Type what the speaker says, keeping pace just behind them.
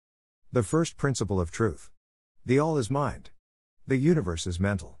The first principle of truth. The all is mind. The universe is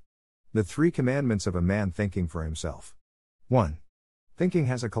mental. The three commandments of a man thinking for himself. 1. Thinking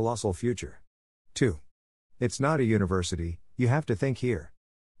has a colossal future. 2. It's not a university, you have to think here.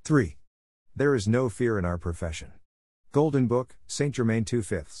 3. There is no fear in our profession. Golden Book, Saint Germain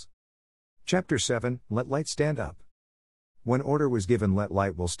 2/5. Chapter 7, Let Light Stand Up. When order was given let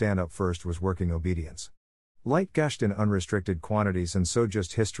light will stand up first was working obedience. Light gushed in unrestricted quantities and so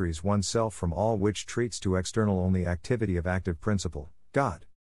just histories oneself from all which treats to external only activity of active principle, God.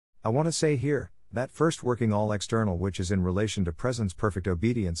 I want to say here, that first working all external which is in relation to presence perfect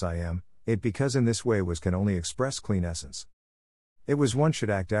obedience I am, it because in this way was can only express clean essence. It was one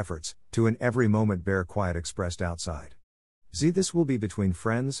should act efforts, to in every moment bear quiet expressed outside. This will be between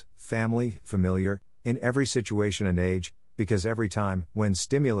friends, family, familiar, in every situation and age, because every time, when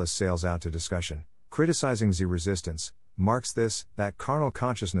stimulus sails out to discussion, criticizing the resistance, marks this, that carnal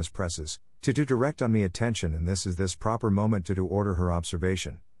consciousness presses, to do direct on me attention and this is this proper moment to do order her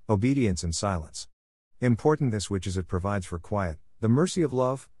observation, obedience and silence. Important this which is it provides for quiet, the mercy of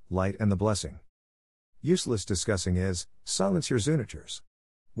love, light and the blessing. Useless discussing is, silence your zunatures.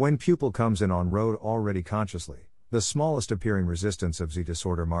 When pupil comes in on road already consciously, the smallest appearing resistance of the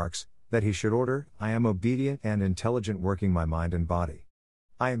disorder marks, that he should order, I am obedient and intelligent working my mind and body.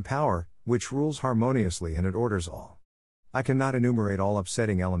 I am power, which rules harmoniously and it orders all. I cannot enumerate all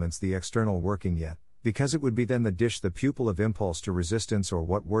upsetting elements the external working yet, because it would be then the dish the pupil of impulse to resistance or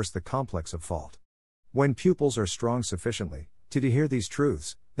what worse the complex of fault. When pupils are strong sufficiently, to hear these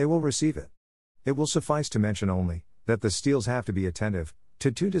truths, they will receive it. It will suffice to mention only, that the steels have to be attentive,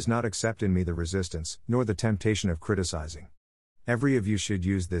 to does not accept in me the resistance, nor the temptation of criticizing. Every of you should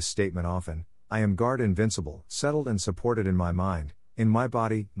use this statement often, I am guard invincible, settled and supported in my mind, in my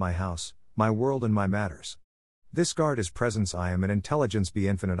body, my house, my world and my matters. This guard is presence I am and intelligence be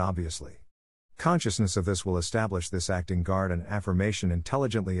infinite obviously. Consciousness of this will establish this acting guard and affirmation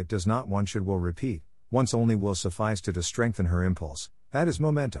intelligently it does not one should will repeat, once only will suffice to strengthen her impulse, that is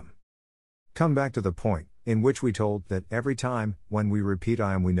momentum. Come back to the point, in which we told that every time, when we repeat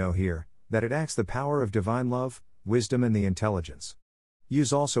I am we know here, that it acts the power of divine love, wisdom and the intelligence.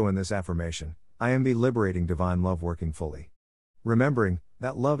 Use also in this affirmation, I am be liberating divine love working fully. Remembering,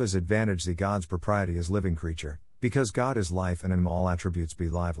 that love is advantage the God's propriety as living creature, because God is life and in all attributes be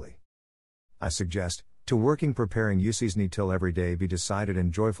lively. I suggest, to working preparing uses need till every day be decided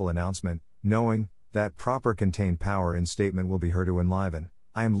in joyful announcement, knowing, that proper contained power in statement will be her to enliven,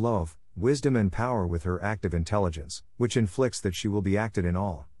 I am love, wisdom and power with her active intelligence, which inflicts that she will be acted in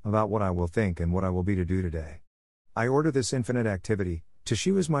all, about what I will think and what I will be to do today. I order this infinite activity, to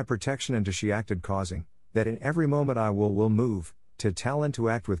she was my protection and to she acted causing, that in every moment I will move, to talent to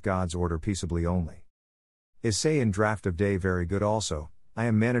act with God's order peaceably only. Is say in draft of day very good also, I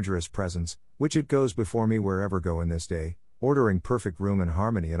am manageress presence, which it goes before me wherever go in this day, ordering perfect room and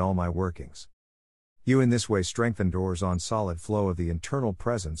harmony in all my workings. You in this way strengthen doors on solid flow of the internal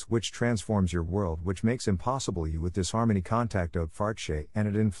presence which transforms your world which makes impossible you with disharmony contact out fartshe and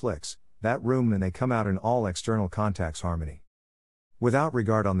it inflicts, that room and they come out in all external contacts harmony. Without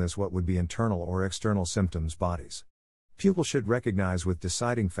regard on this what would be internal or external symptoms bodies. Pupil should recognize with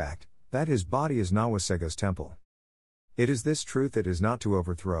deciding fact, that his body is Nawasega's temple. It is this truth it is not to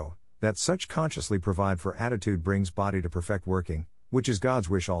overthrow, that such consciously provide for attitude brings body to perfect working, which is God's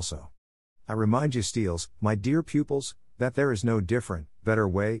wish also. I remind you steels, my dear pupils, that there is no different, better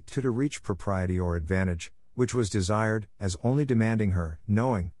way to reach propriety or advantage, which was desired, as only demanding her,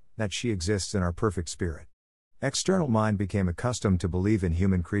 knowing, that she exists in our perfect spirit. External mind became accustomed to believe in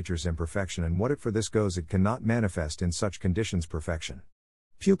human creatures' imperfection and what it for this goes it cannot manifest in such conditions perfection.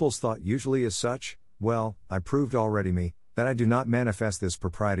 Pupils thought usually as such, well, I proved already me, that I do not manifest this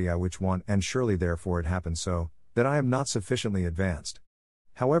propriety I which want and surely therefore it happens so, that I am not sufficiently advanced.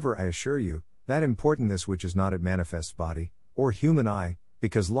 However I assure you, that important this which is not it manifests body, or human eye,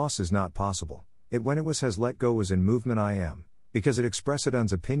 because loss is not possible, it when it was has let go was in movement I am, because it expressed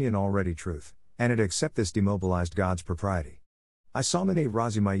un's opinion already truth, and it accept this demobilized God's propriety. I saw many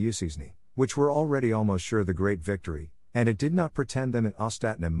Razimayusisni, which were already almost sure the great victory, and it did not pretend them in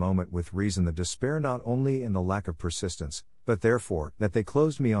ostatnem moment with reason the despair not only in the lack of persistence, but therefore, that they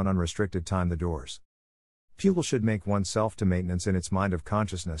closed me on unrestricted time the doors. Pupil should make oneself to maintenance in its mind of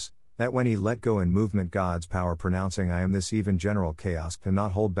consciousness, that when he let go in movement God's power pronouncing I am this even general chaos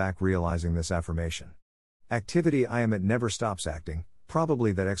cannot hold back realizing this affirmation. Activity I am it never stops acting,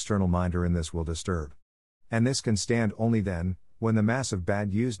 probably that external minder in this will disturb. And this can stand only then, when the mass of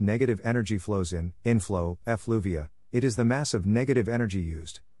bad used negative energy flows in, inflow, effluvia, it is the mass of negative energy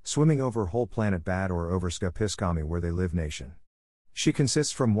used, swimming over whole planet bad or over Skapiskami where they live nation. She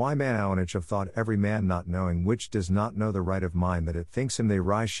consists from why man ownage of thought every man not knowing which does not know the right of mind that it thinks him they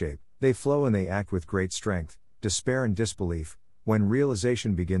rise shape, they flow and they act with great strength, despair and disbelief, when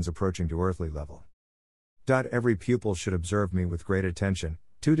realization begins approaching to earthly level. Every pupil should observe me with great attention.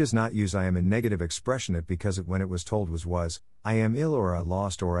 2 does not use I am in negative expression it because it when it was told was, I am ill or I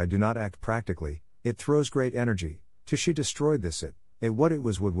lost or I do not act practically, it throws great energy, to she destroyed this it what it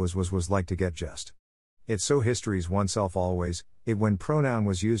was would was like to get just. It so histories oneself always, it when pronoun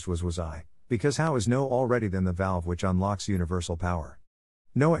was used was I, because how is know already then the valve which unlocks universal power.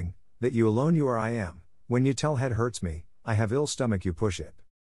 Knowing, that you alone you are I am, when you tell head hurts me, I have ill stomach you push it.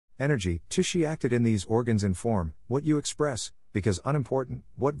 Energy, to she acted in these organs in form, what you express, because unimportant,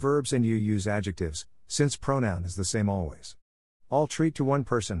 what verbs and you use adjectives, since pronoun is the same always. All treat to one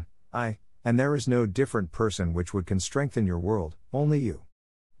person, I, and there is no different person which would can strengthen your world, only you.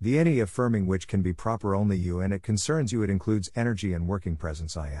 The any affirming which can be proper only you and it concerns you it includes energy and working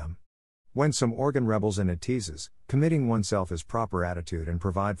presence I am. When some organ rebels and it teases, committing oneself is proper attitude and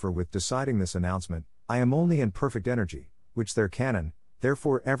provide for with deciding this announcement, I am only in perfect energy, which their canon,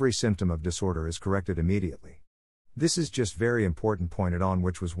 therefore every symptom of disorder is corrected immediately. This is just very important pointed on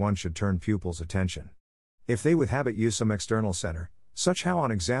which was one should turn pupils' attention. If they with habit use some external center, such how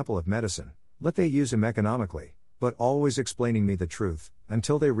on example of medicine, let they use him economically, but always explaining me the truth,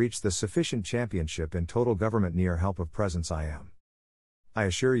 until they reach the sufficient championship in total government near help of presence I am. I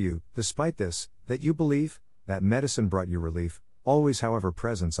assure you, despite this, that you believe, that medicine brought you relief, always however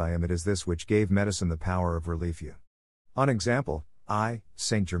presence I am it is this which gave medicine the power of relief you. On example, I,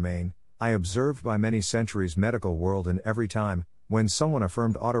 Saint Germain, I observed by many centuries medical world and every time, when someone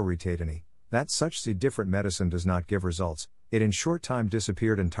affirmed autoretatiny, that such see different medicine does not give results, it in short time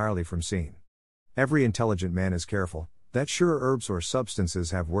disappeared entirely from scene. Every intelligent man is careful, that sure herbs or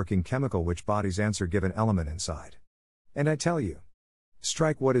substances have working chemical which bodies answer give an element inside. And I tell you,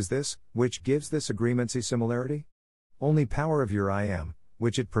 strike what is this, which gives this agreement see similarity? Only power of your I am,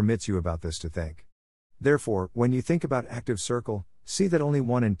 which it permits you about this to think. Therefore, when you think about active circle, see that only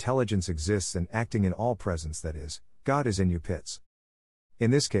one intelligence exists and acting in all presence that is, God is in you pits.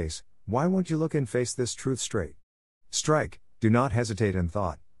 In this case, why won't you look and face this truth straight? Strike, do not hesitate in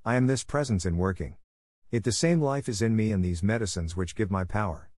thought, I am this presence in working. It the same life is in me and these medicines which give my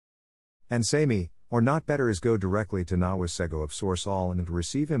power. And say me, or not better is go directly to Nawasego of source all and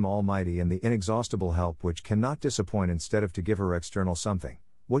receive him almighty and the inexhaustible help which cannot disappoint instead of to give her external something.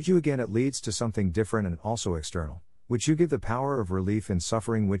 What you again it leads to something different and also external, which you give the power of relief in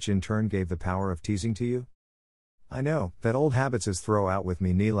suffering which in turn gave the power of teasing to you? I know, that old habits is throw out with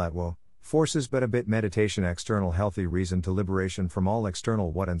me Nilatwo, forces but a bit meditation external healthy reason to liberation from all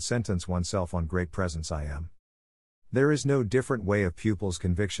external what and sentence oneself on great presence I am. There is no different way of pupils'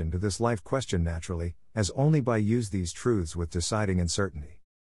 conviction to this life question naturally, as only by use these truths with deciding and certainty.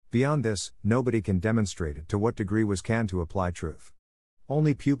 Beyond this, nobody can demonstrate it to what degree was can to apply truth.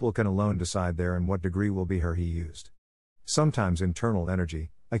 Only pupil can alone decide there in what degree will be her he used. Sometimes internal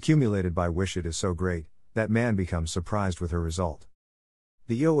energy, accumulated by wish it is so great, that man becomes surprised with her result.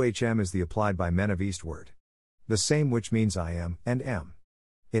 The OHM is the applied by men of East word. The same which means I am, and am.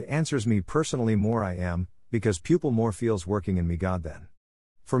 It answers me personally more I am, because pupil more feels working in me God then.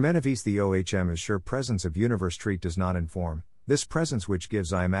 For men of East the OHM is sure presence of universe treat does not inform, this presence which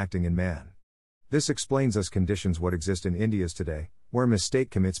gives I am acting in man. This explains us conditions what exist in Indias today, where mistake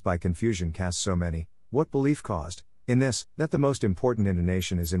commits by confusion casts so many, what belief caused, in this, that the most important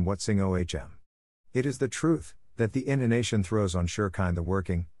intonation is in what sing OHM. It is the truth, that the intonation throws on sure kind the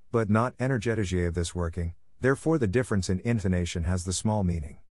working, but not energetige of this working, therefore the difference in intonation has the small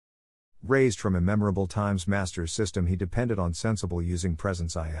meaning. Raised from immemorable times master's system he depended on sensible using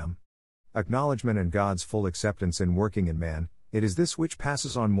presence I am. Acknowledgement and God's full acceptance in working in man, it is this which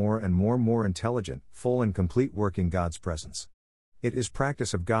passes on more and more intelligent, full and complete working God's presence. It is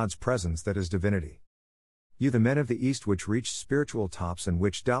practice of God's presence that is divinity. You the men of the East which reached spiritual tops and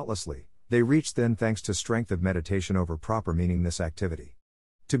which doubtlessly, they reached then thanks to strength of meditation over proper meaning this activity.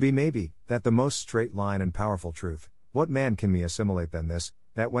 To be maybe, that the most straight line and powerful truth, what man can me assimilate than this,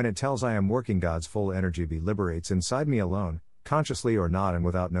 that when it tells I am working God's full energy be liberates inside me alone, consciously or not and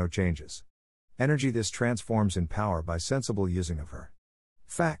without no changes. Energy this transforms in power by sensible using of her.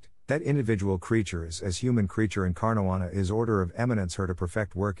 Fact, that individual creature is as human creature incarnoana is order of eminence her to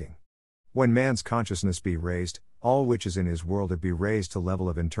perfect working. When man's consciousness be raised, all which is in his world it be raised to level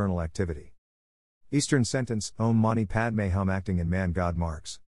of internal activity. Eastern sentence, Om Mani Padme Hum acting in man God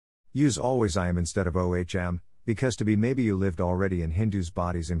marks. Use always I am instead of OHM, because to be maybe you lived already in Hindus'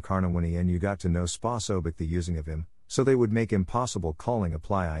 bodies incarnawani and you got to know spasobik the using of him, so they would make impossible calling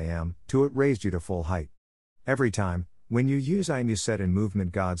apply I am, to it raised you to full height. Every time, When you use I am, you set in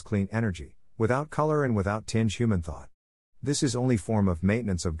movement God's clean energy, without color and without tinge human thought. This is only form of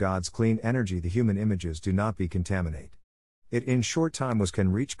maintenance of God's clean energy. The human images do not be contaminate. It in short time was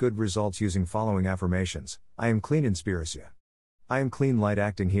can reach good results using following affirmations. I am clean in spiritia. I am clean light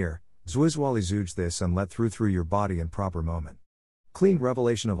acting here, Zwizwali zuj this and let through your body in proper moment. Clean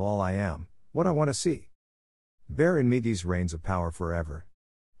revelation of all I am, what I want to see. Bear in me these reins of power forever.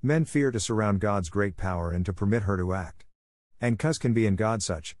 Men fear to surround God's great power and to permit her to act. And cause can be in God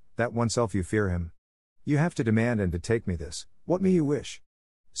such, that oneself you fear him. You have to demand and to take me this, what me you wish.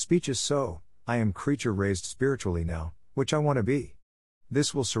 Speech is so, I am creature raised spiritually now, which I want to be.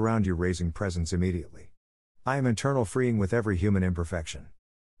 This will surround you raising presence immediately. I am internal freeing with every human imperfection.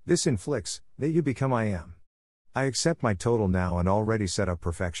 This inflicts, that you become I am. I accept my total now and already set up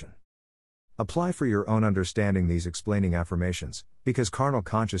perfection. Apply for your own understanding these explaining affirmations, because carnal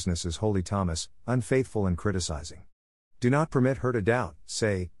consciousness is holy Thomas, unfaithful and criticizing. Do not permit her to doubt,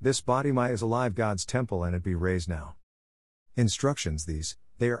 say, this body my is alive God's temple and it be raised now. Instructions these,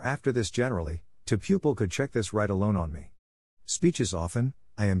 they are after this generally, to pupil could check this right alone on me. Speech is often,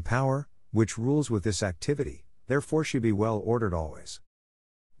 I am power, which rules with this activity, therefore she be well ordered always.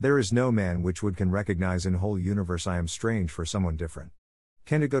 There is no man which would can recognize in whole universe I am strange for someone different.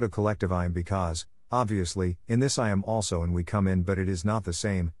 Can it go to collective I am because, obviously, in this I am also and we come in but it is not the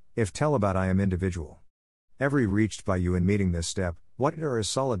same, if tell about I am individual. Every reached by you in meeting this step, what it are is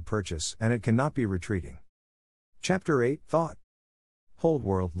solid purchase and it cannot be retreating. Chapter 8, Thought. Whole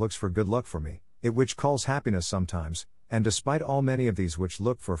world looks for good luck for me, it which calls happiness sometimes, and despite all many of these which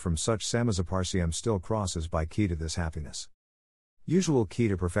look for from such samazaparsiam still crosses by key to this happiness. Usual key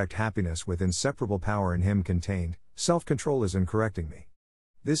to perfect happiness with inseparable power in him contained, self-control is in correcting me.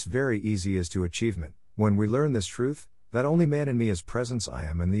 This very easy is to achievement, when we learn this truth, that only man in me is presence I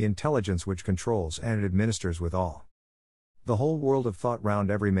am and the intelligence which controls and it administers with all. The whole world of thought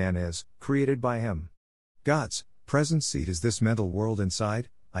round every man is, created by him. God's presence seat is this mental world inside,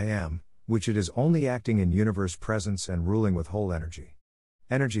 I am, which it is only acting in universe presence and ruling with whole energy.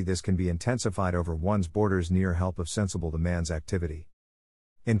 Energy this can be intensified over one's borders near help of sensible the man's activity.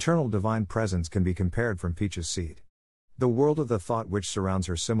 Internal divine presence can be compared from peach's seed. The world of the thought which surrounds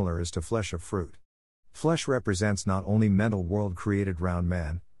her similar is to flesh of fruit. Flesh represents not only mental world created round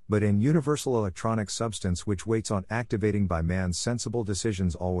man, but in universal electronic substance which waits on activating by man's sensible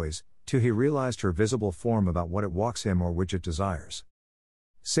decisions always, till he realized her visible form about what it walks him or which it desires.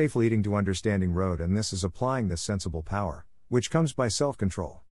 Safe leading to understanding road and this is applying this sensible power, which comes by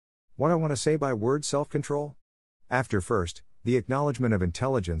self-control. What I want to say by word self-control? After first, the acknowledgement of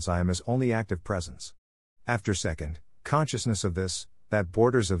intelligence I am as only active presence. After second, consciousness of this, that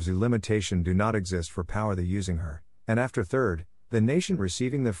borders of the limitation do not exist for power the using her, and after third, the nation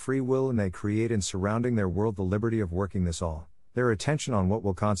receiving the free will and they create in surrounding their world the liberty of working this all, their attention on what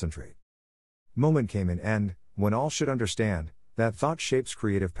will concentrate. Moment came in end, when all should understand, that thought shapes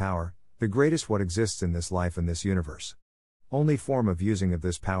creative power, the greatest what exists in this life and this universe. Only form of using of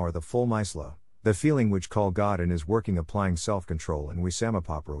this power the full myslo, the feeling which call God and is working applying self-control and we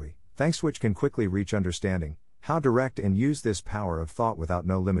samapaprui, thanks which can quickly reach understanding, how direct and use this power of thought without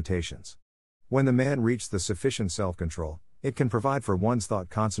no limitations. When the man reached the sufficient self-control, it can provide for one's thought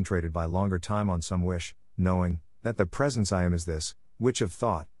concentrated by longer time on some wish, knowing, that the presence I am is this, which of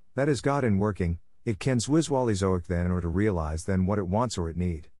thought, that is God in working, it can zwizwali zoic then or to realize then what it wants or it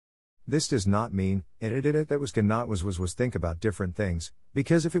need. This does not mean, it that was cannot was think about different things,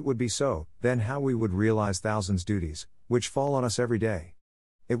 because if it would be so, then how we would realize thousands duties, which fall on us every day.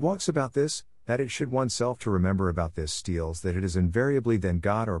 It walks about this, that it should oneself to remember about this steals that it is invariably then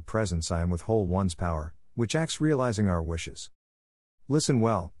God or presence I am with whole one's power, which acts realizing our wishes. Listen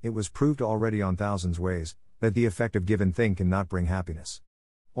well, it was proved already on thousands ways, that the effect of given thing cannot bring happiness.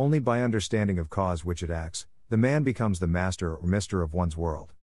 Only by understanding of cause which it acts, the man becomes the master or mister of one's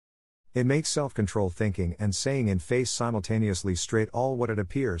world. It makes self-control thinking and saying in face simultaneously straight all what it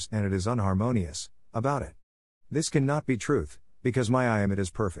appears and it is unharmonious, about it. This cannot be truth, because my I am it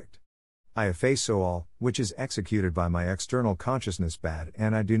is perfect. I efface so all, which is executed by my external consciousness bad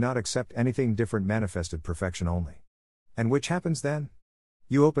and I do not accept anything different manifested perfection only. And which happens then?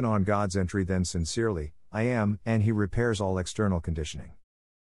 You open on God's entry then sincerely, I am, and he repairs all external conditioning.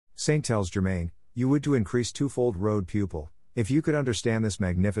 Saint tells Germain, you would to increase twofold road pupil, if you could understand this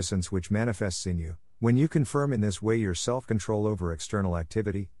magnificence which manifests in you, when you confirm in this way your self-control over external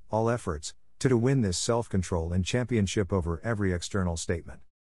activity, all efforts, to win this self-control and championship over every external statement.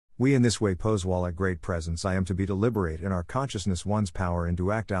 We in this way pose while at great presence I am to be deliberate in our consciousness one's power and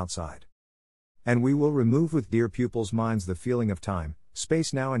to act outside. And we will remove with dear pupils' minds the feeling of time,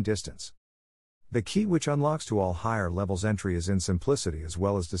 space now and distance. The key which unlocks to all higher levels entry is in simplicity as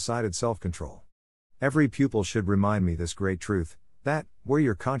well as decided self-control. Every pupil should remind me this great truth, that, where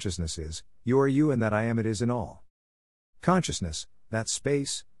your consciousness is, you are you, and that I am it is in all. Consciousness, that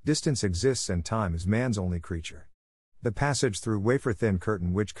space, distance exists and time is man's only creature. The passage through wafer-thin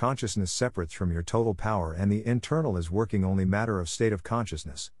curtain which consciousness separates from your total power and the internal is working only matter of state of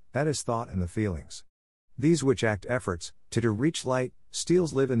consciousness, that is thought and the feelings. These which act efforts, to reach light,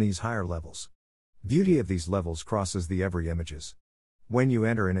 steals live in these higher levels. Beauty of these levels crosses the every images. When you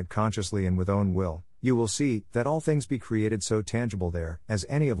enter in it consciously and with own will, you will see, that all things be created so tangible there, as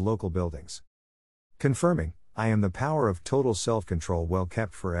any of local buildings. Confirming, I am the power of total self-control well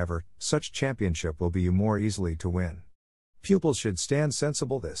kept forever, such championship will be you more easily to win. Pupils should stand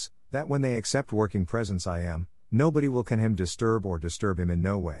sensible this, that when they accept working presence I am, nobody will can him disturb or disturb him in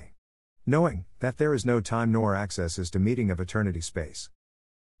no way. Knowing, that there is no time nor access is to meeting of eternity space.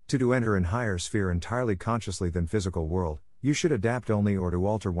 To enter in higher sphere entirely consciously than physical world, you should adapt only or to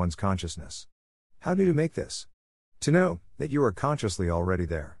alter one's consciousness. How do you make this? To know, that you are consciously already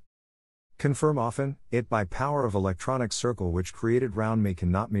there. Confirm often, it by power of electronic circle which created round me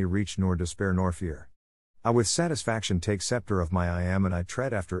cannot me reach nor despair nor fear. I with satisfaction take scepter of my I am and I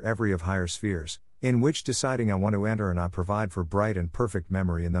tread after every of higher spheres, in which deciding I want to enter and I provide for bright and perfect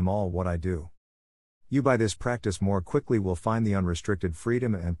memory in them all what I do. You by this practice more quickly will find the unrestricted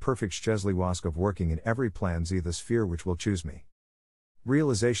freedom and perfect Shezliwask of working in every plan z the sphere which will choose me.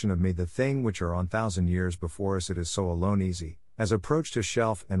 Realization of me the thing which are on 1,000 years before us it is so alone easy, as approach to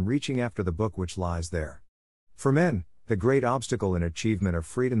shelf and reaching after the book which lies there. For men, the great obstacle in achievement of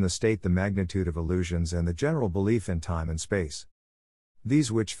freedom the state the magnitude of illusions and the general belief in time and space.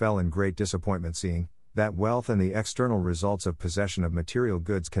 These which fell in great disappointment seeing, that wealth and the external results of possession of material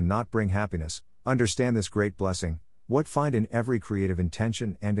goods cannot bring happiness, understand this great blessing, what find in every creative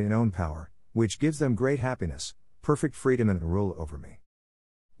intention and in own power, which gives them great happiness, perfect freedom and rule over me.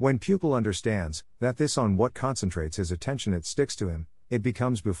 When pupil understands, that this on what concentrates his attention it sticks to him, it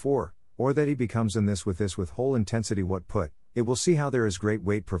becomes before, or that he becomes in this with whole intensity what put, it will see how there is great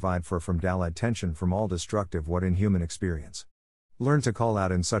weight provide for from dallied tension from all destructive what in human experience. Learn to call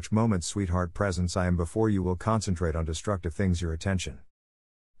out in such moments sweetheart presence I am before you will concentrate on destructive things your attention.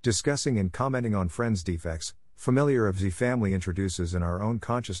 Discussing and commenting on friends' defects, familiar of the family introduces in our own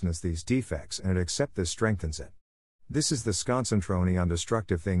consciousness these defects and it accept this strengthens it. This is the sconcentrone on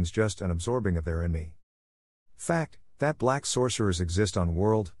destructive things just and absorbing of their in me. Fact, that black sorcerers exist on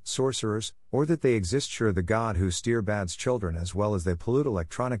world, sorcerers, or that they exist sure the God who steer bad's children as well as they pollute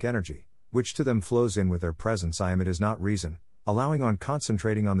electronic energy, which to them flows in with their presence I am it is not reason, allowing on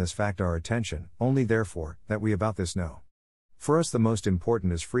concentrating on this fact our attention, only therefore, that we about this know. For us the most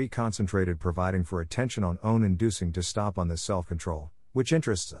important is free concentrated providing for attention on own inducing to stop on this self-control, which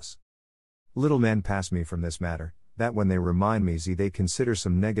interests us. Little men pass me from this matter, that when they remind me they consider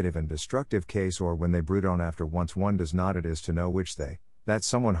some negative and destructive case or when they brood on after once one does not it is to know which they, that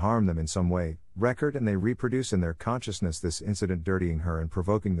someone harmed them in some way, record and they reproduce in their consciousness this incident dirtying her and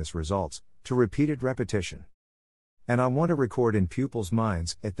provoking this results, to repeated repetition. And I want to record in pupils'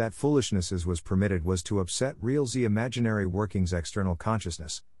 minds, it that foolishness was permitted was to upset real imaginary workings external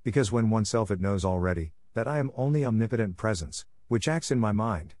consciousness, because when oneself it knows already, that I am only omnipotent presence, which acts in my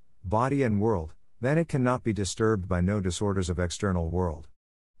mind, body and world, then it cannot be disturbed by no disorders of external world.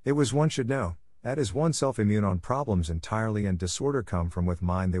 It was one should know, that is oneself immune on problems entirely and disorder come from with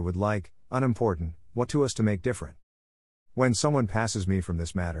mind they would like, unimportant, what to us to make different. When someone passes me from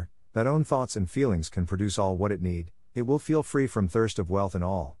this matter, that own thoughts and feelings can produce all what it need, it will feel free from thirst of wealth and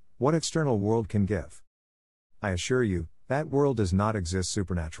all, what external world can give. I assure you, that world does not exist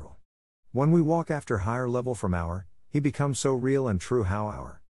supernatural. When we walk after higher level from our, he becomes so real and true how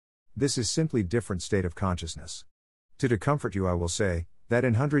our. This is simply different state of consciousness. To comfort you I will say, that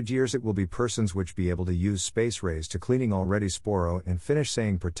in 100 years it will be persons which be able to use space rays to cleaning already sporo and finish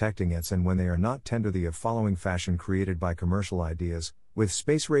saying protecting it and when they are not tender the of following fashion created by commercial ideas, with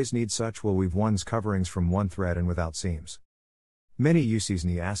space rays need such will weave one's coverings from one thread and without seams. Many uses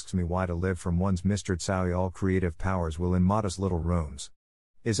me asks me why to live from one's Mr. Tsao all creative powers will in modest little rooms.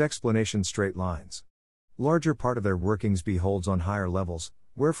 Is explanation straight lines. Larger part of their workings beholds on higher levels,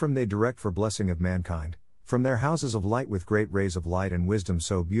 wherefrom they direct for blessing of mankind, from their houses of light with great rays of light and wisdom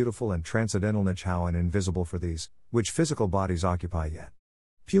so beautiful and transcendental niche how and invisible for these, which physical bodies occupy yet.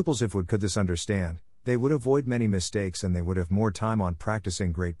 Pupils if would could this understand, they would avoid many mistakes and they would have more time on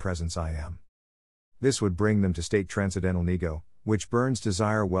practicing great presence I am. This would bring them to state transcendental ego, which burns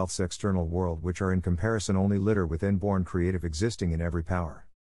desire wealth's external world which are in comparison only litter with inborn creative existing in every power.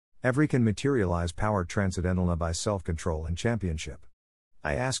 Every can materialize power transcendental by self-control and championship.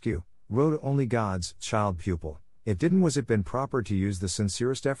 I ask you, Wrote only God's child pupil. If didn't, was it been proper to use the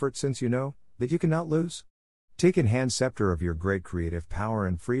sincerest effort, since you know that you cannot lose? Take in hand scepter of your great creative power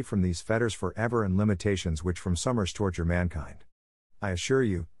and free from these fetters forever and limitations which from summers torture mankind. I assure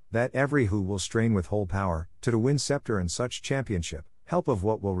you, that every who will strain with whole power, to win scepter and such championship, help of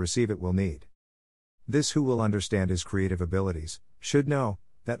what will receive it will need. This who will understand his creative abilities, should know,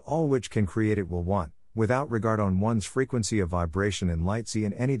 that all which can create it will want, without regard on one's frequency of vibration in light see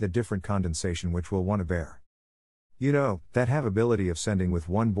in any the different condensation which will want to bear. You know, that have ability of sending with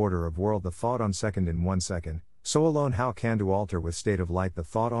one border of world the thought on second in 1 second, so alone how can to alter with state of light the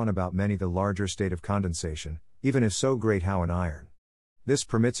thought on about many the larger state of condensation, even if so great how in iron. This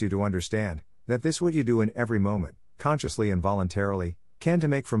permits you to understand, that this what you do in every moment, consciously and voluntarily, can to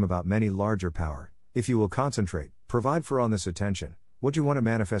make from about many larger power, if you will concentrate, provide for on this attention, what you want to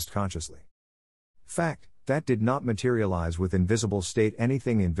manifest consciously. Fact, that did not materialize with invisible state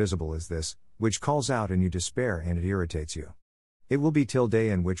anything invisible is this, which calls out and you despair and it irritates you. It will be till day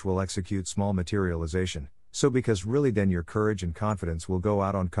in which will execute small materialization, so because really then your courage and confidence will go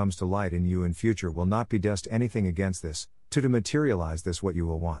out on comes to light in you in future will not be dust anything against this, to materialize this what you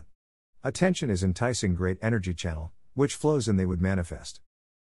will want. Attention is enticing great energy channel, which flows and they would manifest.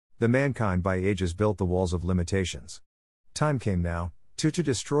 The mankind by ages built the walls of limitations. Time came now, to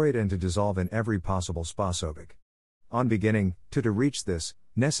destroy it and to dissolve in every possible spasobic. On beginning, to reach this,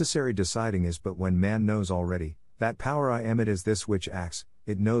 necessary deciding is but when man knows already, that power I am it is this which acts,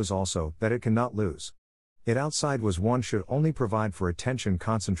 it knows also, that it cannot lose. It outside was one should only provide for attention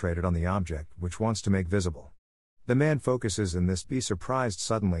concentrated on the object which wants to make visible. The man focuses in this be surprised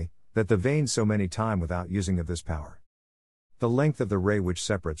suddenly, that the vein so many time without using of this power. The length of the ray which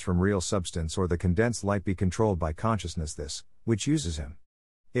separates from real substance or the condensed light be controlled by consciousness this, which uses him.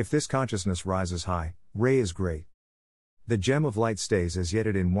 If this consciousness rises high, ray is great. The gem of light stays as yet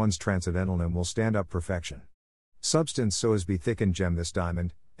it in one's transcendental and will stand up perfection. Substance so as be thickened gem this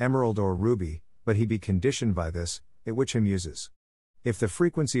diamond, emerald or ruby, but he be conditioned by this, it which him uses. If the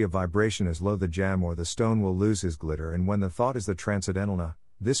frequency of vibration is low the gem or the stone will lose his glitter and when the thought is the transcendental na,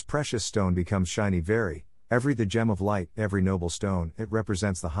 this precious stone becomes shiny very, every the gem of light, every noble stone, it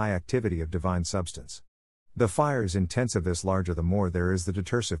represents the high activity of divine substance. The fire is intensive this larger the more there is the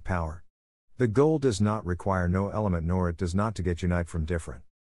detersive power. The gold does not require no element nor it does not to get unite from different.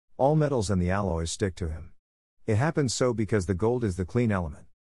 All metals and the alloys stick to him. It happens so because the gold is the clean element.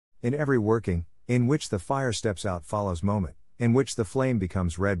 In every working, in which the fire steps out follows moment, in which the flame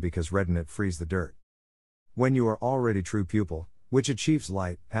becomes red because red in it frees the dirt. When you are already true pupil, which achieves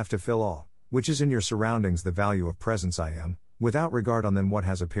light, have to fill all, which is in your surroundings the value of presence I am, without regard on then what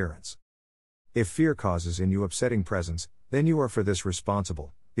has appearance. If fear causes in you upsetting presence, then you are for this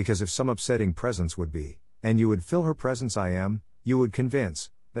responsible, because if some upsetting presence would be, and you would fill her presence I am, you would convince,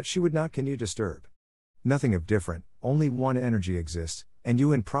 that she would not can you disturb. Nothing of different, only one energy exists, and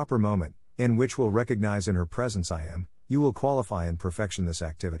you in proper moment, in which will recognize in her presence I am, you will qualify in perfection this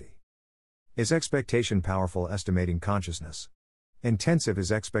activity. Is expectation powerful estimating consciousness? Intensive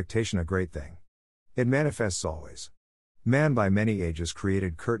is expectation a great thing? It manifests always. Man by many ages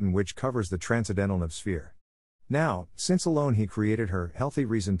created curtain which covers the transcendental of sphere. Now, since alone he created her, healthy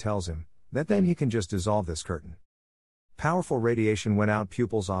reason tells him, that then he can just dissolve this curtain. Powerful radiation went out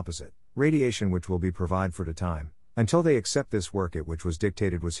pupils opposite, radiation which will be provide for the time, until they accept this work it which was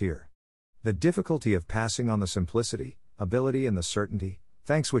dictated was here. The difficulty of passing on the simplicity, ability and the certainty,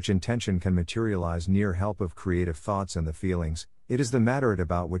 thanks which intention can materialize near help of creative thoughts and the feelings, it is the matter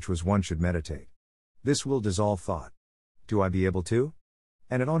about which was one should meditate. This will dissolve thought. Do I be able to?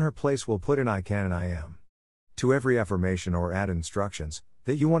 And it on her place will put in I can and I am. To every affirmation or add instructions,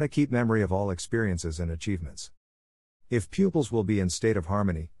 that you want to keep memory of all experiences and achievements. If pupils will be in state of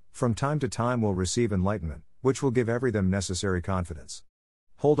harmony, from time to time will receive enlightenment, which will give every them necessary confidence.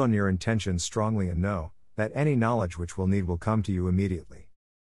 Hold on your intentions strongly and know, that any knowledge which will need will come to you immediately.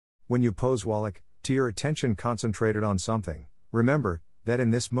 When you pose Wallach, to your attention concentrated on something, remember, that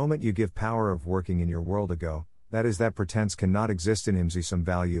in this moment you give power of working in your world ago, that is that pretense cannot exist in him some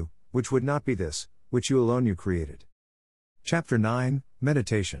value, which would not be this, which you alone you created. Chapter 9,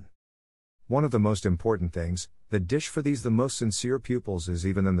 Meditation. One of the most important things, the dish for these the most sincere pupils is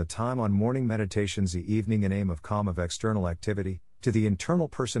even in the time on morning meditations the evening and aim of calm of external activity, to the internal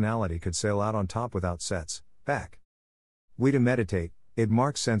personality could sail out on top without sets, back. We to meditate, it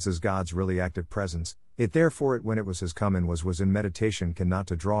marks sense as God's really active presence, it therefore it when it was his come in was in meditation cannot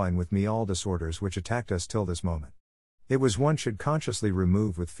to draw in with me all disorders which attacked us till this moment. It was one should consciously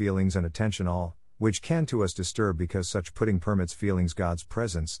remove with feelings and attention all, which can to us disturb because such putting permits feelings God's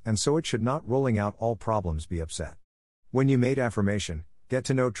presence and so it should not rolling out all problems be upset. When you made affirmation, get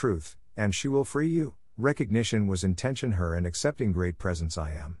to know truth, and she will free you. Recognition was intention her and accepting great presence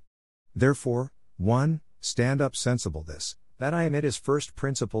I am. Therefore, 1. Stand up sensible this, that I am it is first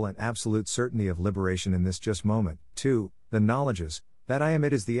principle and absolute certainty of liberation in this just moment. 2. The knowledge is, that I am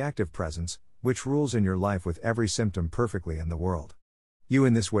it is the active presence, which rules in your life with every symptom perfectly in the world. You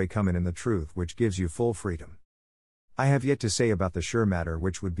in this way come in the truth which gives you full freedom. I have yet to say about the sure matter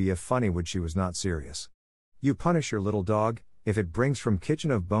which would be if funny would she was not serious. You punish your little dog, if it brings from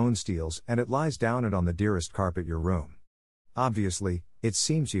kitchen of bone steals and it lies down it on the dearest carpet your room. Obviously, it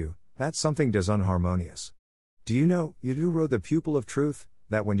seems you, that something does unharmonious. Do you know, you do row the pupil of truth,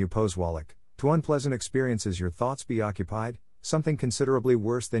 that when you pose Wallach, to unpleasant experiences your thoughts be occupied, something considerably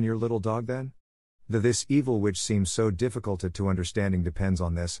worse than your little dog then? This evil which seems so difficult to understanding depends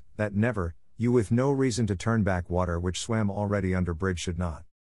on this, that never, you with no reason to turn back water which swam already under bridge should not.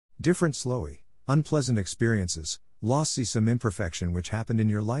 Different slowy, unpleasant experiences, loss see some imperfection which happened in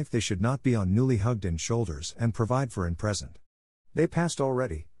your life they should not be on newly hugged in shoulders and provide for in present. They passed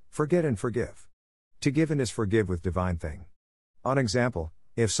already, forget and forgive. To give and is forgive with divine thing. On example,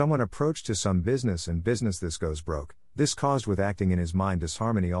 if someone approached to some business and business this goes broke, this caused with acting in his mind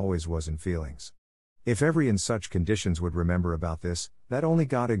disharmony always was in feelings. If every in such conditions would remember about this, that only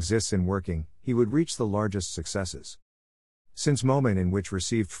God exists in working, he would reach the largest successes. Since moment in which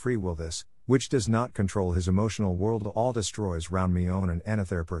received free will this, which does not control his emotional world all destroys round me own and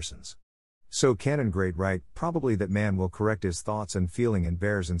another persons. So canon great right, probably that man will correct his thoughts and feeling and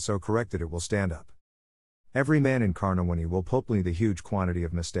bears and so corrected it will stand up. Every man incarnate when he will poply the huge quantity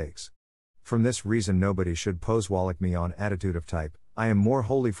of mistakes. From this reason nobody should pose Wallach me on attitude of type, I am more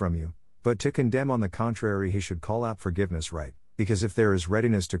holy from you, but to condemn on the contrary he should call out forgiveness right, because if there is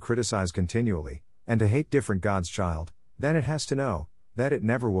readiness to criticize continually, and to hate different God's child, then it has to know, that it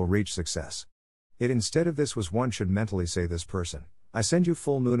never will reach success. It instead of this was one should mentally say this person, I send you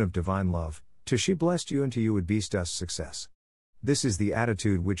full moon of divine love, to she blessed you and to you would be success. This is the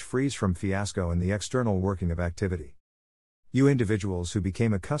attitude which frees from fiasco in the external working of activity. You individuals who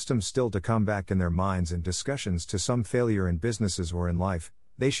became accustomed still to come back in their minds and discussions to some failure in businesses or in life,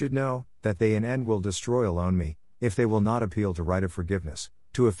 they should know, that they in end will destroy alone me, if they will not appeal to right of forgiveness,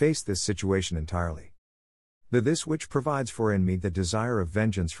 to efface this situation entirely. This which provides for in me the desire of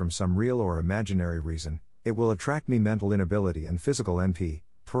vengeance from some real or imaginary reason, it will attract me mental inability and physical NP,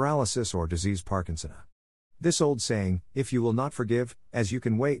 paralysis or disease Parkinson. This old saying, if you will not forgive, as you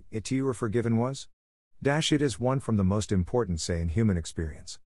can wait, it till you are forgiven was? It is one from the most important say in human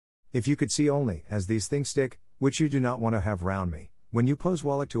experience. If you could see only, as these things stick, which you do not want to have round me, when you pose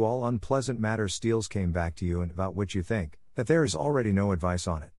Wallach to all unpleasant matters steals came back to you and about which you think, that there is already no advice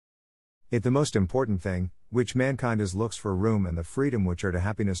on it. It the most important thing, which mankind is looks for room and the freedom which are to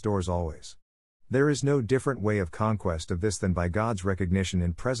happiness doors always. There is no different way of conquest of this than by God's recognition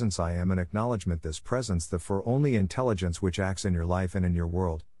in presence I am and acknowledgement this presence the for only intelligence which acts in your life and in your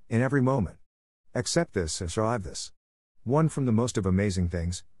world, in every moment. Accept this and strive this. One from the most of amazing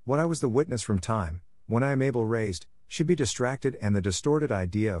things, what I was the witness from time, when I am able raised, should be distracted and the distorted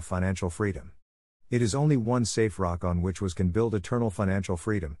idea of financial freedom. It is only one safe rock on which was can build eternal financial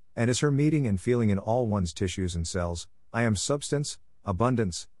freedom, and is her meeting and feeling in all one's tissues and cells, I am substance,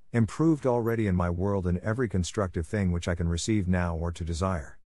 abundance, improved already in my world in every constructive thing which I can receive now or to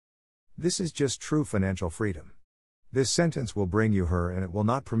desire. This is just true financial freedom. This sentence will bring you her and it will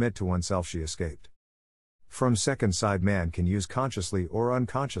not permit to oneself she escaped. From second side man can use consciously or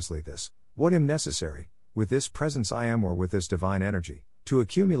unconsciously this, what am necessary, with this presence I am or with this divine energy, to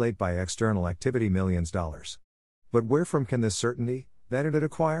accumulate by external activity millions dollars. But wherefrom can this certainty, that it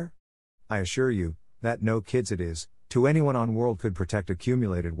acquire? I assure you, that no kids it is, to anyone on world could protect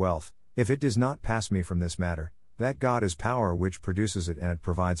accumulated wealth, if it does not pass me from this matter, that God is power which produces it and it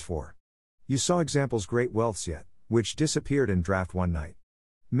provides for. You saw examples great wealths yet, which disappeared in draft one night.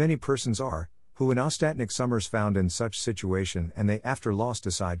 Many persons are, who in ostatnic summers found in such situation and they after lost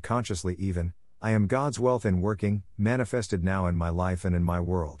decide consciously even, I am God's wealth in working, manifested now in my life and in my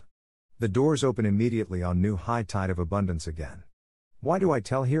world. The doors open immediately on new high tide of abundance again. Why do I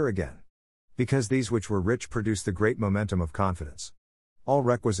tell here again? Because these which were rich produced the great momentum of confidence. All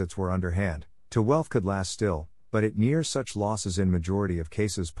requisites were underhand, to wealth could last still, but it near such losses in majority of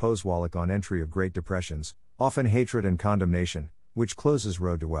cases pose Wallach on entry of great depressions, often hatred and condemnation, which closes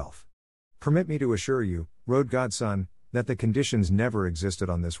road to wealth. Permit me to assure you, road God's Son, that the conditions never existed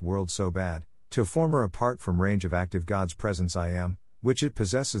on this world so bad, to former apart from range of active God's presence I am, which it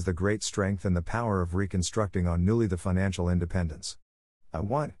possesses the great strength and the power of reconstructing on newly the financial independence. I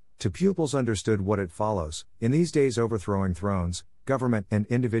want, to pupils understood what it follows, in these days overthrowing thrones, government and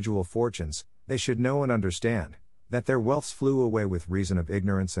individual fortunes, they should know and understand, that their wealths flew away with reason of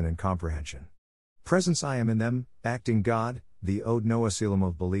ignorance and incomprehension. Presence I am in them, acting God, the ode no asylum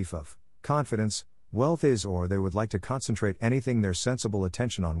of belief of, confidence, wealth is or they would like to concentrate anything their sensible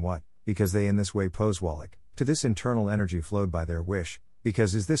attention on what, because they in this way pose Wallach, to this internal energy flowed by their wish,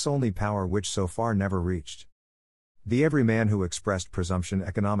 because is this only power which so far never reached. The every man who expressed presumption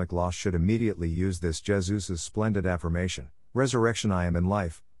economic loss should immediately use this Jesus' splendid affirmation, resurrection I am in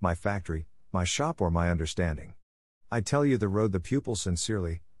life, my factory, my shop or my understanding. I tell you the road the pupil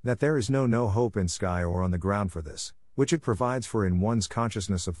sincerely, that there is no hope in sky or on the ground for this, which it provides for in one's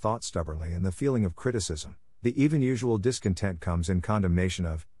consciousness of thought stubbornly and the feeling of criticism, the even usual discontent comes in condemnation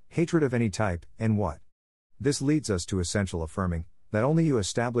of, hatred of any type, and what? This leads us to essential affirming, that only you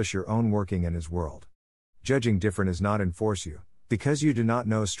establish your own working in his world. Judging different is not enforce you, because you do not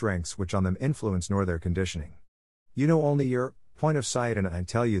know strengths which on them influence nor their conditioning. You know only your point of sight, and I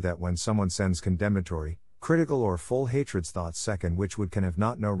tell you that when someone sends condemnatory, critical or full hatred's thoughts second which would can have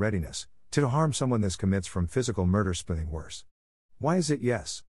not no readiness, to harm someone this commits from physical murder spinning worse. Why is it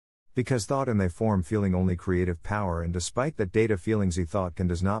yes? Because thought and they form feeling only creative power, and despite that data feelings he thought can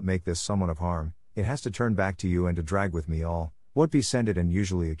does not make this someone of harm, it has to turn back to you and to drag with me all, what be sended and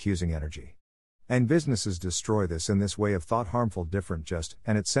usually accusing energy. And businesses destroy this in this way of thought harmful different just,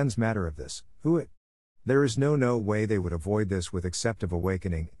 and it sends matter of this, who it? There is no way they would avoid this with exceptive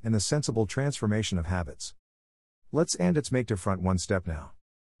awakening, and the sensible transformation of habits. Let's and its make to front one step now.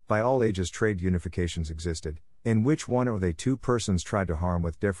 By all ages trade unifications existed, in which one or they two persons tried to harm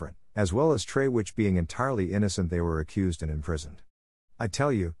with different, as well as trade which being entirely innocent they were accused and imprisoned. I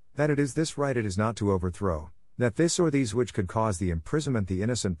tell you, that it is this right it is not to overthrow, that this or these which could cause the imprisonment the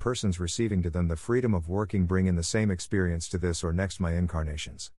innocent persons receiving to them the freedom of working bring in the same experience to this or next my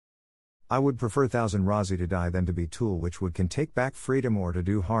incarnations. I would prefer 1,000 Razi to die than to be tool which would can take back freedom or to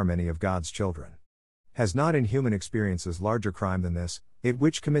do harm any of God's children. Has not in human experiences larger crime than this, it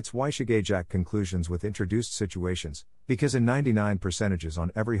which commits Wyshigajak conclusions with introduced situations, because in 99%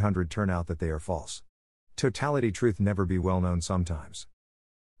 on every 100 turn out that they are false. Totality truth never be well known sometimes.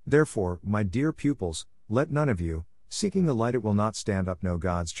 Therefore, my dear pupils, let none of you, seeking the light it will not stand up no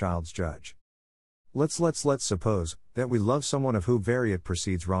God's child's judge. Let's suppose, that we love someone of who very it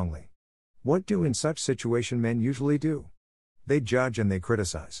proceeds wrongly. What do in such situation men usually do? They judge and they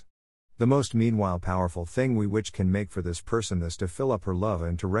criticize. The most meanwhile powerful thing we which can make for this person is to fill up her love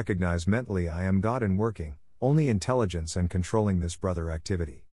and to recognize mentally I am God in working, only intelligence and controlling this brother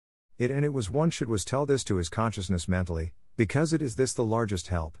activity. It was one should was tell this to his consciousness mentally, because it is this the largest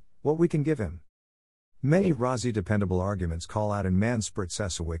help, what we can give him. Many Razi dependable arguments call out in man's spirit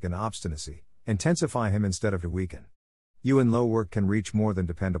sesawik and obstinacy, intensify him instead of to weaken. You in low work can reach more than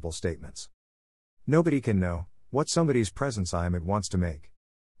dependable statements. Nobody can know what somebody's presence I am it wants to make.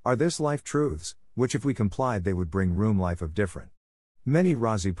 Are this life truths, which if we complied they would bring room life of different. Many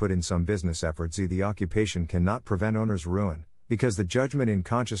Razi put in some business efforts the occupation cannot prevent owner's ruin, because the judgment in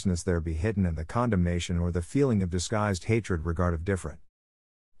consciousness there be hidden and the condemnation or the feeling of disguised hatred regard of different.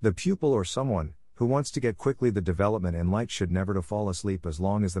 The pupil or someone, who wants to get quickly the development in light should never to fall asleep as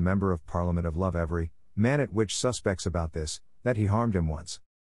long as the member of parliament of love every man at which suspects about this, that he harmed him once.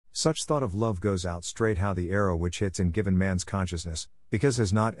 Such thought of love goes out straight how the arrow which hits in given man's consciousness, because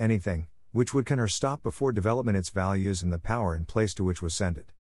has not anything, which would can or stop before development its values and the power in place to which was sended.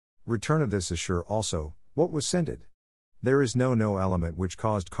 Return of this is sure also, what was sended. There is no element which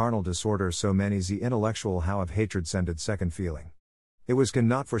caused carnal disorder so many the intellectual how of hatred sended second feeling. It was can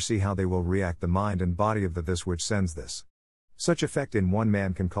not foresee how they will react the mind and body of the this which sends this. Such effect in one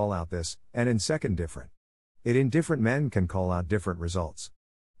man can call out this, and in second different. It in different men can call out different results.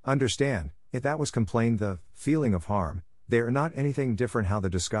 Understand, if that was complained the feeling of harm, they are not anything different how the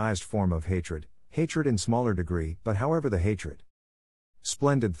disguised form of hatred in smaller degree, but however the hatred.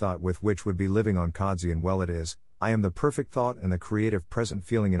 Splendid thought with which would be living on Kadzi and well it is, I am the perfect thought and the creative present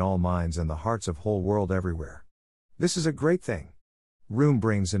feeling in all minds and the hearts of whole world everywhere. This is a great thing. Room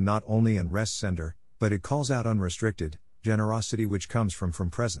brings in not only unrest sender, but it calls out unrestricted generosity which comes from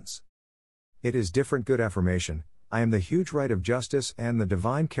presence. It is different good affirmation, I am the huge right of justice and the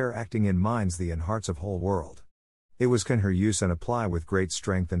divine care acting in minds the and hearts of whole world. It was can her use and apply with great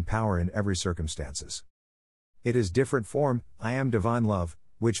strength and power in every circumstances. It is different form, I am divine love,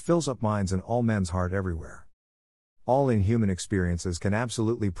 which fills up minds and all men's heart everywhere. All in human experiences can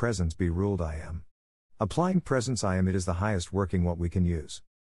absolutely presence be ruled I am. Applying presence I am it is the highest working what we can use.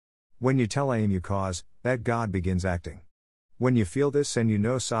 When you tell I am you cause, that God begins acting. When you feel this and you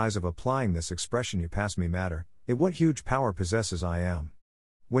know size of applying this expression you pass me matter, it what huge power possesses I am.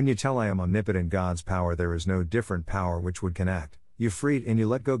 When you tell I am omnipotent God's power there is no different power which would can act, you freed and you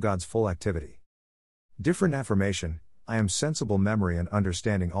let go God's full activity. Different affirmation, I am sensible memory and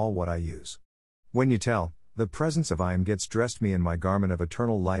understanding all what I use. When you tell, the presence of I am gets dressed me in my garment of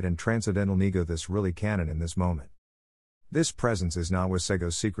eternal light and transcendental ego this really canon in this moment. This presence is na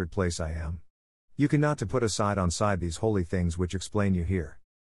wasego's secret place I am. You cannot to put aside on side these holy things which explain you here.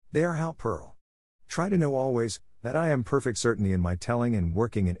 They are how pearl. Try to know always, that I am perfect certainty in my telling and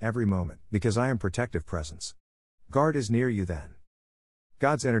working in every moment, because I am protective presence. God is near you then.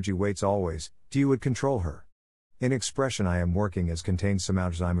 God's energy waits always, do you would control her. In expression I am working as contains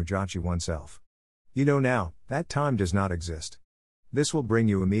samaujachi oneself. You know now, that time does not exist. This will bring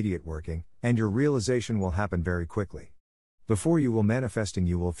you immediate working, and your realization will happen very quickly. Before you will manifesting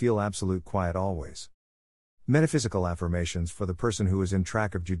you will feel absolute quiet always. Metaphysical affirmations for the person who is in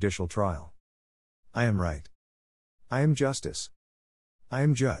track of judicial trial. I am right. I am justice. I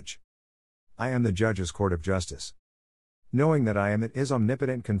am judge. I am the judge's court of justice. Knowing that I am it is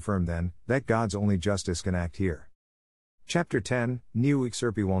omnipotent confirm then, that God's only justice can act here. Chapter 10, New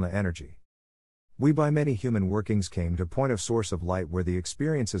Exerpiwalna Energy. We by many human workings came to point of source of light where the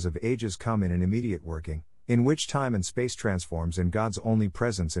experiences of ages come in an immediate working, in which time and space transforms in God's only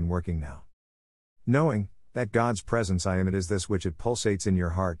presence in working now. Knowing, that God's presence I am it is this which it pulsates in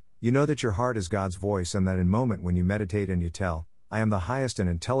your heart, you know that your heart is God's voice and that in moment when you meditate and you tell, I am the highest and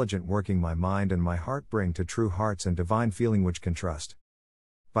intelligent working my mind and my heart bring to true hearts and divine feeling which can trust.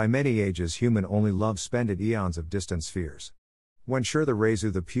 By many ages human only love spended eons of distant spheres. When sure the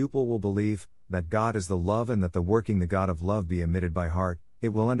Rezu the pupil will believe, that God is the love and that the working the God of love be emitted by heart,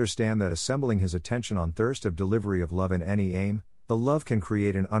 it will understand that assembling his attention on thirst of delivery of love in any aim, the love can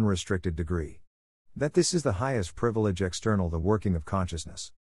create an unrestricted degree. That this is the highest privilege external the working of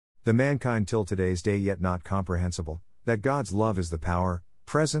consciousness. The mankind till today's day yet not comprehensible, that God's love is the power,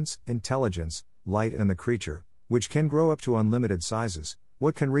 presence, intelligence, light and the creature, which can grow up to unlimited sizes,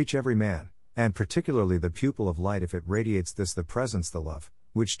 what can reach every man, and particularly the pupil of light if it radiates this the presence the love,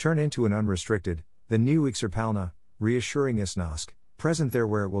 which turn into an unrestricted, the new Ixerpalna, reassuring Isnask, present there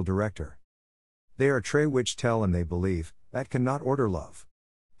where it will direct her. They are tre which tell and they believe, that cannot order love.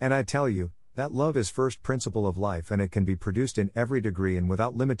 And I tell you, that love is first principle of life and it can be produced in every degree and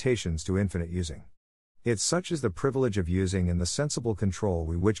without limitations to infinite using. It's such is the privilege of using and the sensible control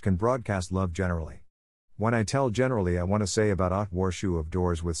we which can broadcast love generally. When I tell generally I want to say about Ot Warshu of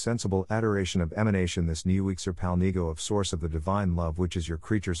doors with sensible adoration of emanation this new Ixerpalnigo of source of the divine love which is your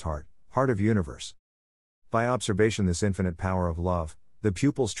creature's heart, heart of universe. By observation this infinite power of love, the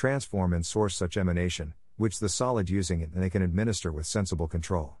pupils transform and source such emanation, which the solid using it and they can administer with sensible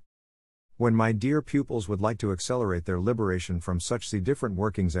control. When my dear pupils would like to accelerate their liberation from such the different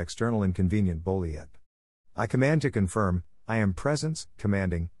workings external inconvenient Boliet, I command to confirm, I am presence,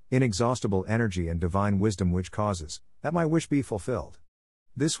 commanding, inexhaustible energy and divine wisdom which causes, that my wish be fulfilled.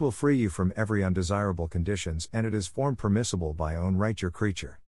 This will free you from every undesirable conditions and it is formed permissible by own right your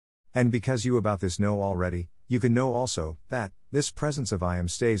creature. And because you about this know already, you can know also, that, this presence of I am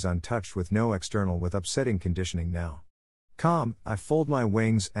stays untouched with no external with upsetting conditioning now. Calm, I fold my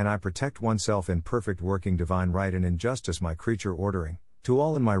wings and I protect oneself in perfect working divine right and in justice my creature ordering, to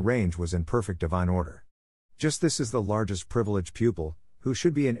all in my range was in perfect divine order. Just this is the largest privileged pupil, who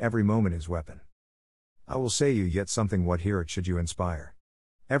should be in every moment his weapon. I will say you yet something what here it should you inspire.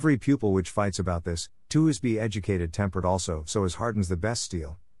 Every pupil which fights about this, to is be educated tempered also so as hardens the best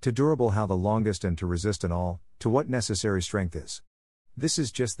steel, to durable how the longest and to resist in all, to what necessary strength is. This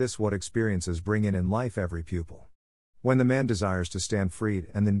is just this what experiences bring in life every pupil. When the man desires to stand freed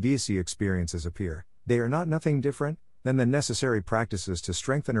and then BC experiences appear, they are not nothing different, than the necessary practices to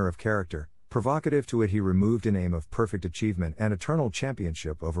strengthener of character, provocative to it he removed in aim of perfect achievement and eternal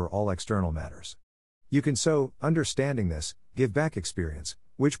championship over all external matters. You can so, understanding this, give back experience,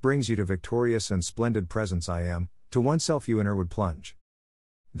 which brings you to victorious and splendid presence I am, to oneself you innerward plunge.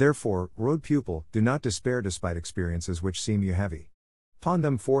 Therefore, road pupil, do not despair despite experiences which seem you heavy. Pond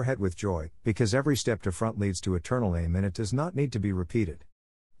them forehead with joy, because every step to front leads to eternal aim and it does not need to be repeated.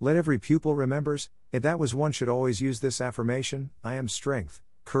 Let every pupil remembers, it that was one should always use this affirmation, I am strength,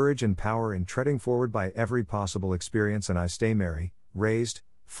 courage and power in treading forward by every possible experience and I stay merry, raised,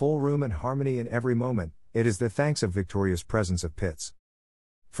 full room and harmony in every moment, it is the thanks of victorious presence of pits.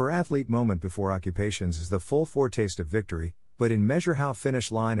 For athlete moment before occupations is the full foretaste of victory, but in measure how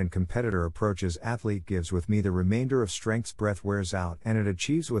finish line and competitor approaches athlete gives with me the remainder of strength's breath wears out and it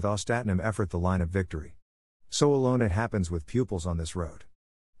achieves with ostatinum effort the line of victory. So alone it happens with pupils on this road.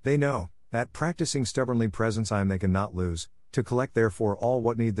 They know, that practicing stubbornly presence I am they cannot lose, to collect therefore all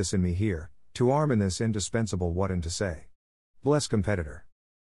what need this in me here, to arm in this indispensable what and to say. Bless competitor.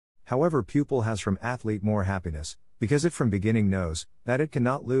 However pupil has from athlete more happiness, Because it from beginning knows, that it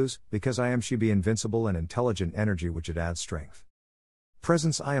cannot lose, because I am she be invincible and intelligent energy which it adds strength.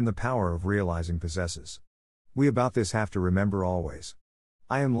 Presence I am the power of realizing possesses. We about this have to remember always.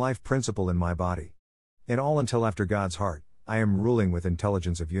 I am life principle in my body. In all until after God's heart, I am ruling with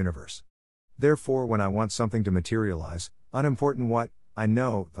intelligence of universe. Therefore when I want something to materialize, unimportant what, I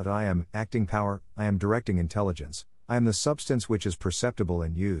know that I am acting power, I am directing intelligence, I am the substance which is perceptible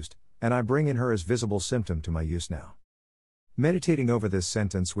and used, and I bring in her as visible symptom to my use now. Meditating over this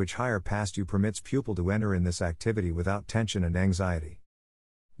sentence which higher past you permits pupil to enter in this activity without tension and anxiety.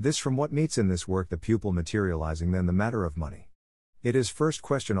 This from what meets in this work the pupil materializing then the matter of money. It is first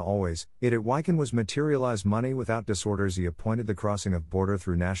question always, it at Wyken was materialized money without disorders he appointed the crossing of border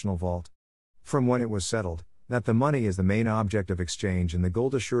through national vault. From when it was settled, that the money is the main object of exchange and the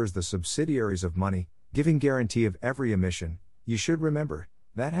gold assures the subsidiaries of money, giving guarantee of every emission, you should remember,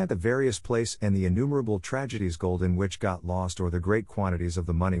 that had the various place and the innumerable tragedies gold in which got lost or the great quantities of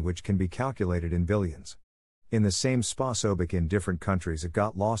the money which can be calculated in billions. In the same sposobic in different countries it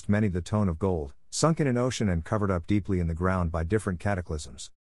got lost many the tone of gold, sunk in an ocean and covered up deeply in the ground by different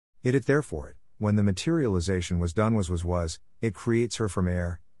cataclysms. It therefore, when the materialization was done was, it creates her from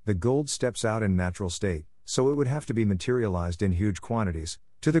air, the gold steps out in natural state, so it would have to be materialized in huge quantities,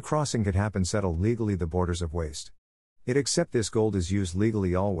 to the crossing could happen settle legally the borders of waste. It except this gold is used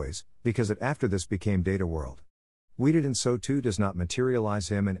legally always, because it after this became data world. Weeded and so too does not materialize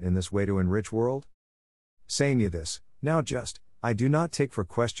him and in this way to enrich world? Saying ye this, now just, I do not take for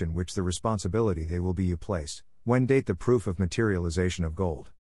question which the responsibility they will be you placed, when date the proof of materialization of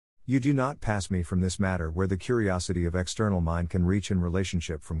gold. You do not pass me from this matter where the curiosity of external mind can reach in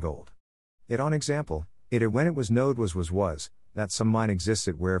relationship from gold. It on example, it when it was knowed was, that some mind exists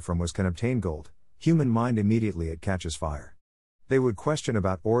it wherefrom was can obtain gold, human mind immediately it catches fire. They would question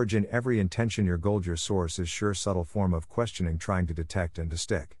about origin every intention your gold your source is sure subtle form of questioning trying to detect and to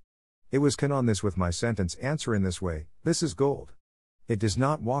stick. It was can on this with my sentence answer in this way, this is gold. It does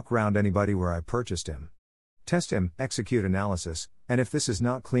not walk round anybody where I purchased him. Test him, execute analysis, and if this is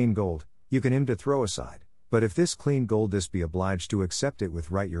not clean gold, you can him to throw aside, but if this clean gold this be obliged to accept it with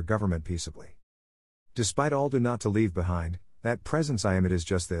right your government peaceably. Despite all do not to leave behind, that presence I am it is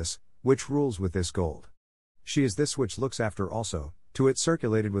just this, which rules with this gold. She is this which looks after also, to it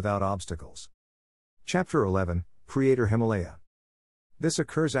circulated without obstacles. Chapter 11, Creator Himalaya. This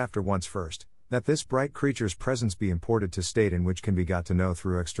occurs after once first, that this bright creature's presence be imported to state in which can be got to know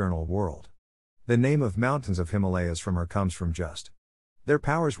through external world. The name of mountains of Himalayas from her comes from just. Their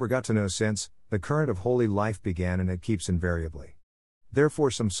powers were got to know since, the current of holy life began and it keeps invariably.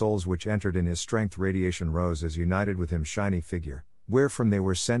 Therefore some souls which entered in his strength radiation rose as united with him shiny figure, wherefrom they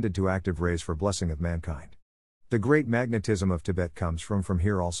were sended to active rays for blessing of mankind. The great magnetism of Tibet comes from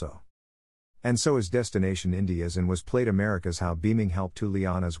here also. And so is destination India's and was played America's how beaming help to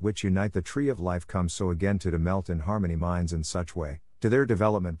lianas which unite the tree of life comes so again to melt in harmony minds in such way, to their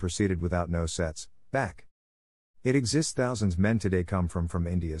development proceeded without no sets, back. It exists thousands men today come from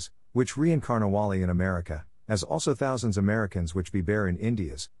India's, which reincarnawali in America, as also thousands Americans which be bare in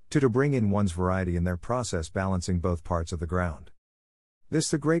India's, to bring in one's variety in their process balancing both parts of the ground. This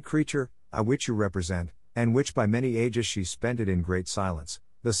the great creature, I which you represent, and which by many ages she spent it in great silence,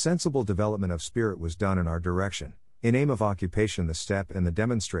 the sensible development of spirit was done in our direction, in aim of occupation the step and the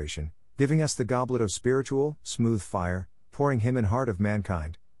demonstration, giving us the goblet of spiritual, smooth fire, pouring him in heart of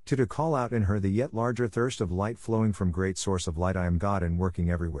mankind, to call out in her the yet larger thirst of light flowing from great source of light I am God and working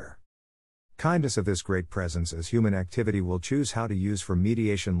everywhere. Kindness of this great presence as human activity will choose how to use for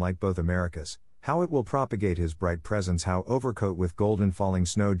mediation light both Americas, how it will propagate his bright presence how overcoat with golden falling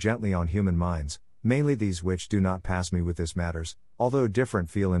snow gently on human minds, mainly these which do not pass me with this matters, although different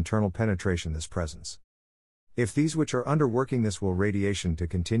feel internal penetration this presence. If these which are underworking this will radiation to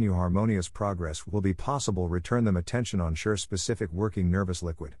continue harmonious progress will be possible return them attention on sure specific working nervous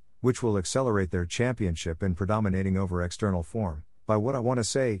liquid, which will accelerate their championship in predominating over external form, by what I want to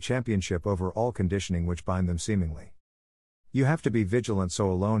say championship over all conditioning which bind them seemingly. You have to be vigilant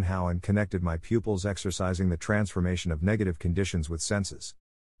so alone how and connected my pupils exercising the transformation of negative conditions with senses.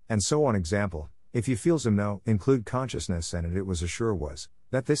 And so on example, if you feel some no, include consciousness and it was a sure was,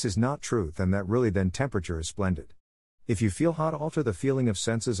 that this is not truth and that really then temperature is splendid. If you feel hot alter the feeling of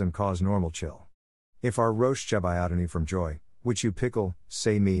senses and cause normal chill. If our rosh chebiotany from joy, which you pickle,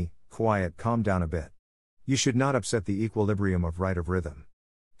 say me, quiet calm down a bit. You should not upset the equilibrium of right of rhythm.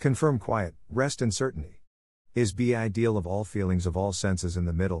 Confirm quiet, rest and certainty. Is be ideal of all feelings of all senses in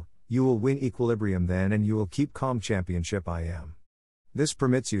the middle, you will win equilibrium then and you will keep calm championship I am. This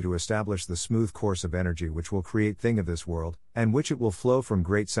permits you to establish the smooth course of energy which will create thing of this world, and which it will flow from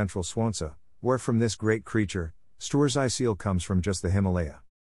great central Swansa, where from this great creature, Sturzai seal comes from just the Himalaya.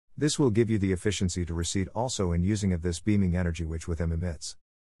 This will give you the efficiency to recede also in using of this beaming energy which with him emits.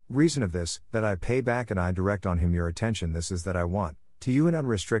 Reason of this, that I pay back and I direct on him your attention, this is that I want, to you an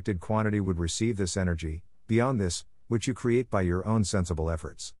unrestricted quantity would receive this energy, beyond this, which you create by your own sensible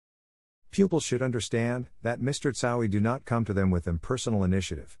efforts. Pupils should understand, that Mr. Tsaui do not come to them with impersonal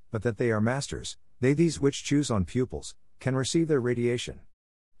initiative, but that they are masters, they these which choose on pupils, can receive their radiation.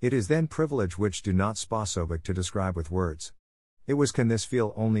 It is then privilege which do not sposobic to describe with words. It was can this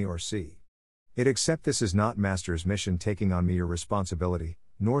feel only or see. It except this is not master's mission taking on me your responsibility,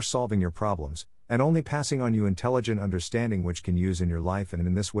 nor solving your problems, and only passing on you intelligent understanding which can use in your life and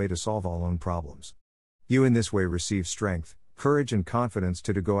in this way to solve all own problems. You in this way receive strength, courage and confidence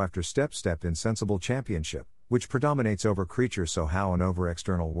to go after step in sensible championship, which predominates over creatures so how and over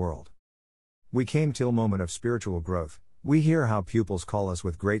external world. We came till moment of spiritual growth, we hear how pupils call us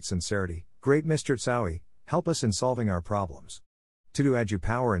with great sincerity, great Mr. Tsaui, help us in solving our problems. To add you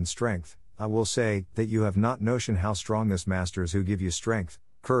power and strength, I will say, that you have not notion how strong this masters who give you strength,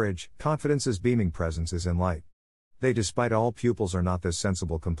 courage, confidence's beaming presence is in light. They despite all pupils are not this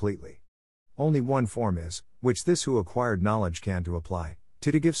sensible completely. Only one form is, which this who acquired knowledge can to apply,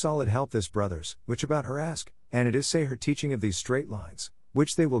 to give solid help this brothers, which about her ask, and it is say her teaching of these straight lines,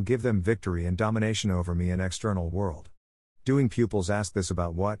 which they will give them victory and domination over me in external world. Doing pupils ask this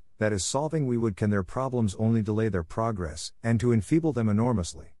about what, that is solving we would can their problems only delay their progress, and to enfeeble them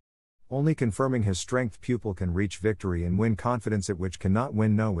enormously. Only confirming his strength pupil can reach victory and win confidence at which cannot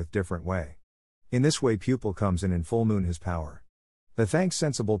win no with different way. In this way pupil comes in full moon his power. The thanks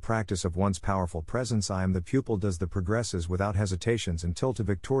sensible practice of one's powerful presence I am the pupil does the progresses without hesitations until to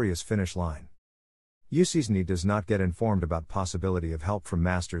victorious finish line. Usisni does not get informed about possibility of help from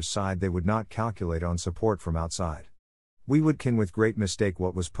master's side they would not calculate on support from outside. We would can with great mistake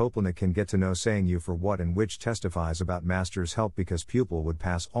what was Poplana can get to know saying you for what and which testifies about master's help because pupil would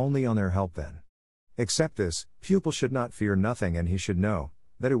pass only on their help then. Except this, pupil should not fear nothing and he should know,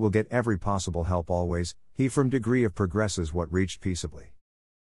 that it will get every possible help always, he from degree of progresses what reached peaceably.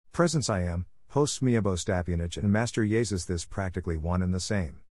 Presence I am, hosts Miabostapianich and Master Jesus this practically one and the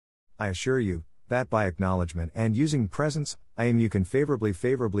same. I assure you, that by acknowledgement and using presence, I am you can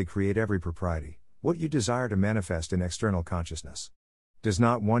favorably create every propriety, what you desire to manifest in external consciousness. Does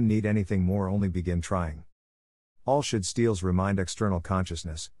not one need anything more only begin trying? All should steals remind external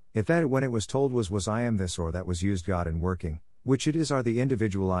consciousness, if that when it was told was I am this or that was used God in working, which it is are the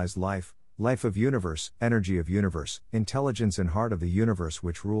individualized life, life of universe, energy of universe, intelligence and heart of the universe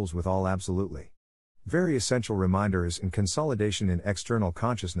which rules with all absolutely. Very essential reminder is in consolidation in external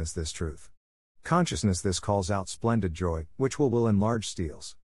consciousness this truth. Consciousness this calls out splendid joy, which will enlarge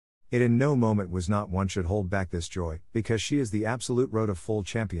steals. It in no moment was not one should hold back this joy, because she is the absolute road of full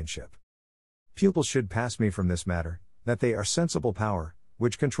championship. Pupils should pass me from this matter, that they are sensible power,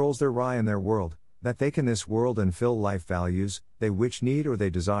 which controls their rai and their world, that they can this world and fill life values, they which need or they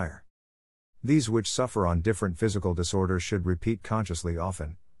desire. These which suffer on different physical disorders should repeat consciously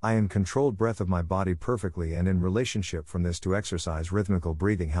often, I am controlled breath of my body perfectly and in relationship from this to exercise rhythmical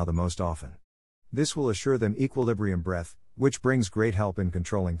breathing how the most often. This will assure them equilibrium breath, which brings great help in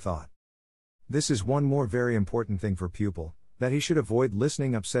controlling thought. This is one more very important thing for pupil, that he should avoid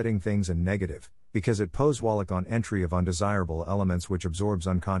listening upsetting things and negative, because it pose wallach on entry of undesirable elements which absorbs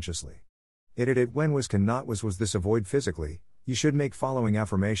unconsciously. It when was cannot was this avoid physically, you should make following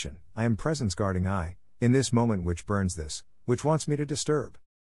affirmation, I am presence guarding I, in this moment which burns this, which wants me to disturb.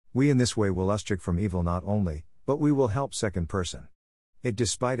 We in this way will uscheck from evil not only, but we will help second person. It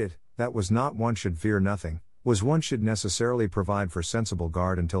despite it, that was not one should fear nothing, was one should necessarily provide for sensible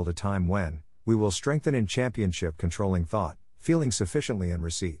guard until the time when, we will strengthen in championship controlling thought, feeling sufficiently and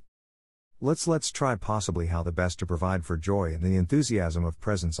receipt. Let's try possibly how the best to provide for joy and the enthusiasm of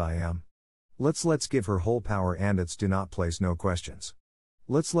presence I am. Let's give her whole power and its do not place no questions.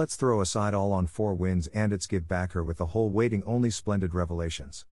 Let's throw aside all on four winds and its give back her with the whole waiting only splendid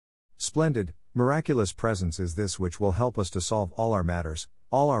revelations. Splendid, miraculous presence is this which will help us to solve all our matters,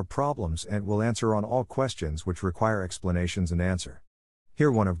 all our problems and will answer on all questions which require explanations and answer. Here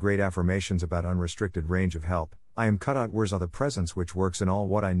one of great affirmations about unrestricted range of help, I am cut out words are the presence which works in all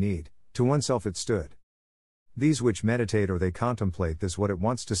what I need, to oneself it stood. These which meditate or they contemplate this what it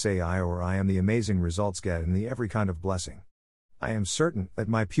wants to say I or I am the amazing results get in the every kind of blessing. I am certain that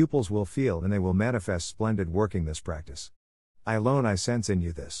my pupils will feel and they will manifest splendid working this practice. I alone I sense in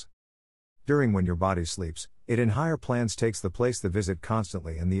you this. During when your body sleeps, it in higher plans takes the place the visit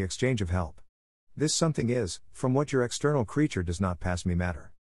constantly and the exchange of help. This something is, from what your external creature does not pass me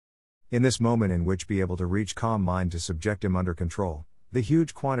matter. In this moment in which be able to reach calm mind to subject him under control, the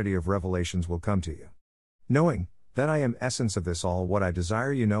huge quantity of revelations will come to you. Knowing that I am essence of this all, what I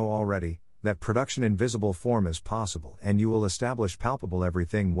desire you know already, that production in visible form is possible, and you will establish palpable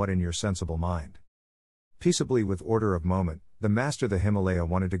everything what in your sensible mind. Peaceably with order of moment, the master the Himalaya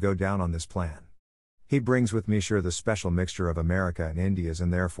wanted to go down on this plan. He brings with me sure the special mixture of America and Indias,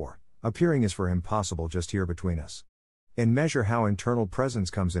 and therefore, appearing is for him possible just here between us. In measure how internal presence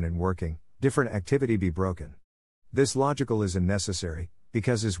comes in working, different activity be broken. This logical is unnecessary,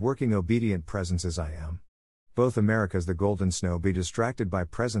 because his working obedient presence is I am. Both Americas the golden snow be distracted by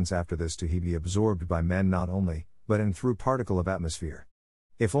presence after this to he be absorbed by men not only, but and through particle of atmosphere.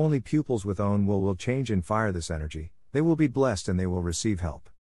 If only pupils with own will change and fire this energy, they will be blessed and they will receive help.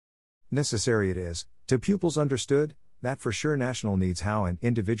 Necessary it is, to pupils understood, that for sure national needs how an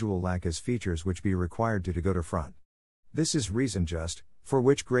individual lack his features which be required to go to front. This is reason just, for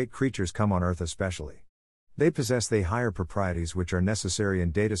which great creatures come on earth especially. They possess they higher proprieties which are necessary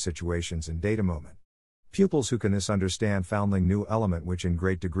in data situations and data moment. Pupils who can this understand foundling new element which in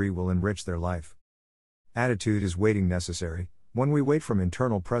great degree will enrich their life. Attitude is waiting necessary, when we wait from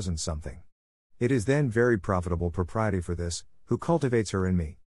internal presence something. It is then very profitable propriety for this, who cultivates her in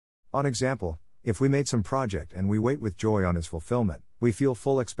me. On example, if we made some project and we wait with joy on its fulfillment, we feel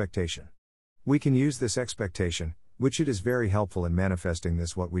full expectation. We can use this expectation, which it is very helpful in manifesting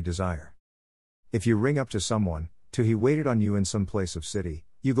this what we desire. If you ring up to someone, to he waited on you in some place of city,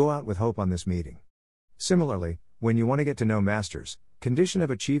 you go out with hope on this meeting. Similarly, when you want to get to know masters, condition of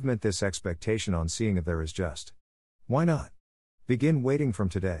achievement this expectation on seeing if there is just. Why not? Begin waiting from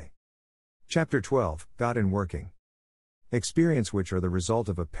today. Chapter 12, God in Working. Experience which are the result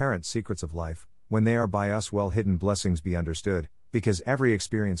of apparent secrets of life, when they are by us well hidden blessings be understood, because every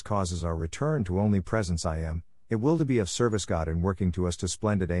experience causes our return to only presence I am, it will to be of service God in working to us to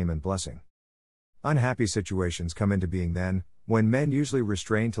splendid aim and blessing. Unhappy situations come into being then, when men usually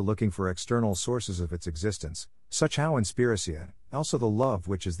restrain to looking for external sources of its existence, such how in Spiracia, also the love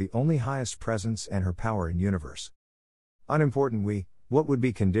which is the only highest presence and her power in universe. Unimportant what would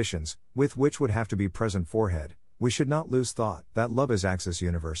be conditions, with which would have to be present forehead, we should not lose thought, that love is axis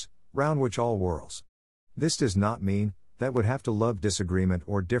universe, round which all whirls. This does not mean, that would have to love disagreement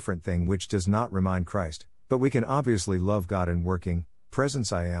or different thing which does not remind Christ, but we can obviously love God in working,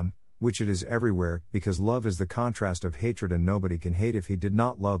 presence I am, which it is everywhere, because love is the contrast of hatred and nobody can hate if he did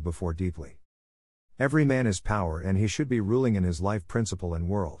not love before deeply. Every man is power and he should be ruling in his life principle and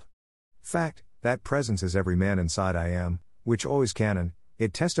world. Fact, that presence is every man inside I am, which always canon,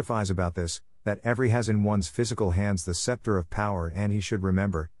 it testifies about this, that every has in one's physical hands the scepter of power and he should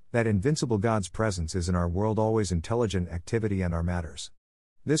remember, that invincible God's presence is in our world always intelligent activity and our matters.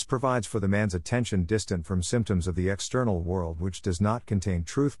 This provides for the man's attention distant from symptoms of the external world which does not contain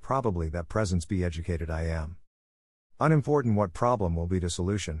truth probably that presence be educated I am. Unimportant what problem will be to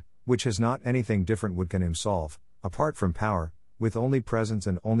solution, which has not anything different would can him solve, apart from power, with only presence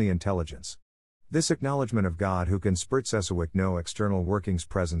and only intelligence. This acknowledgement of God who can spurtsesuic no external workings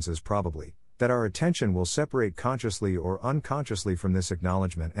presence is probably, that our attention will separate consciously or unconsciously from this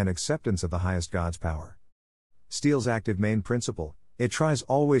acknowledgement and acceptance of the highest God's power. Steele's active main principle, it tries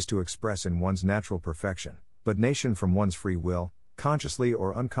always to express in one's natural perfection, but nation from one's free will, consciously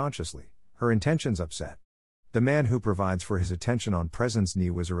or unconsciously, her intentions upset. The man who provides for his attention on presence ni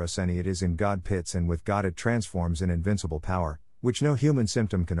wizaraseni it is in God pits and with God it transforms in invincible power, which no human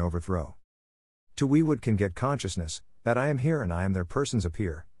symptom can overthrow. To we would can get consciousness, that I am here and I am there persons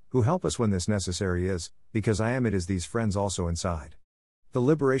appear, who help us when this necessary is, because I am it is these friends also inside. The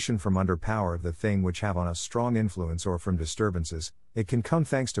liberation from under power of the thing which have on us strong influence or from disturbances, it can come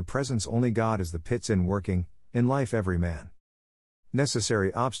thanks to presence only God is the pits in working, in life every man.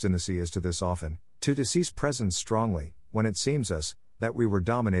 Necessary obstinacy is to this often, to seize presence strongly, when it seems us, that we were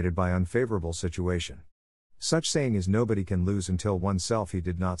dominated by unfavorable situation. Such saying is nobody can lose until oneself he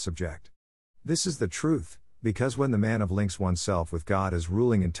did not subject. This is the truth, because when the man of links oneself with God as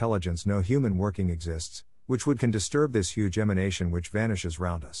ruling intelligence no human working exists, which would can disturb this huge emanation which vanishes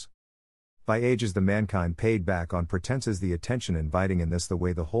round us. By ages the mankind paid back on pretenses the attention inviting in this the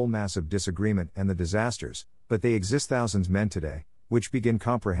way the whole mass of disagreement and the disasters, but they exist thousands men today, which begin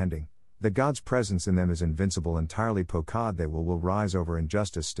comprehending, that God's presence in them is invincible entirely pokad they will rise over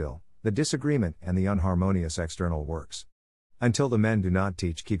injustice still, the disagreement and the unharmonious external works. Until the men do not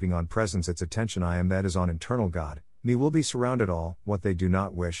teach keeping on presence its attention I am that is on internal God, me will be surrounded all, what they do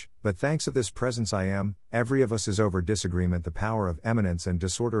not wish, but thanks of this presence I am, every of us is over disagreement the power of eminence and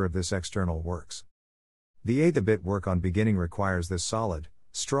disorder of this external works. The bit work on beginning requires this solid,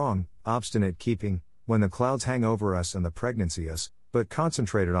 strong, obstinate keeping, when the clouds hang over us and the pregnancy us, but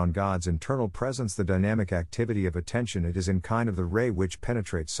concentrated on God's internal presence, the dynamic activity of attention, it is in kind of the ray which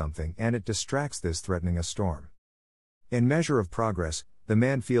penetrates something and it distracts this threatening a storm. In measure of progress, the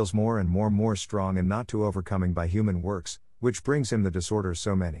man feels more and more strong and not too overcoming by human works, which brings him the disorders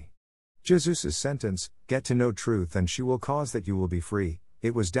so many. Jesus' sentence, "Get to know truth and she will cause that you will be free,"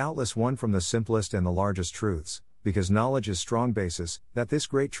 it was doubtless one from the simplest and the largest truths, because knowledge is strong basis, that this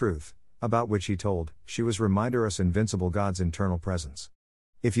great truth, about which he told, she was reminder us invincible God's internal presence.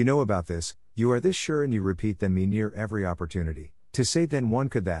 If you know about this, you are this sure and you repeat them me near every opportunity, to say then one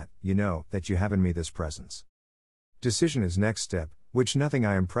could that, you know, that you have in me this presence. Decision is next step, which nothing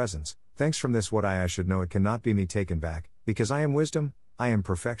I am presence, thanks from this what I should know it cannot be me taken back, because I am wisdom, I am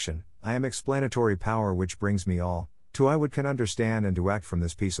perfection, I am explanatory power which brings me all, to I would can understand and to act from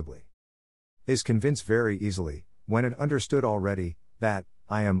this peaceably. Is convinced very easily, when it understood already, that,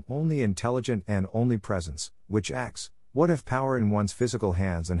 I am only intelligent and only presence, which acts, what if power in one's physical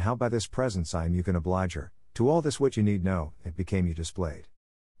hands and how by this presence I am you can oblige her, to all this what you need know, it became you displayed.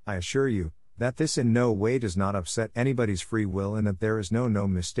 I assure you, that this in no way does not upset anybody's free will and that there is no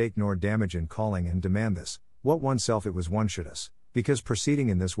mistake nor damage in calling and demand this, what oneself it was one should us, because proceeding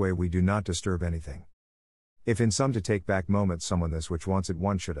in this way we do not disturb anything. If in some to take back moment someone this which wants it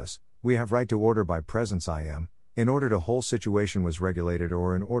one should us, we have right to order by presence I am, in order to whole situation was regulated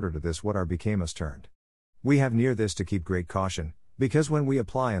or in order to this what our became us turned. We have near this to keep great caution, because when we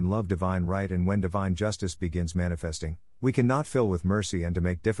apply and love divine right and when divine justice begins manifesting, we cannot fill with mercy and to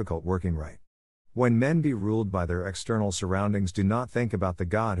make difficult working right. When men be ruled by their external surroundings, do not think about the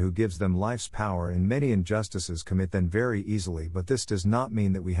God who gives them life's power, and many injustices commit them very easily, but this does not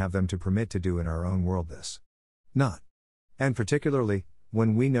mean that we have them to permit to do in our own world this. Not. And particularly,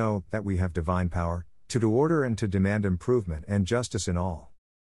 when we know that we have divine power, to do order and to demand improvement and justice in all.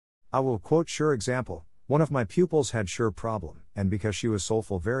 I will quote sure example, one of my pupils had sure problem, and because she was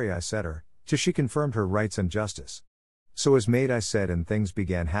soulful very I said her, till she confirmed her rights and justice. So as made I said and things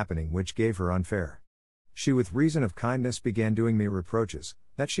began happening which gave her unfair. She with reason of kindness began doing me reproaches,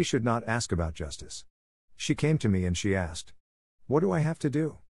 that she should not ask about justice. She came to me and she asked, "What do I have to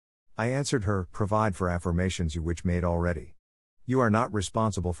do?" I answered her, "Provide for affirmations you which made already. You are not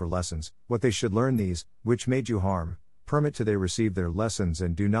responsible for lessons, what they should learn these, which made you harm, permit to they receive their lessons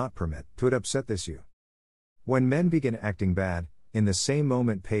and do not permit, to it upset this you." When men begin acting bad, in the same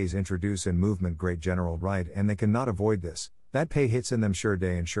moment pays introduce in movement great general right and they cannot avoid this, that pay hits in them sure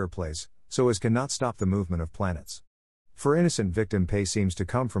day and sure place, so as cannot stop the movement of planets. For innocent victim pay seems to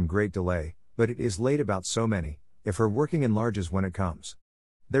come from great delay, but it is late about so many, if her working enlarges when it comes.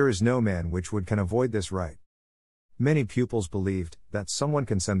 There is no man which would can avoid this right. Many pupils believed that someone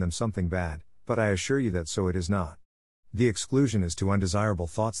can send them something bad, but I assure you that so it is not. The exclusion is to undesirable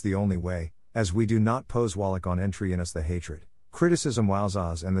thoughts the only way, as we do not pose wallach on entry in us the hatred, criticism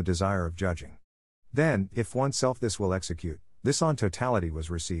wowzahs and the desire of judging. Then, if oneself this will execute, this on totality was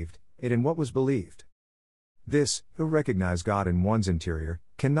received, it in what was believed. This, who recognize God in one's interior,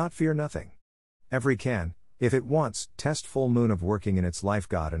 cannot fear nothing. Every can, if it wants, test full moon of working in its life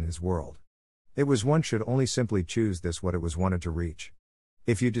God and his world. It was one should only simply choose this what it was wanted to reach.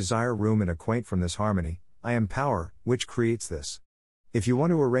 If you desire room and acquaint from this harmony, I am power, which creates this. If you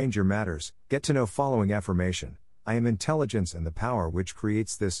want to arrange your matters, get to know following affirmation, I am intelligence and the power which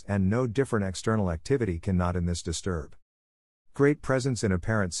creates this, and no different external activity cannot in this disturb. Great presence in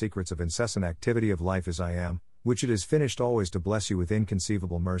apparent secrets of incessant activity of life is I am, which it is finished always to bless you with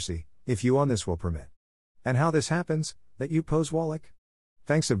inconceivable mercy, if you on this will permit. And how this happens, that you pose wallach?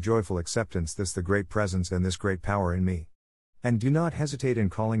 Thanks of joyful acceptance this the great presence and this great power in me. And do not hesitate in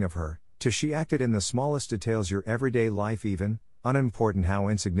calling of her, till she acted in the smallest details your everyday life even, unimportant how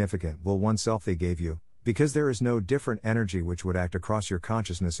insignificant will oneself they gave you, because there is no different energy which would act across your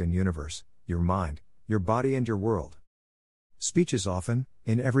consciousness in universe, your mind, your body and your world. Speech is often,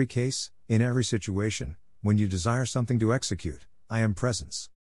 in every case, in every situation, when you desire something to execute, I am presence.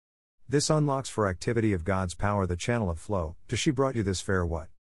 This unlocks for activity of God's power the channel of flow, to she brought you this fair what?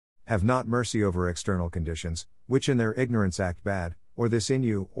 Have not mercy over external conditions, which in their ignorance act bad, or this in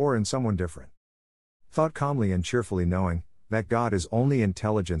you, or in someone different. Thought calmly and cheerfully knowing, that God is only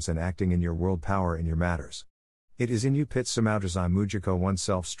intelligence and acting in your world power in your matters. It is in you pit samaujasai mujiko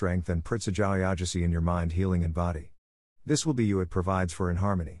oneself strength and pritsajayajasi in your mind healing and body. This will be you it provides for in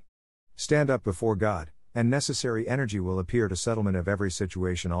harmony. Stand up before God, and necessary energy will appear to settlement of every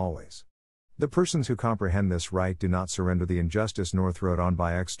situation always. The persons who comprehend this right do not surrender the injustice nor throw it on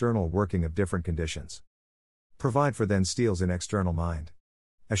by external working of different conditions. Provide for then steals in external mind.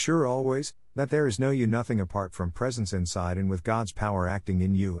 Assure always, that there is no you nothing apart from presence inside and with God's power acting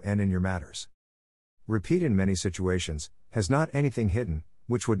in you and in your matters. Repeat in many situations, has not anything hidden,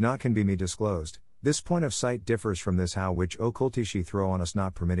 which would not can be disclosed. This point of sight differs from this how which occultishi throw on us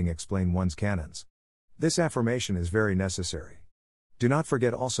not permitting explain one's canons. This affirmation is very necessary. Do not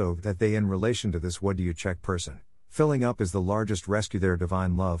forget also that they in relation to this what do you check person, filling up is the largest rescue their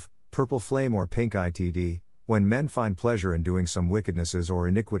divine love, purple flame or pink itd, when men find pleasure in doing some wickednesses or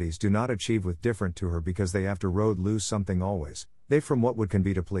iniquities do not achieve with different to her because they after road lose something always, they from what would can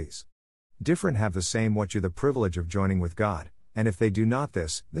be to please. Different have the same what you the privilege of joining with God, and if they do not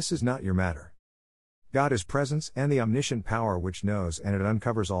this is not your matter. God is presence and the omniscient power which knows and it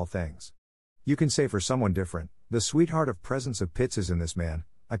uncovers all things. You can say for someone different, the sweetheart of presence of pits is in this man,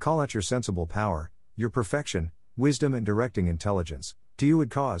 I call out your sensible power, your perfection, wisdom and directing intelligence, to you would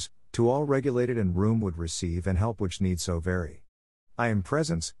cause, to all regulated and room would receive and help which need so very. I am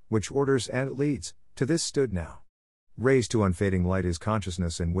presence, which orders and it leads, to this stood now. Raised to unfading light is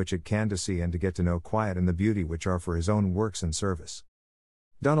consciousness in which it can to see and to get to know quiet and the beauty which are for his own works and service.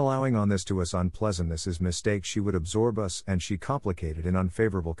 Done allowing on this to us unpleasantness is mistake she would absorb us and she complicated in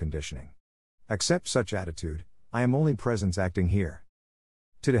unfavorable conditioning. Accept such attitude, I am only presence acting here.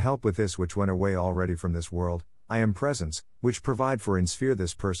 To help with this which went away already from this world, I am presence, which provide for in sphere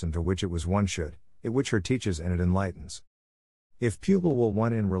this person to which it was one should, it which her teaches and it enlightens. If pupil will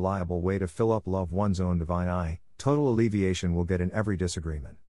one in reliable way to fill up love one's own divine eye, total alleviation will get in every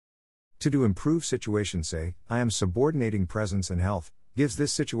disagreement. To do improve situation say, I am subordinating presence and health, gives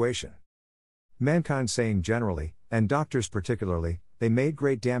this situation. Mankind saying generally, and doctors particularly, they made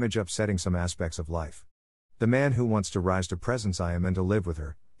great damage upsetting some aspects of life. The man who wants to rise to presence I am and to live with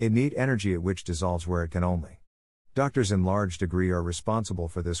her, it need energy at which dissolves where it can only. Doctors in large degree are responsible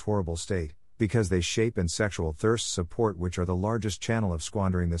for this horrible state, because they shape and sexual thirst support which are the largest channel of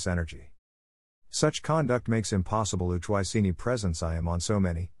squandering this energy. Such conduct makes impossible utwaisini presence I am on so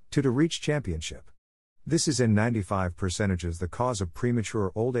many, to reach championship. This is in 95% the cause of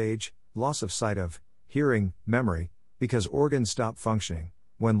premature old age, loss of sight of, hearing, memory, because organs stop functioning,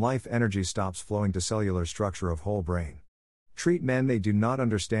 when life energy stops flowing to cellular structure of whole brain. Treat men they do not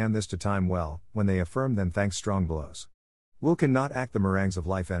understand this to time well, when they affirm then thanks strong blows. Will cannot act the meringues of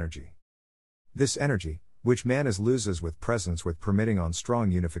life energy. This energy, which man is loses with presence with permitting on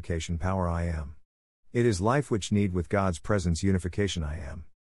strong unification power I am. It is life which need with God's presence unification I am.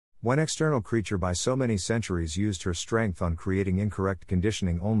 When external creature by so many centuries used her strength on creating incorrect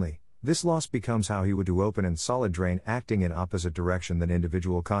conditioning only, this loss becomes how he would do open and solid drain acting in opposite direction than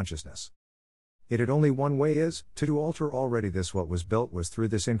individual consciousness. It had only one way is, to do alter already this what was built was through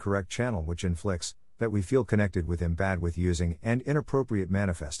this incorrect channel which inflicts, that we feel connected with him bad with using and inappropriate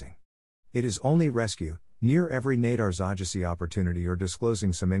manifesting. It is only rescue, near every nadar zajasi opportunity or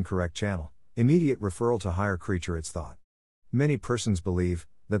disclosing some incorrect channel, immediate referral to higher creature its thought. Many persons believe,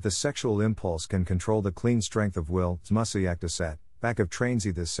 that the sexual impulse can control the clean strength of will, set, back of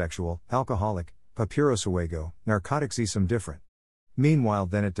trainsy this sexual, alcoholic, papyrosawego, narcotics some different. Meanwhile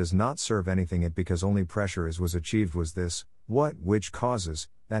then it does not serve anything it because only pressure is was achieved was this, what which causes,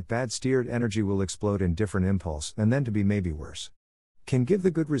 that bad steered energy will explode in different impulse and then to be maybe worse. Can give the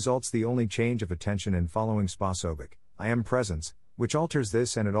good results the only change of attention in following spasobic, I am presence, which alters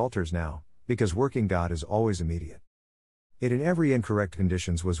this and it alters now, because working God is always immediate. It in every incorrect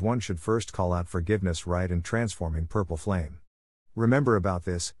conditions was one should first call out forgiveness right and transforming purple flame. Remember about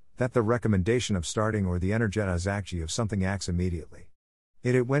this, that the recommendation of starting or the energetization of something acts immediately.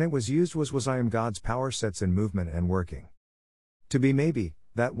 It when it was used was I am God's power sets in movement and working. To be maybe,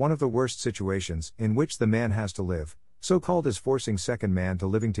 that one of the worst situations, in which the man has to live, so called is forcing second man to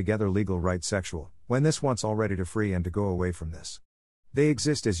living together legal right sexual, when this wants already to free and to go away from this. They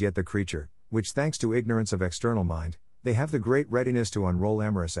exist as yet the creature, which thanks to ignorance of external mind, they have the great readiness to unroll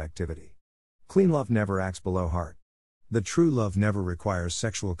amorous activity. Clean love never acts below heart. The true love never requires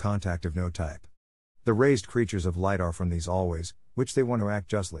sexual contact of no type. The raised creatures of light are from these always, which they want to act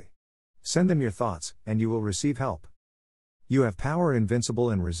justly. Send them your thoughts, and you will receive help. You have power invincible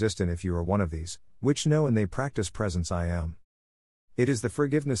and resistant if you are one of these, which know and they practice presence I am. It is the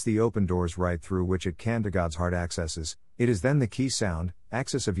forgiveness the open doors right through which it can to God's heart accesses, it is then the key sound,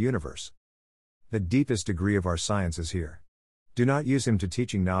 axis of universe. The deepest degree of our science is here. Do not use him to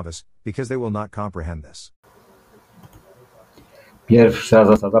teaching novice, because they will not comprehend this. Pierwsza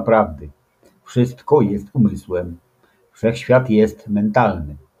zasada prawdy. Wszystko jest umysłem. Wszechświat jest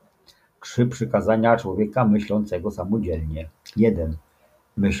mentalny. 3 przykazania człowieka myślącego samodzielnie. 1.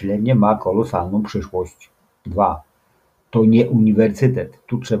 Myślenie ma kolosalną przyszłość. 2. To nie uniwersytet,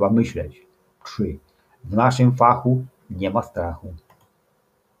 tu trzeba myśleć. 3. W naszym fachu nie ma strachu.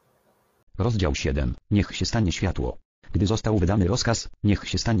 Rozdział 7. Niech się stanie światło. Gdy został wydany rozkaz, niech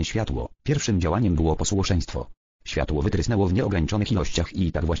się stanie światło, pierwszym działaniem było posłuszeństwo. Światło wytrysnęło w nieograniczonych ilościach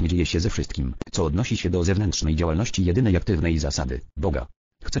i tak właśnie dzieje się ze wszystkim, co odnosi się do zewnętrznej działalności jedynej aktywnej zasady, Boga.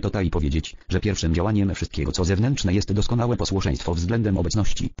 Chcę tutaj powiedzieć, że pierwszym działaniem wszystkiego co zewnętrzne jest doskonałe posłuszeństwo względem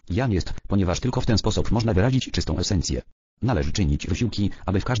obecności, Jam jest, ponieważ tylko w ten sposób można wyrazić czystą esencję. Należy czynić wysiłki,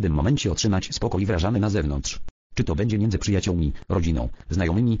 aby w każdym momencie otrzymać spokój wyrażany na zewnątrz. Czy to będzie między przyjaciółmi, rodziną,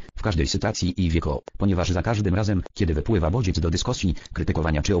 znajomymi, w każdej sytuacji i wieku, ponieważ za każdym razem, kiedy wypływa bodziec do dyskusji,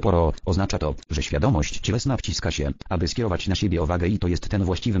 krytykowania czy oporu, oznacza to, że świadomość cielesna wciska się, aby skierować na siebie uwagę i to jest ten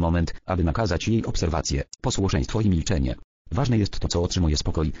właściwy moment, aby nakazać jej obserwację, posłuszeństwo i milczenie. Ważne jest to, co otrzymuje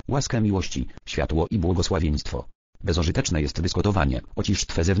spokój, łaskę miłości, światło i błogosławieństwo. Bezużyteczne jest dyskutowanie, ocisz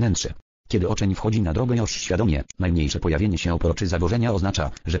twe zewnętrzne. Kiedy uczeń wchodzi na drogę już świadomie, najmniejsze pojawienie się oporu czy zaburzenia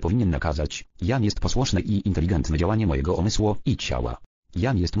oznacza, że powinien nakazać, Jam jest posłuszne i inteligentne działanie mojego umysłu i ciała.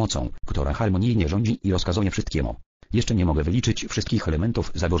 Jam jest mocą, która harmonijnie rządzi i rozkazuje wszystkiemu. Jeszcze nie mogę wyliczyć wszystkich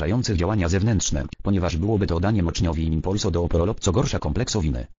elementów zaburzających działania zewnętrzne, ponieważ byłoby to daniem uczniowi impulsu do oporu lub co gorsza kompleksu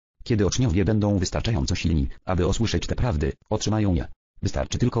winy. Kiedy uczniowie będą wystarczająco silni, aby usłyszeć te prawdy, otrzymają je.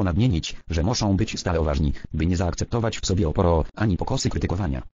 Wystarczy tylko nadmienić, że muszą być stale uważni, by nie zaakceptować w sobie oporu, ani pokosy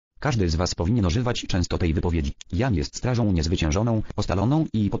krytykowania. Każdy z was powinien używać często tej wypowiedzi. Jam jest strażą niezwyciężoną, ustaloną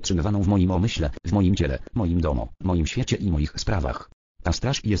i podtrzymywaną w moim umyśle, w moim ciele, moim domu, moim świecie i moich sprawach. Ta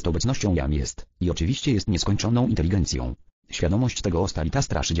straż jest obecnością Jam jest, i oczywiście jest nieskończoną inteligencją. Świadomość tego ostali ta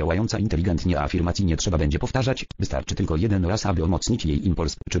straż działająca inteligentnie, a afirmacji nie trzeba będzie powtarzać, wystarczy tylko jeden raz, aby umocnić jej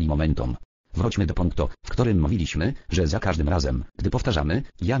impuls, czyli momentum. Wróćmy do punktu, w którym mówiliśmy, że za każdym razem, gdy powtarzamy,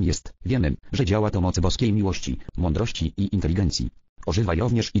 Jam jest, wiemy, że działa to moc boskiej miłości, mądrości i inteligencji. Używaj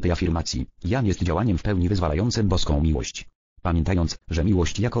również i tej afirmacji, Jam jest działaniem w pełni wyzwalającym boską miłość. Pamiętając, że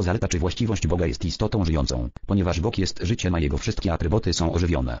miłość jako zaleta czy właściwość Boga jest istotą żyjącą, ponieważ Bóg jest życiem, a Jego wszystkie atrybuty są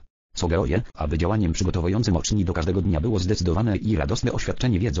ożywione. Sugeruję, aby działaniem przygotowującym uczniów do każdego dnia było zdecydowane i radosne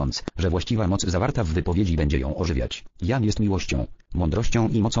oświadczenie, wiedząc, że właściwa moc zawarta w wypowiedzi będzie ją ożywiać. Jam jest miłością, mądrością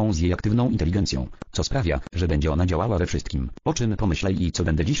i mocą z jej aktywną inteligencją, co sprawia, że będzie ona działała we wszystkim, o czym pomyślę i co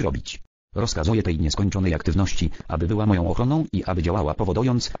będę dziś robić. Rozkazuję tej nieskończonej aktywności, aby była moją ochroną i aby działała,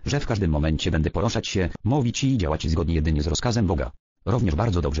 powodując, że w każdym momencie będę poruszać się, mówić i działać zgodnie jedynie z rozkazem Boga. Również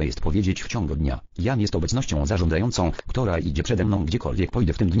bardzo dobrze jest powiedzieć w ciągu dnia, Jam jest obecnością zarządzającą, która idzie przede mną gdziekolwiek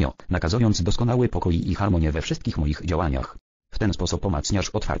pójdę w tym dniu, nakazując doskonały pokój i harmonię we wszystkich moich działaniach. W ten sposób umacniasz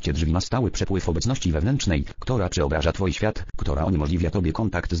otwarcie drzwi na stały przepływ obecności wewnętrznej, która przeobraża twój świat, która uniemożliwia tobie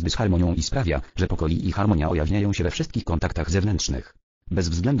kontakt z dysharmonią i sprawia, że pokój i harmonia ujawniają się we wszystkich kontaktach zewnętrznych. Bez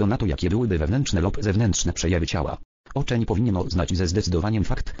względu na to, jakie byłyby wewnętrzne lub zewnętrzne przejawy ciała. Uczeń powinien znać ze zdecydowaniem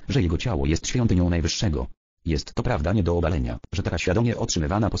fakt, że jego ciało jest świątynią Najwyższego. Jest to prawda nie do obalenia, że taka świadomie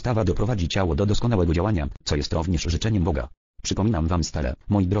otrzymywana postawa doprowadzi ciało do doskonałego działania, co jest również życzeniem Boga. Przypominam wam stale,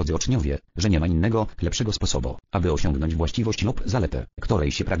 moi drodzy uczniowie, że nie ma innego, lepszego sposobu, aby osiągnąć właściwość lub zaletę,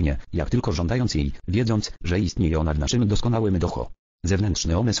 której się pragnie, jak tylko żądając jej, wiedząc, że istnieje ona w naszym doskonałym duchu.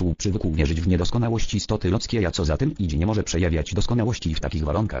 Zewnętrzny umysł przywykł wierzyć w niedoskonałość istoty ludzkiej, a co za tym idzie nie może przejawiać doskonałości w takich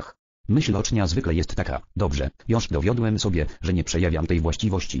warunkach. Myśl ucznia zwykle jest taka, dobrze, już dowiodłem sobie, że nie przejawiam tej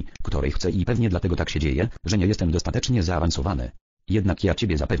właściwości, której chcę i pewnie dlatego tak się dzieje, że nie jestem dostatecznie zaawansowany. Jednak ja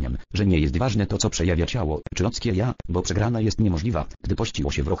ciebie zapewniam, że nie jest ważne to, co przejawia ciało, czy ludzkie ja, bo przegrana jest niemożliwa, gdy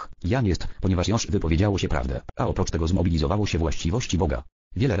pościło się w ruch, Jam jest, ponieważ już wypowiedziało się prawdę, a oprócz tego zmobilizowało się właściwości Boga.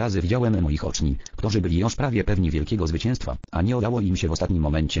 Wiele razy widziałem moich uczniów, którzy byli już prawie pewni wielkiego zwycięstwa, a nie udało im się w ostatnim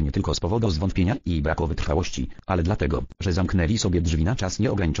momencie nie tylko z powodu zwątpienia i braku wytrwałości, ale dlatego, że zamknęli sobie drzwi na czas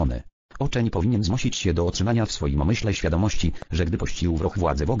nieograniczony. Uczeń powinien zmusić się do otrzymania w swoim umyśle świadomości, że gdy pościł w ruch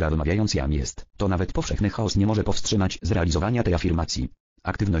władzę Boga wymawiając Jam jest, to nawet powszechny chaos nie może powstrzymać zrealizowania tej afirmacji.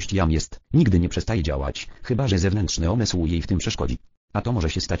 Aktywność Jam jest nigdy nie przestaje działać, chyba że zewnętrzny umysł jej w tym przeszkodzi. A to może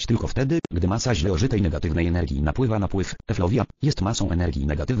się stać tylko wtedy, gdy masa źle ożytej negatywnej energii napływa. Napływ eflowia jest masą energii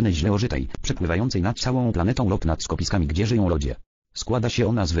negatywnej źle ożytej, przepływającej nad całą planetą lub nad skupiskami, gdzie żyją ludzie. Składa się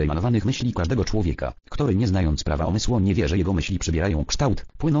ona z wyemanowanych myśli każdego człowieka, który nie znając prawa umysłu nie wie, że jego myśli przybierają kształt,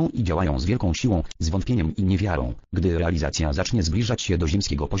 płyną i działają z wielką siłą, zwątpieniem i niewiarą, gdy realizacja zacznie zbliżać się do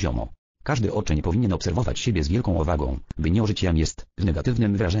ziemskiego poziomu. Każdy uczeń powinien obserwować siebie z wielką uwagą, by nie użyć Jam jest w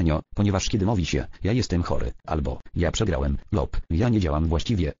negatywnym wyrażeniu, ponieważ kiedy mówi się, ja jestem chory, albo ja przegrałem, lub ja nie działam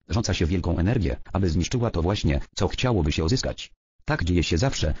właściwie, rzuca się wielką energię, aby zniszczyła to właśnie, co chciałoby się uzyskać. Tak dzieje się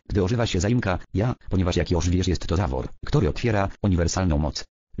zawsze, gdy używa się zaimka ja, ponieważ jak już wiesz jest to zawór, który otwiera uniwersalną moc.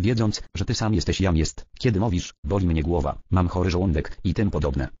 Wiedząc, że ty sam jesteś Jam jest, kiedy mówisz, boli mnie głowa, mam chory żołądek i tym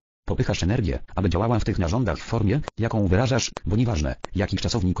podobne. Popychasz energię, aby działała w tych narządach w formie, jaką wyrażasz, bo nieważne, jakich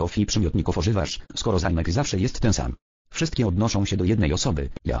czasowników i przymiotników używasz, skoro zaimek zawsze jest ten sam. Wszystkie odnoszą się do jednej osoby,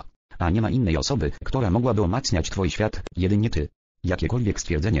 ja. A nie ma innej osoby, która mogłaby umacniać twój świat, jedynie ty. Jakiekolwiek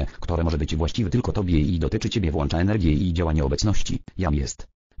stwierdzenie, które może być właściwe tylko tobie i dotyczy ciebie włącza energię i działanie obecności, Jam jest.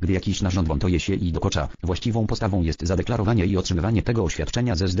 Gdy jakiś narząd wątuje się i dokocza, właściwą postawą jest zadeklarowanie i otrzymywanie tego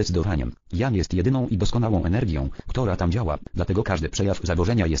oświadczenia ze zdecydowaniem. Jam jest jedyną i doskonałą energią, która tam działa, dlatego każdy przejaw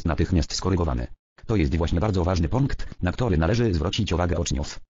zagrożenia jest natychmiast skorygowany. To jest właśnie bardzo ważny punkt, na który należy zwrócić uwagę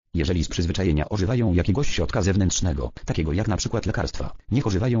uczniów. Jeżeli z przyzwyczajenia używają jakiegoś środka zewnętrznego, takiego jak na przykład lekarstwa, niech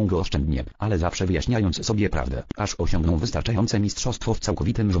używają go oszczędnie, ale zawsze wyjaśniając sobie prawdę, aż osiągną wystarczające mistrzostwo w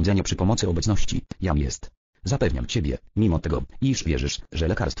całkowitym rządzeniu przy pomocy obecności. Jam jest. Zapewniam Ciebie, mimo tego, iż wierzysz, że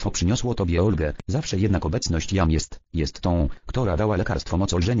lekarstwo przyniosło Tobie ulgę, zawsze jednak obecność Jam jest tą, która dała lekarstwo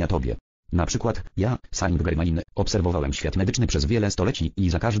moc olżenia Tobie. Na przykład, ja, Saint Germain, obserwowałem świat medyczny przez wiele stoleci i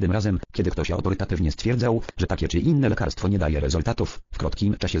za każdym razem, kiedy ktoś autorytatywnie stwierdzał, że takie czy inne lekarstwo nie daje rezultatów, w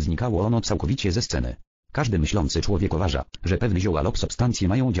krótkim czasie znikało ono całkowicie ze sceny. Każdy myślący człowiek uważa, że pewne zioła lub substancje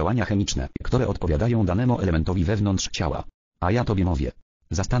mają działania chemiczne, które odpowiadają danemu elementowi wewnątrz ciała. A ja Tobie mówię.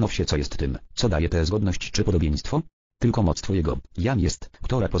 Zastanów się, co jest tym, co daje tę zgodność czy podobieństwo? Tylko moc Twojego Jam jest,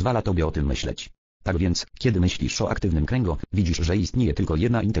 która pozwala Tobie o tym myśleć. Tak więc, kiedy myślisz o aktywnym kręgu, widzisz, że istnieje tylko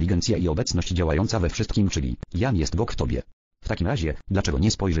jedna inteligencja i obecność działająca we wszystkim, czyli Jam jest Bóg w Tobie. W takim razie, dlaczego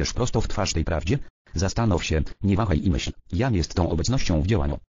nie spojrzysz prosto w twarz tej prawdzie? Zastanów się, nie wahaj i myśl, Jam jest tą obecnością w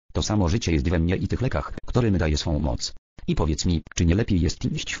działaniu. To samo życie jest we mnie i tych lekach, którym daje swą moc. I powiedz mi, czy nie lepiej jest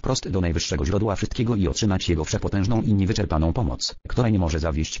iść wprost do najwyższego źródła wszystkiego i otrzymać jego wszechpotężną i niewyczerpaną pomoc, która nie może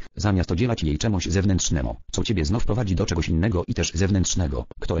zawieść, zamiast udzielać jej czemuś zewnętrznemu, co Ciebie znów prowadzi do czegoś innego i też zewnętrznego,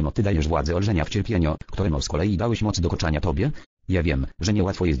 któremu Ty dajesz władzę olżenia w cierpieniu, któremu z kolei dałeś moc dokoczania Tobie? Ja wiem, że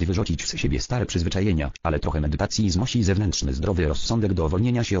niełatwo jest wyrzucić z siebie stare przyzwyczajenia, ale trochę medytacji zmusi zewnętrzny zdrowy rozsądek do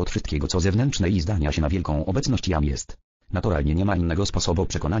uwolnienia się od wszystkiego co zewnętrzne i zdania się na wielką obecność Jam jest. Naturalnie nie ma innego sposobu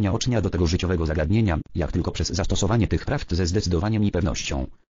przekonania ucznia do tego życiowego zagadnienia, jak tylko przez zastosowanie tych prawd ze zdecydowaniem i pewnością.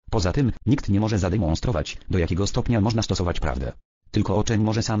 Poza tym, nikt nie może zademonstrować, do jakiego stopnia można stosować prawdę. Tylko uczeń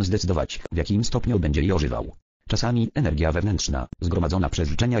może sam zdecydować, w jakim stopniu będzie jej używał. Czasami energia wewnętrzna, zgromadzona przez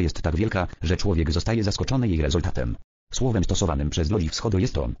życzenia jest tak wielka, że człowiek zostaje zaskoczony jej rezultatem. Słowem stosowanym przez ludzi wschodu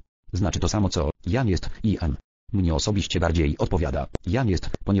jest on. Znaczy to samo co Jam jest i Am. Mnie osobiście bardziej odpowiada Jam jest,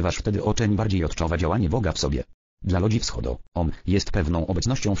 ponieważ wtedy uczeń bardziej odczuwa działanie Boga w sobie. Dla ludzi wschodu, on jest pewną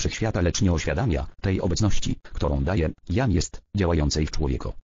obecnością wszechświata, lecz nie uświadamia tej obecności, którą daje Jam jest, działającej w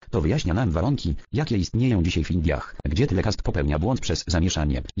człowieku. To wyjaśnia nam warunki, jakie istnieją dzisiaj w Indiach, gdzie tyle kast popełnia błąd przez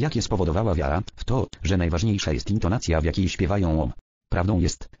zamieszanie, jakie spowodowała wiara w to, że najważniejsza jest intonacja, w jakiej śpiewają Om. Prawdą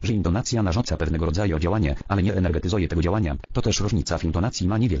jest, że intonacja narzuca pewnego rodzaju działanie, ale nie energetyzuje tego działania, to też różnica w intonacji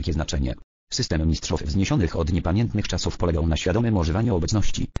ma niewielkie znaczenie. System mistrzów wzniesionych od niepamiętnych czasów polegał na świadomym używaniu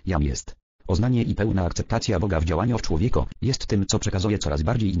obecności, Jam jest. Oznanie i pełna akceptacja Boga w działaniu w człowieku jest tym, co przekazuje coraz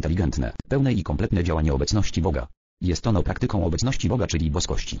bardziej inteligentne, pełne i kompletne działanie obecności Boga. Jest ono praktyką obecności Boga, czyli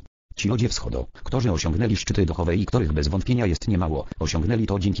boskości. Ci ludzie wschodu, którzy osiągnęli szczyty duchowe i których bez wątpienia jest niemało, osiągnęli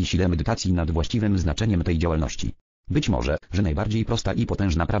to dzięki sile medytacji nad właściwym znaczeniem tej działalności. Być może, że najbardziej prosta i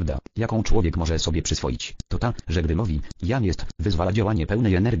potężna prawda, jaką człowiek może sobie przyswoić, to ta, że gdy mówi Jam jest, wyzwala działanie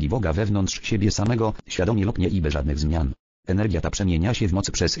pełnej energii Boga wewnątrz siebie samego, świadomie lub nie i bez żadnych zmian. Energia ta przemienia się w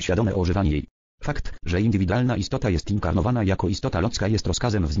moc przez świadome używanie jej. Fakt, że indywidualna istota jest inkarnowana jako istota ludzka jest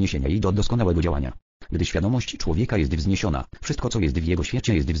rozkazem wzniesienia jej do doskonałego działania. Gdy świadomość człowieka jest wzniesiona, wszystko co jest w jego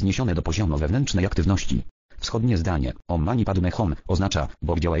świecie jest wzniesione do poziomu wewnętrznej aktywności. Wschodnie zdanie, Om Mani Padme Hum, oznacza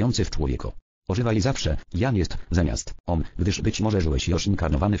Bóg działający w człowieku. Używaj zawsze Jam jest, zamiast Om, gdyż być może żyłeś już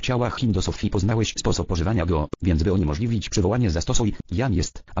inkarnowany w ciałach Hindusów i poznałeś sposób używania go, więc by uniemożliwić przywołanie zastosuj Jam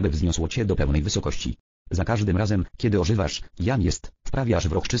jest, aby wzniosło cię do pełnej wysokości. Za każdym razem, kiedy używasz Jam jest, wprawiasz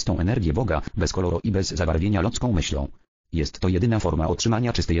w ruch czystą energię Boga, bez koloru i bez zabarwienia ludzką myślą. Jest to jedyna forma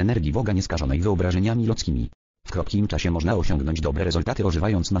otrzymania czystej energii Boga nieskażonej wyobrażeniami ludzkimi. W krótkim czasie można osiągnąć dobre rezultaty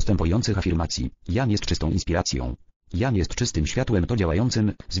używając następujących afirmacji. Jam jest czystą inspiracją. Jam jest czystym światłem to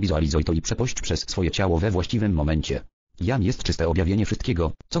działającym, zwizualizuj to i przepuść przez swoje ciało we właściwym momencie. Jam jest czyste objawienie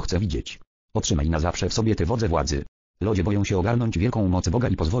wszystkiego, co chcę widzieć. Otrzymaj na zawsze w sobie tę wodzę władzy. Ludzie boją się ogarnąć wielką moc Boga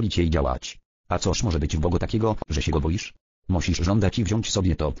i pozwolić jej działać. A cóż może być w Bogu takiego, że się go boisz? Musisz żądać i wziąć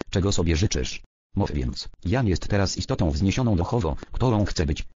sobie to, czego sobie życzysz. Mów więc, Jam jest teraz istotą wzniesioną duchowo, którą chcę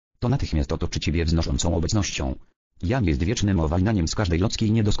być. To natychmiast otoczy ciebie wznoszącą obecnością. Jam jest wiecznym owalnianiem z każdej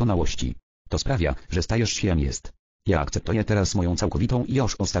ludzkiej niedoskonałości. To sprawia, że stajesz się Jam jest. Ja akceptuję teraz moją całkowitą i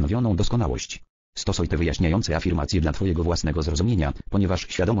już ustanowioną doskonałość. Stosuj te wyjaśniające afirmacje dla twojego własnego zrozumienia, ponieważ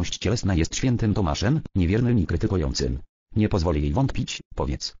świadomość cielesna jest świętym Tomaszem, niewiernym i krytykującym. Nie pozwolę jej wątpić,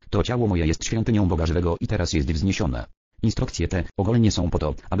 powiedz, to ciało moje jest świątynią Boga żywego i teraz jest wzniesione. Instrukcje te ogólnie są po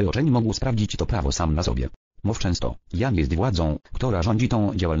to, aby uczeń mógł sprawdzić to prawo sam na sobie. Mów często, Jam jest władzą, która rządzi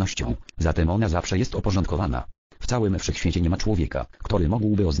tą działalnością, zatem ona zawsze jest uporządkowana. W całym wszechświecie nie ma człowieka, który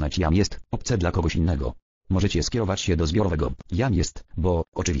mógłby uznać Jam jest obce dla kogoś innego. Możecie skierować się do zbiorowego jam jest, bo,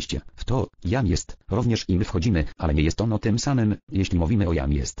 oczywiście, w to jam jest również i my wchodzimy, ale nie jest ono tym samym, jeśli mówimy o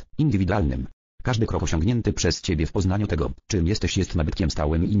jam jest indywidualnym. Każdy krok osiągnięty przez Ciebie w poznaniu tego, czym jesteś, jest nabytkiem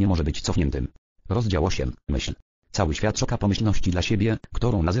stałym i nie może być cofniętym. Rozdział 8. Myśl. Cały świat szuka pomyślności dla siebie,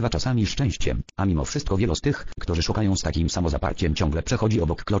 którą nazywa czasami szczęściem, a mimo wszystko wielu z tych, którzy szukają z takim samozaparciem, ciągle przechodzi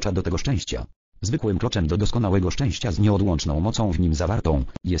obok klocza do tego szczęścia. Zwykłym kluczem do doskonałego szczęścia z nieodłączną mocą w nim zawartą,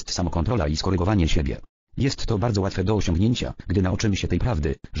 jest samokontrola i skorygowanie siebie. Jest to bardzo łatwe do osiągnięcia, gdy nauczymy się tej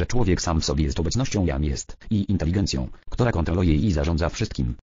prawdy, że człowiek sam w sobie jest obecnością jam jest i inteligencją, która kontroluje i zarządza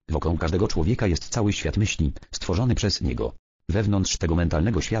wszystkim. Wokół każdego człowieka jest cały świat myśli, stworzony przez niego. Wewnątrz tego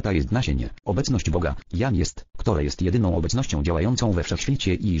mentalnego świata jest nasienie, obecność Boga, jam jest, która jest jedyną obecnością działającą we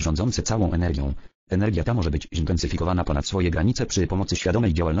wszechświecie i rządzący całą energią. Energia ta może być zintensyfikowana ponad swoje granice przy pomocy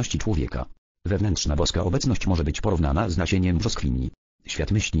świadomej działalności człowieka. Wewnętrzna boska obecność może być porównana z nasieniem brzoskwini.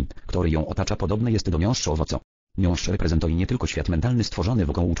 Świat myśli, który ją otacza, podobny jest do miąższu owocu. Miąższ reprezentuje nie tylko świat mentalny stworzony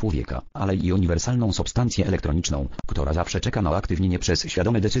wokół człowieka, ale i uniwersalną substancję elektroniczną, która zawsze czeka na uaktywnienie przez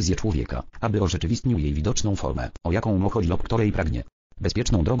świadome decyzje człowieka, aby urzeczywistnił jej widoczną formę, o jaką mu chodzi lub której pragnie.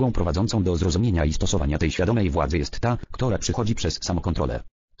 Bezpieczną drogą prowadzącą do zrozumienia i stosowania tej świadomej władzy jest ta, która przychodzi przez samokontrolę.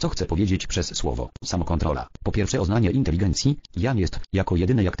 Co chcę powiedzieć przez słowo samokontrola? Po pierwsze, oznanie inteligencji, jam jest, jako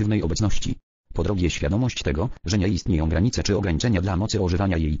jedynej aktywnej obecności. Po drugie, świadomość tego, że nie istnieją granice czy ograniczenia dla mocy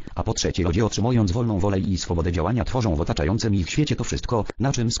używania jej, a po trzecie, ludzie otrzymując wolną wolę i swobodę działania tworzą w otaczającym ich świecie to wszystko,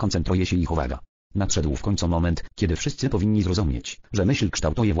 na czym skoncentruje się ich uwaga. Nadszedł w końcu moment, kiedy wszyscy powinni zrozumieć, że myśl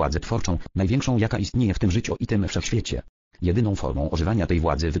kształtuje władzę twórczą, największą jaka istnieje w tym życiu i tym wszechświecie. Jedyną formą używania tej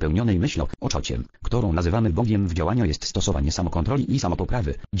władzy wypełnionej myślą, oczociem, którą nazywamy Bogiem w działaniu, jest stosowanie samokontroli i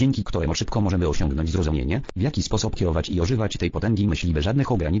samopoprawy, dzięki któremu szybko możemy osiągnąć zrozumienie, w jaki sposób kierować i używać tej potęgi myśli bez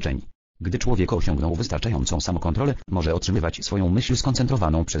żadnych ograniczeń. Gdy człowiek osiągnął wystarczającą samokontrolę, może otrzymywać swoją myśl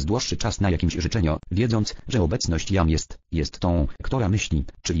skoncentrowaną przez dłuższy czas na jakimś życzeniu, wiedząc, że obecność jam jest tą, która myśli,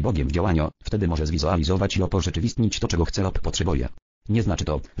 czyli Bogiem w działaniu, wtedy może zwizualizować lub urzeczywistnić to, czego chce lub potrzebuje. Nie znaczy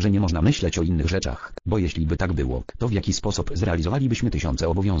to, że nie można myśleć o innych rzeczach, bo jeśli by tak było, to w jaki sposób zrealizowalibyśmy tysiące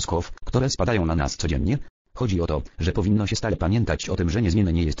obowiązków, które spadają na nas codziennie? Chodzi o to, że powinno się stale pamiętać o tym, że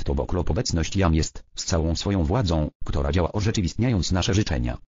niezmiennie jest to Bóg lub obecność jam jest, z całą swoją władzą, która działa urzeczywistniając nasze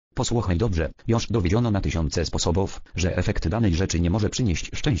życzenia. Posłuchaj dobrze, już dowiedziono na tysiące sposobów, że efekt danej rzeczy nie może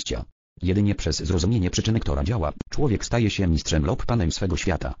przynieść szczęścia. Jedynie przez zrozumienie przyczyny, która działa, człowiek staje się mistrzem lub panem swego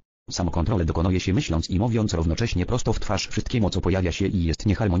świata. Samokontrolę dokonuje się myśląc i mówiąc równocześnie prosto w twarz wszystkiemu, co pojawia się i jest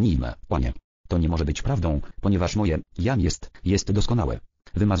nieharmonijne. O nie. To nie może być prawdą, ponieważ moje jam jest doskonałe.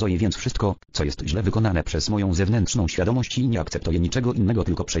 Wymazuję więc wszystko, co jest źle wykonane przez moją zewnętrzną świadomość i nie akceptuję niczego innego,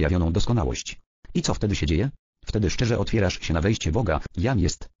 tylko przejawioną doskonałość. I co wtedy się dzieje? Wtedy szczerze otwierasz się na wejście Boga, jam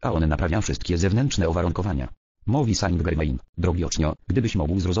jest, a on naprawia wszystkie zewnętrzne uwarunkowania. Mówi Saint Germain, drogi ucznio, gdybyś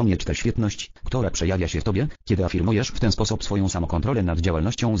mógł zrozumieć tę świetność, która przejawia się w tobie, kiedy afirmujesz w ten sposób swoją samokontrolę nad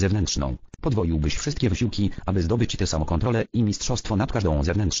działalnością zewnętrzną, podwoiłbyś wszystkie wysiłki, aby zdobyć tę samokontrolę i mistrzostwo nad każdą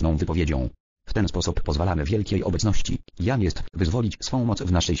zewnętrzną wypowiedzią. W ten sposób pozwalamy wielkiej obecności, jam jest, wyzwolić swą moc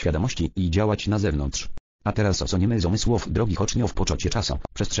w naszej świadomości i działać na zewnątrz. A teraz osuniemy z umysłów drogich uczniów poczucie czasu,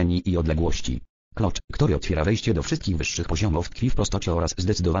 przestrzeni i odległości. Klucz, który otwiera wejście do wszystkich wyższych poziomów, tkwi w prostocie oraz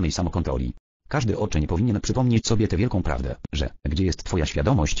zdecydowanej samokontroli. Każdy uczeń powinien przypomnieć sobie tę wielką prawdę, że, gdzie jest twoja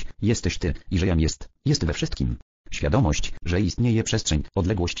świadomość, jesteś ty, i że jam jest we wszystkim. Świadomość, że istnieje przestrzeń,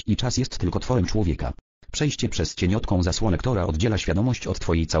 odległość i czas jest tylko tworem człowieka. Przejście przez cieniutką zasłonę, która oddziela świadomość od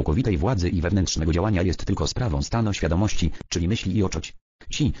twojej całkowitej władzy i wewnętrznego działania, jest tylko sprawą stanu świadomości, czyli myśli i uczuć.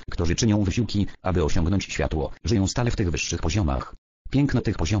 Ci, którzy czynią wysiłki, aby osiągnąć światło, żyją stale w tych wyższych poziomach. Piękno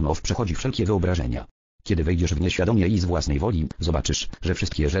tych poziomów przechodzi wszelkie wyobrażenia. Kiedy wejdziesz w nie świadomie i z własnej woli, zobaczysz, że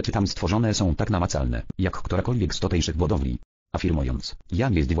wszystkie rzeczy tam stworzone są tak namacalne, jak którakolwiek z tutejszych budowli. Afirmując,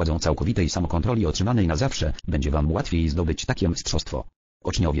 jam jest władzą całkowitej samokontroli otrzymanej na zawsze, będzie wam łatwiej zdobyć takie mistrzostwo.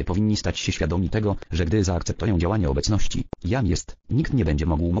 Uczniowie powinni stać się świadomi tego, że gdy zaakceptują działanie obecności, jam jest, nikt nie będzie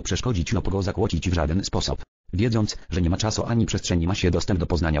mógł mu przeszkodzić lub go zakłócić w żaden sposób. Wiedząc, że nie ma czasu ani przestrzeni, ma się dostęp do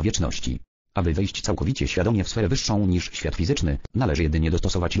poznania wieczności. Aby wejść całkowicie świadomie w sferę wyższą niż świat fizyczny, należy jedynie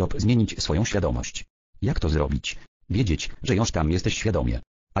dostosować lub zmienić swoją świadomość. Jak to zrobić? Wiedzieć, że już tam jesteś świadomie.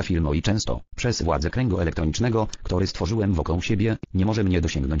 Afirmuj często, przez władzę kręgu elektronicznego, który stworzyłem wokół siebie, nie może mnie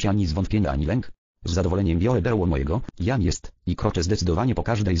dosięgnąć ani zwątpienia, ani lęk. Z zadowoleniem biorę berło mojego, jam jest, i kroczę zdecydowanie po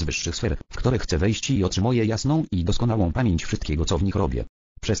każdej z wyższych sfer, w które chcę wejść i otrzymuję jasną i doskonałą pamięć wszystkiego, co w nich robię.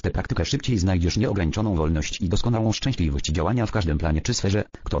 Przez tę praktykę szybciej znajdziesz nieograniczoną wolność i doskonałą szczęśliwość działania w każdym planie czy sferze,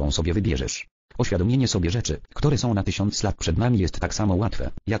 którą sobie wybierzesz. Oświadomienie sobie rzeczy, które są na 1000 lat przed nami, jest tak samo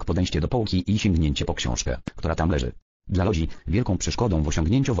łatwe, jak podejście do półki i sięgnięcie po książkę, która tam leży. Dla ludzi, wielką przeszkodą w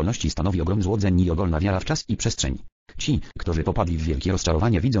osiągnięciu wolności stanowi ogrom złudzeń i ogólna wiara w czas i przestrzeń. Ci, którzy popadli w wielkie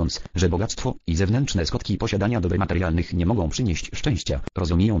rozczarowanie widząc, że bogactwo i zewnętrzne skutki posiadania dóbr materialnych nie mogą przynieść szczęścia,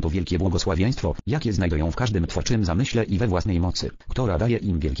 rozumieją to wielkie błogosławieństwo, jakie znajdują w każdym twórczym zamyśle i we własnej mocy, która daje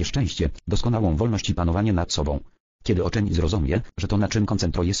im wielkie szczęście, doskonałą wolność i panowanie nad sobą. Kiedy uczeń zrozumie, że to na czym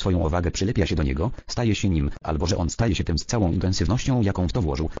koncentruje swoją uwagę przylepia się do niego, staje się nim, albo że on staje się tym z całą intensywnością jaką w to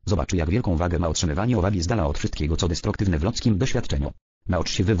włożył, zobaczy jak wielką wagę ma otrzymywanie uwagi z dala od wszystkiego co destruktywne w ludzkim doświadczeniu.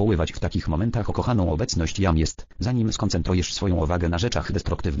 Naucz się wywoływać w takich momentach ukochaną obecność jam jest, zanim skoncentrujesz swoją uwagę na rzeczach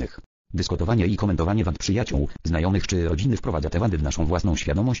destruktywnych. Dyskutowanie i komentowanie wad przyjaciół, znajomych czy rodziny wprowadza te wady w naszą własną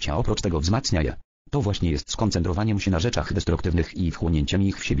świadomość, a oprócz tego wzmacnia je. To właśnie jest skoncentrowaniem się na rzeczach destruktywnych i wchłonięciem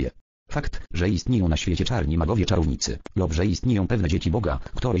ich w siebie. Fakt, że istnieją na świecie czarni magowie czarownicy, lub że istnieją pewne dzieci Boga,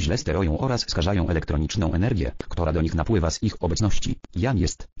 które źle sterują oraz skażają elektroniczną energię, która do nich napływa z ich obecności, jam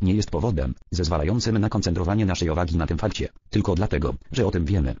jest, nie jest powodem, zezwalającym na koncentrowanie naszej uwagi na tym fakcie, tylko dlatego, że o tym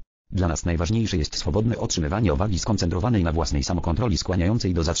wiemy. Dla nas najważniejsze jest swobodne otrzymywanie uwagi skoncentrowanej na własnej samokontroli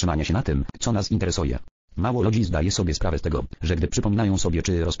skłaniającej do zatrzymania się na tym, co nas interesuje. Mało ludzi zdaje sobie sprawę z tego, że gdy przypominają sobie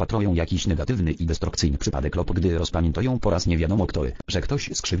czy rozpatrują jakiś negatywny i destrukcyjny przypadek lub gdy rozpamiętują po raz nie wiadomo który, że ktoś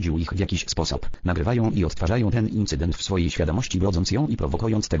skrzywdził ich w jakiś sposób, nagrywają i odtwarzają ten incydent w swojej świadomości godząc ją i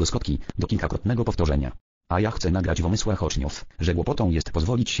prowokując tego skutki do kilkakrotnego powtórzenia. A ja chcę nagrać w umysłach uczniów, że głupotą jest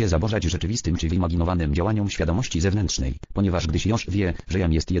pozwolić się zaburzać rzeczywistym czy wyimaginowanym działaniom świadomości zewnętrznej, ponieważ gdy się już wie, że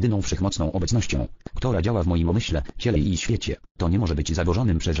jam jest jedyną wszechmocną obecnością, która działa w moim umyśle, ciele i świecie, to nie może być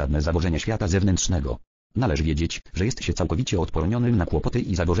zaburzonym przez żadne zaburzenia świata zewnętrznego. Należy wiedzieć, że jest się całkowicie odpornionym na kłopoty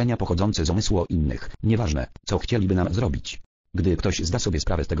i zaburzenia pochodzące z umysłu innych, nieważne, co chcieliby nam zrobić. Gdy ktoś zda sobie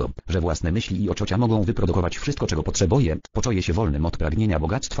sprawę z tego, że własne myśli i uczucia mogą wyprodukować wszystko czego potrzebuje, poczuje się wolnym od pragnienia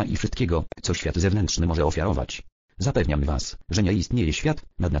bogactwa i wszystkiego, co świat zewnętrzny może ofiarować. Zapewniam was, że nie istnieje świat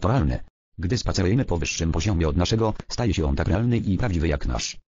nadnaturalny. Gdy spacerujemy po wyższym poziomie od naszego, staje się on tak realny i prawdziwy jak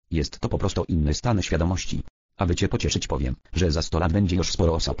nasz. Jest to po prostu inny stan świadomości. Aby cię pocieszyć powiem, że za 100 lat będzie już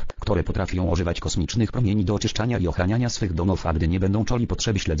sporo osób, które potrafią używać kosmicznych promieni do oczyszczania i ochraniania swych domów, a gdy nie będą czuli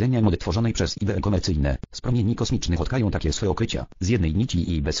potrzeby śledzenia mody tworzonej przez idee komercyjne, z promieni kosmicznych odkają takie swoje okrycia, z jednej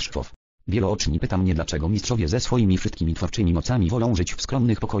nici i bez szwów. Wielu uczniów pyta mnie dlaczego mistrzowie ze swoimi wszystkimi twórczymi mocami wolą żyć w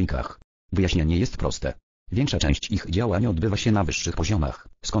skromnych pokoikach. Wyjaśnienie jest proste. Większa część ich działań odbywa się na wyższych poziomach,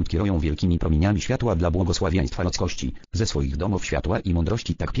 skąd kierują wielkimi promieniami światła dla błogosławieństwa ludzkości, ze swoich domów światła i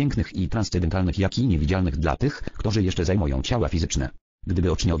mądrości tak pięknych i transcendentalnych jak i niewidzialnych dla tych, którzy jeszcze zajmują ciała fizyczne.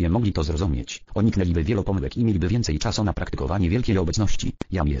 Gdyby uczniowie mogli to zrozumieć, uniknęliby wielu pomyłek i mieliby więcej czasu na praktykowanie wielkiej obecności,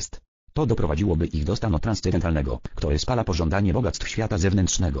 jam jest. To doprowadziłoby ich do stanu transcendentalnego, który spala pożądanie bogactw świata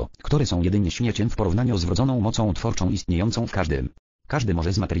zewnętrznego, które są jedynie śmieciem w porównaniu z wrodzoną mocą twórczą istniejącą w każdym. Każdy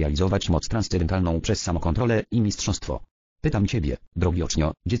może zmaterializować moc transcendentalną przez samokontrolę i mistrzostwo. Pytam ciebie, drogi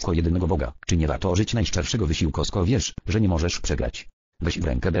ucznio, dziecko jedynego Boga, czy nie warto żyć najszczerszego wysiłku, skoro wiesz, że nie możesz przegrać? Weź w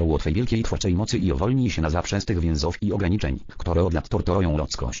rękę berło twej wielkiej twórczej mocy i uwolnij się na zawsze z tych więzów i ograniczeń, które od lat torturują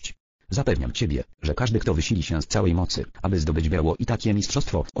ludzkość. Zapewniam ciebie, że każdy kto wysili się z całej mocy, aby zdobyć berło i takie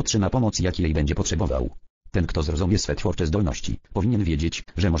mistrzostwo, otrzyma pomoc jakiej będzie potrzebował. Ten kto zrozumie swe twórcze zdolności, powinien wiedzieć,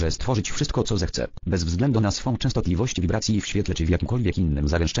 że może stworzyć wszystko co zechce, bez względu na swą częstotliwość wibracji w świetle czy w jakimkolwiek innym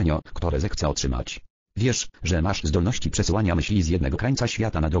zagęszczeniu, które zechce otrzymać. Wiesz, że masz zdolności przesyłania myśli z jednego krańca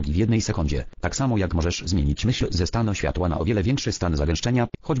świata na drugi w jednej sekundzie, tak samo jak możesz zmienić myśl ze stanu światła na o wiele większy stan zagęszczenia,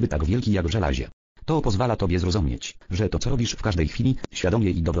 choćby tak wielki jak w żelazie. To pozwala tobie zrozumieć, że to co robisz w każdej chwili, świadomie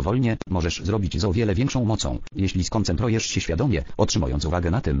i dobrowolnie, możesz zrobić z o wiele większą mocą, jeśli skoncentrujesz się świadomie, otrzymując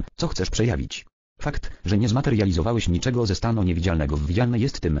uwagę na tym, co chcesz przejawić. Fakt, że nie zmaterializowałeś niczego ze stanu niewidzialnego w widzialny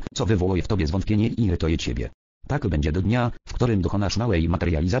jest tym, co wywołuje w tobie zwątpienie i irytuje ciebie. Tak będzie do dnia, w którym dokonasz małej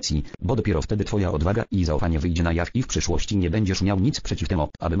materializacji, bo dopiero wtedy twoja odwaga i zaufanie wyjdzie na jaw i w przyszłości nie będziesz miał nic przeciw temu,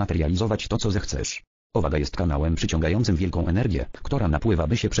 aby materializować to co zechcesz. Uwaga jest kanałem przyciągającym wielką energię, która napływa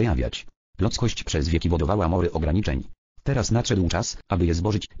by się przejawiać. Ludzkość przez wieki budowała mury ograniczeń. Teraz nadszedł czas, aby je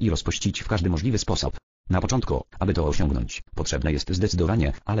zburzyć i rozpuścić w każdy możliwy sposób. Na początku, aby to osiągnąć, potrzebne jest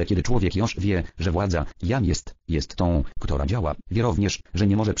zdecydowanie, ale kiedy człowiek już wie, że władza, jam jest tą, która działa, wie również, że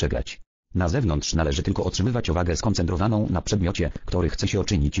nie może przegrać. Na zewnątrz należy tylko otrzymywać uwagę skoncentrowaną na przedmiocie, który chce się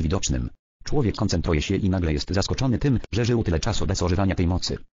uczynić widocznym. Człowiek koncentruje się i nagle jest zaskoczony tym, że żył tyle czasu bez używania tej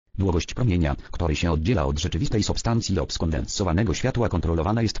mocy. Długość promienia, który się oddziela od rzeczywistej substancji lub skondensowanego światła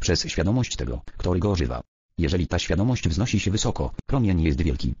kontrolowana jest przez świadomość tego, który go używa. Jeżeli ta świadomość wznosi się wysoko, promień jest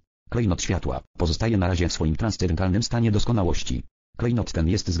wielki. Klejnot światła pozostaje na razie w swoim transcendentalnym stanie doskonałości. Klejnot ten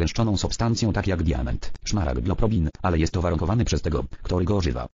jest zgęszczoną substancją tak jak diament, szmaragd lub rubin, ale jest uwarunkowany przez tego, który go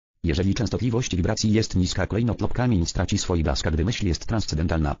używa. Jeżeli częstotliwość wibracji jest niska, klejnot lub kamień straci swój blask, a gdy myśl jest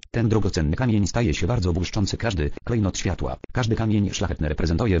transcendentalna, ten drogocenny kamień staje się bardzo błyszczący. Każdy klejnot światła, każdy kamień szlachetny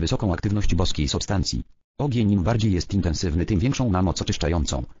reprezentuje wysoką aktywność boskiej substancji. Ogień im bardziej jest intensywny, tym większą ma moc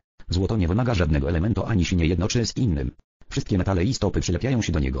oczyszczającą. Złoto nie wymaga żadnego elementu ani się nie jednoczy z innym. Wszystkie metale i stopy przylepiają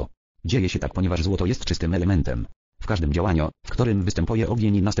się do niego. Dzieje się tak, ponieważ złoto jest czystym elementem. W każdym działaniu, w którym występuje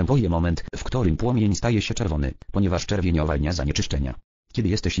ogień, następuje moment, w którym płomień staje się czerwony, ponieważ czerwień uwalnia zanieczyszczenia. Kiedy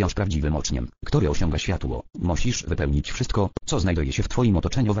jesteś już prawdziwym uczniem, który osiąga światło, musisz wypełnić wszystko, co znajduje się w twoim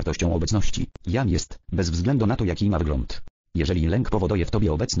otoczeniu wartością obecności. Jam jest, bez względu na to, jaki ma wygląd. Jeżeli lęk powoduje w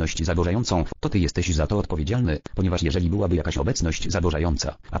tobie obecność zaburzającą, to ty jesteś za to odpowiedzialny, ponieważ jeżeli byłaby jakaś obecność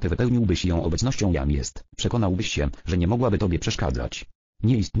zaburzająca, a ty wypełniłbyś ją obecnością jam jest, przekonałbyś się, że nie mogłaby tobie przeszkadzać.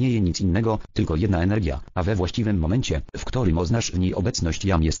 Nie istnieje nic innego, tylko jedna energia, a we właściwym momencie, w którym oznasz w niej obecność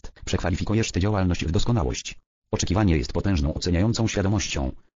jam jest, przekwalifikujesz tę działalność w doskonałość. Oczekiwanie jest potężną, oceniającą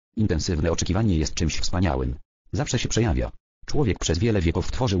świadomością. Intensywne oczekiwanie jest czymś wspaniałym. Zawsze się przejawia. Człowiek przez wiele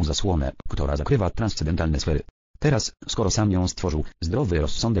wieków tworzył zasłonę, która zakrywa transcendentalne sfery. Teraz, skoro sam ją stworzył, zdrowy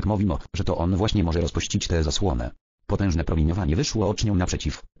rozsądek mówi mu, że to on właśnie może rozpuścić tę zasłonę. Potężne promieniowanie wyszło uczniom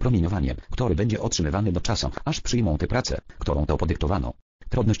naprzeciw. Promieniowanie, które będzie otrzymywane do czasu, aż przyjmą tę pracę, którą to podyktowano.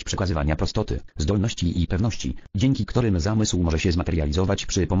 Trudność przekazywania prostoty, zdolności i pewności, dzięki którym zamysł może się zmaterializować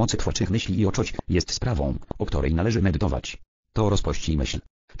przy pomocy twórczych myśli i uczuć, jest sprawą, o której należy medytować. To rozpości myśl.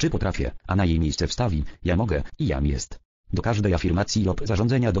 Czy potrafię, a na jej miejsce wstawi, ja mogę i jam jest. Do każdej afirmacji lub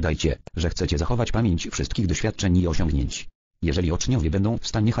zarządzenia dodajcie, że chcecie zachować pamięć wszystkich doświadczeń i osiągnięć. Jeżeli uczniowie będą w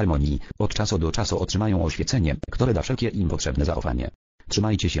stanie harmonii, od czasu do czasu otrzymają oświecenie, które da wszelkie im potrzebne zaufanie.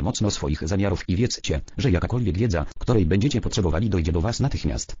 Trzymajcie się mocno swoich zamiarów i wiedzcie, że jakakolwiek wiedza, której będziecie potrzebowali, dojdzie do was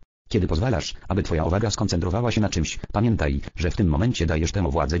natychmiast. Kiedy pozwalasz, aby twoja uwaga skoncentrowała się na czymś, pamiętaj, że w tym momencie dajesz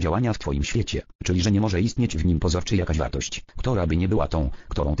temu władzę działania w twoim świecie, czyli że nie może istnieć w nim poza czy jakaś wartość, która by nie była tą,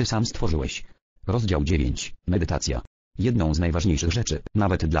 którą ty sam stworzyłeś. Rozdział 9. Medytacja. Jedną z najważniejszych rzeczy,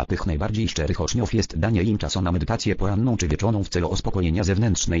 nawet dla tych najbardziej szczerych uczniów, jest danie im czasu na medytację poranną czy wieczorną w celu uspokojenia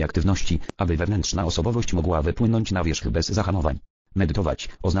zewnętrznej aktywności, aby wewnętrzna osobowość mogła wypłynąć na wierzch bez zahamowań. Medytować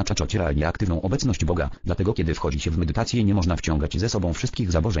oznacza czuć realnie aktywną obecność Boga, dlatego kiedy wchodzi się w medytację, nie można wciągać ze sobą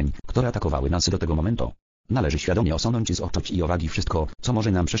wszystkich zaburzeń, które atakowały nas do tego momentu. Należy świadomie usunąć z odczuć i uwagi wszystko, co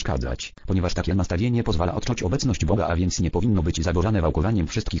może nam przeszkadzać, ponieważ takie nastawienie pozwala odczuć obecność Boga, a więc nie powinno być zaburzone wałkowaniem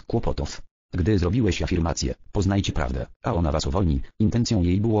wszystkich kłopotów. Gdy zrobiłeś afirmację, poznajcie prawdę, a ona was uwolni, intencją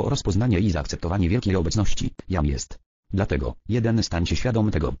jej było rozpoznanie i zaakceptowanie wielkiej obecności, jam jest. Dlatego, 1. Stań się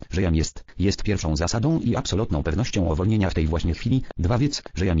świadom tego, że jam jest pierwszą zasadą i absolutną pewnością uwolnienia w tej właśnie chwili. 2. Wiedz,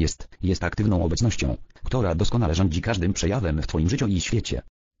 że jam jest aktywną obecnością, która doskonale rządzi każdym przejawem w twoim życiu i świecie.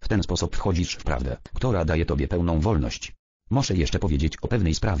 W ten sposób wchodzisz w prawdę, która daje tobie pełną wolność. Muszę jeszcze powiedzieć o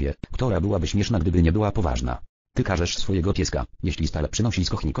pewnej sprawie, która byłaby śmieszna, gdyby nie była poważna. Ty karzesz swojego pieska, jeśli stale przynosi z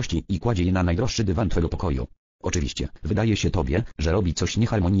kuchni kości i kładzie je na najdroższy dywan twego pokoju. Oczywiście, wydaje się tobie, że robi coś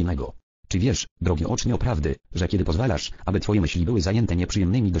nieharmonijnego. Czy wiesz, drogi ucznio prawdy, że kiedy pozwalasz, aby twoje myśli były zajęte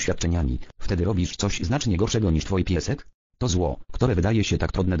nieprzyjemnymi doświadczeniami, wtedy robisz coś znacznie gorszego niż twój piesek? To zło, które wydaje się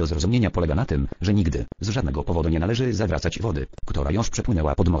tak trudne do zrozumienia, polega na tym, że nigdy, z żadnego powodu nie należy zawracać wody, która już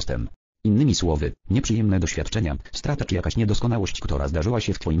przepłynęła pod mostem. Innymi słowy, nieprzyjemne doświadczenia, strata czy jakaś niedoskonałość, która zdarzyła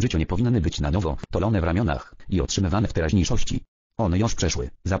się w twoim życiu, nie powinny być na nowo tolone w ramionach i otrzymywane w teraźniejszości. One już przeszły,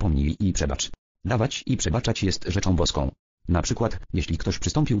 zapomnij i przebacz. Dawać i przebaczać jest rzeczą boską. Na przykład, jeśli ktoś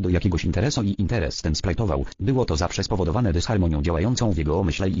przystąpił do jakiegoś interesu i interes ten splajtował, było to zawsze spowodowane dysharmonią działającą w jego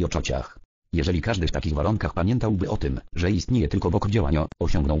umyśle i uczuciach. Jeżeli każdy w takich warunkach pamiętałby o tym, że istnieje tylko Bóg w działaniu,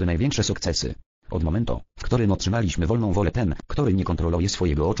 osiągnąłby największe sukcesy. Od momentu, w którym otrzymaliśmy wolną wolę, ten, który nie kontroluje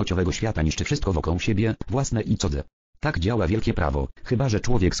swojego uczuciowego świata, niszczy wszystko wokół siebie, własne i cudze. Tak działa wielkie prawo, chyba że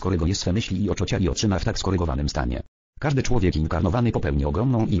człowiek skoryguje swe myśli i uczucia i otrzyma w tak skorygowanym stanie. Każdy człowiek inkarnowany popełni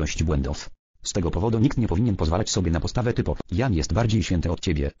ogromną ilość błędów. Z tego powodu nikt nie powinien pozwalać sobie na postawę typu Jan jest bardziej święty od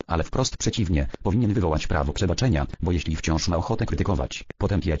ciebie, ale wprost przeciwnie, powinien wywołać prawo przebaczenia, bo jeśli wciąż ma ochotę krytykować,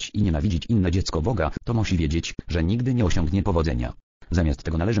 potępiać i nienawidzić inne dziecko Boga, to musi wiedzieć, że nigdy nie osiągnie powodzenia. Zamiast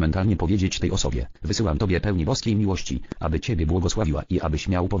tego należy mentalnie powiedzieć tej osobie, wysyłam tobie pełni boskiej miłości, aby ciebie błogosławiła i abyś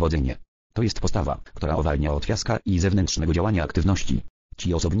miał powodzenie. To jest postawa, która uwalnia od fiaska i zewnętrznego działania aktywności.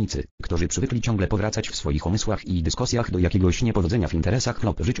 Ci osobnicy, którzy przywykli ciągle powracać w swoich umysłach i dyskusjach do jakiegoś niepowodzenia w interesach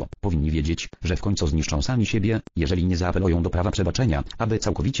lub życiu, powinni wiedzieć, że w końcu zniszczą sami siebie, jeżeli nie zaapelują do prawa przebaczenia, aby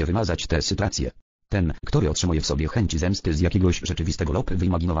całkowicie wymazać tę sytuację. Ten, który otrzymuje w sobie chęć zemsty z jakiegoś rzeczywistego lub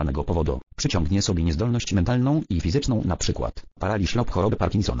wyimaginowanego powodu, przyciągnie sobie niezdolność mentalną i fizyczną, np. paraliż lub chorobę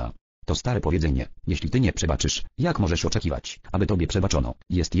Parkinsona. To stare powiedzenie, jeśli ty nie przebaczysz, jak możesz oczekiwać, aby tobie przebaczono,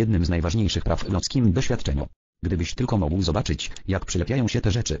 jest jednym z najważniejszych praw w ludzkim doświadczeniu. Gdybyś tylko mógł zobaczyć, jak przylepiają się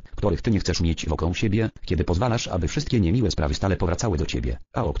te rzeczy, których ty nie chcesz mieć wokół siebie, kiedy pozwalasz, aby wszystkie niemiłe sprawy stale powracały do ciebie,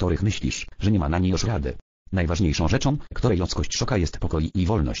 a o których myślisz, że nie ma na nie już rady. Najważniejszą rzeczą, której ludzkość szuka, jest pokój i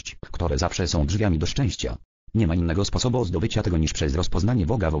wolność, które zawsze są drzwiami do szczęścia. Nie ma innego sposobu zdobycia tego niż przez rozpoznanie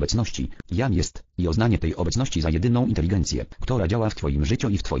Boga w obecności, jam jest, i uznanie tej obecności za jedyną inteligencję, która działa w Twoim życiu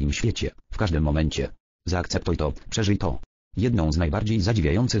i w Twoim świecie, w każdym momencie. Zaakceptuj to, przeżyj to. Jedną z najbardziej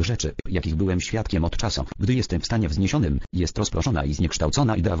zadziwiających rzeczy, jakich byłem świadkiem od czasu, gdy jestem w stanie wzniesionym, jest rozproszona i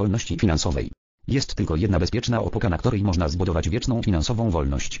zniekształcona idea wolności finansowej. Jest tylko jedna bezpieczna opoka, na której można zbudować wieczną finansową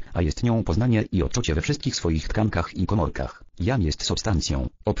wolność, a jest nią poznanie i odczucie we wszystkich swoich tkankach i komórkach. Jam jest substancją,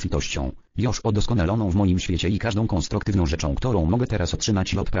 obfitością, już odoskonaloną w moim świecie i każdą konstruktywną rzeczą, którą mogę teraz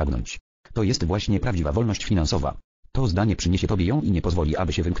otrzymać lub pragnąć. To jest właśnie prawdziwa wolność finansowa. To zdanie przyniesie Tobie ją i nie pozwoli,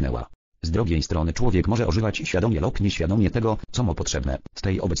 aby się wymknęła. Z drugiej strony człowiek może używać świadomie lub nieświadomie tego, co mu potrzebne, z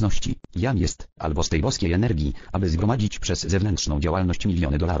tej obecności, jam jest, albo z tej boskiej energii, aby zgromadzić przez zewnętrzną działalność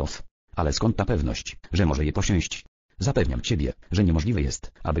miliony dolarów. Ale skąd ta pewność, że może je posiąść? Zapewniam Ciebie, że niemożliwe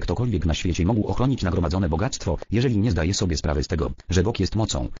jest, aby ktokolwiek na świecie mógł ochronić nagromadzone bogactwo, jeżeli nie zdaje sobie sprawy z tego, że Bóg jest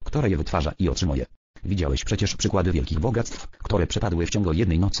mocą, która je wytwarza i otrzymuje. Widziałeś przecież przykłady wielkich bogactw, które przepadły w ciągu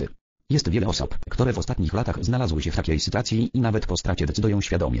jednej nocy. Jest wiele osób, które w ostatnich latach znalazły się w takiej sytuacji i nawet po stracie decydują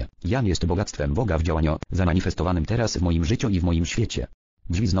świadomie. Jam jest bogactwem Boga w działaniu, zamanifestowanym teraz w moim życiu i w moim świecie.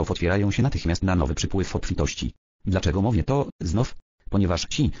 Drzwi znów otwierają się natychmiast na nowy przypływ obfitości. Dlaczego mówię to, znów? Ponieważ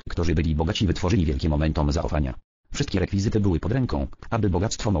ci, którzy byli bogaci, wytworzyli wielkie momentum zaufania. Wszystkie rekwizyty były pod ręką, aby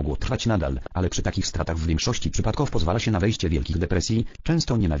bogactwo mogło trwać nadal, ale przy takich stratach w większości przypadków pozwala się na wejście wielkich depresji,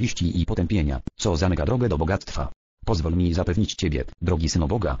 często nienawiści i potępienia, co zamyka drogę do bogactwa. Pozwól mi zapewnić Ciebie, drogi Synu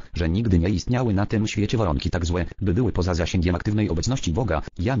Boga, że nigdy nie istniały na tym świecie warunki tak złe, by były poza zasięgiem aktywnej obecności Boga,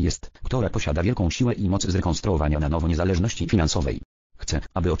 jam jest, która posiada wielką siłę i moc zrekonstruowania na nowo niezależności finansowej. Chcę,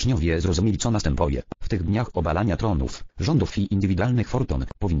 aby uczniowie zrozumieli, co następuje. W tych dniach obalania tronów, rządów i indywidualnych fortun,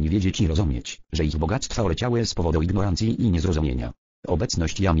 powinni wiedzieć i rozumieć, że ich bogactwa oleciały z powodu ignorancji i niezrozumienia.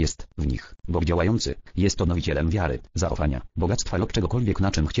 Obecność jam jest w nich, Bóg działający, jest odnowicielem wiary, zaufania, bogactwa lub czegokolwiek,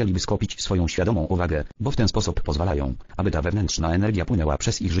 na czym chcieliby skupić swoją świadomą uwagę, bo w ten sposób pozwalają, aby ta wewnętrzna energia płynęła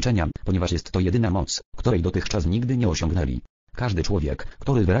przez ich życzenia, ponieważ jest to jedyna moc, której dotychczas nigdy nie osiągnęli. Każdy człowiek,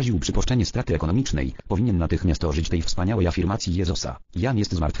 który wyraził przypuszczenie straty ekonomicznej, powinien natychmiast ożyć tej wspaniałej afirmacji Jezusa. Jam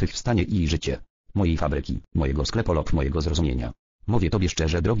jest zmartwychwstanie i życie mojej fabryki, mojego sklepu lub mojego zrozumienia. Mówię Tobie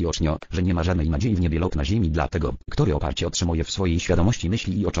szczerze, drogi ucznio, że nie ma żadnej nadziei w niebie lub na ziemi dla tego, który oparcie otrzymuje w swojej świadomości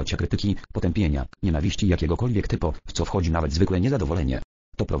myśli i uczucia krytyki, potępienia, nienawiści jakiegokolwiek typu, w co wchodzi nawet zwykłe niezadowolenie.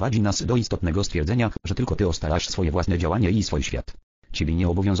 To prowadzi nas do istotnego stwierdzenia, że tylko Ty ostalasz swoje własne działanie i swój świat. Ciebie nie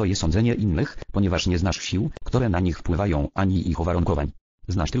obowiązuje sądzenie innych, ponieważ nie znasz sił, które na nich wpływają, ani ich uwarunkowań.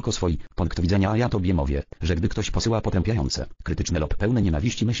 Znasz tylko swój punkt widzenia, a ja Tobie mówię, że gdy ktoś posyła potępiające, krytyczne lub pełne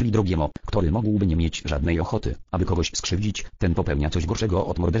nienawiści myśli drugiemu, który mógłby nie mieć żadnej ochoty, aby kogoś skrzywdzić, ten popełnia coś gorszego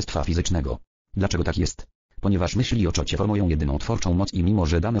od morderstwa fizycznego. Dlaczego tak jest? Ponieważ myśli i uczucie formują jedyną twórczą moc i mimo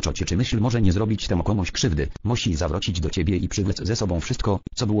że dane uczucie czy myśl może nie zrobić temu komuś krzywdy, musi zawrócić do Ciebie i przywlec ze sobą wszystko,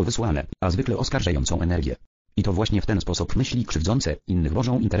 co było wysłane, a zwykle oskarżającą energię. I to właśnie w ten sposób myśli krzywdzące innych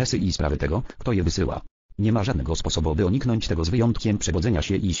wożą interesy i sprawy tego, kto je wysyła. Nie ma żadnego sposobu, by uniknąć tego z wyjątkiem przebudzenia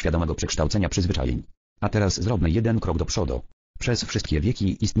się i świadomego przekształcenia przyzwyczajeń. A teraz zróbmy jeden krok do przodu. Przez wszystkie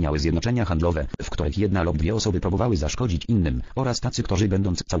wieki istniały zjednoczenia handlowe, w których jedna lub dwie osoby próbowały zaszkodzić innym, oraz tacy, którzy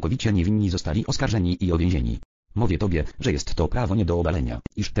będąc całkowicie niewinni zostali oskarżeni i uwięzieni. Mówię Tobie, że jest to prawo nie do obalenia,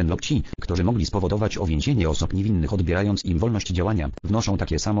 iż ten lub ci, którzy mogli spowodować uwięzienie osób niewinnych odbierając im wolność działania, wnoszą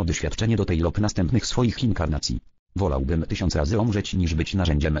takie samo doświadczenie do tej lub następnych swoich inkarnacji. Wolałbym 1000 razy umrzeć niż być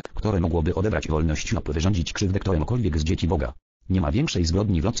narzędziem, które mogłoby odebrać wolność lub wyrządzić krzywdę któremukolwiek z dzieci Boga. Nie ma większej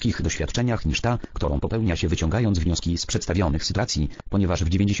zbrodni w ludzkich doświadczeniach niż ta, którą popełnia się wyciągając wnioski z przedstawionych sytuacji, ponieważ w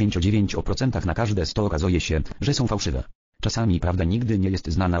 99% na każde 100 okazuje się, że są fałszywe. Czasami prawda nigdy nie jest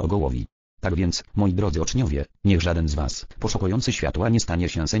znana ogołowi. Tak więc, moi drodzy uczniowie, niech żaden z was, poszukujący światła, nie stanie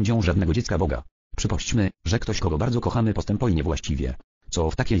się sędzią żadnego dziecka Boga. Przypuśćmy, że ktoś, kogo bardzo kochamy, postępuje niewłaściwie.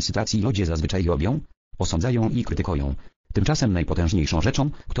 Co w takiej sytuacji ludzie zazwyczaj robią? Osądzają i krytykują. Tymczasem najpotężniejszą rzeczą,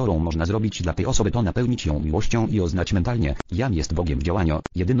 którą można zrobić dla tej osoby, to napełnić ją miłością i oznać mentalnie, jam jest Bogiem w działaniu,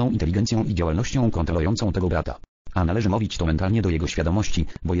 jedyną inteligencją i działalnością kontrolującą tego brata. A należy mówić to mentalnie do jego świadomości,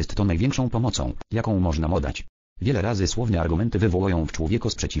 bo jest to największą pomocą, jaką można mu dać. Wiele razy słowne argumenty wywołują w człowieku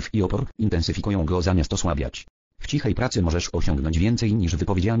sprzeciw i opór, intensyfikują go zamiast osłabiać. W cichej pracy możesz osiągnąć więcej niż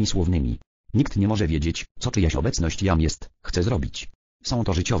wypowiedziami słownymi. Nikt nie może wiedzieć, co czyjaś obecność jam jest, chce zrobić. Są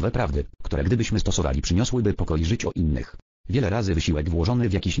to życiowe prawdy, które gdybyśmy stosowali, przyniosłyby pokój życiu innych. Wiele razy wysiłek włożony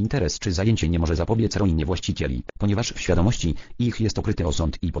w jakiś interes czy zajęcie nie może zapobiec ruinie właścicieli, ponieważ w świadomości ich jest ukryty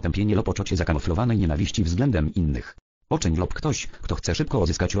osąd i potępienie lub poczucie zakamuflowanej nienawiści względem innych. Uczeń lub ktoś, kto chce szybko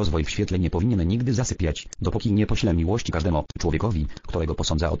uzyskać rozwój w świetle, nie powinien nigdy zasypiać, dopóki nie pośle miłości każdemu człowiekowi, którego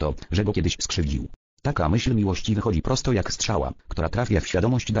posądza o to, że go kiedyś skrzywdził. Taka myśl miłości wychodzi prosto jak strzała, która trafia w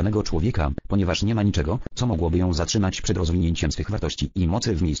świadomość danego człowieka, ponieważ nie ma niczego, co mogłoby ją zatrzymać przed rozwinięciem swych wartości i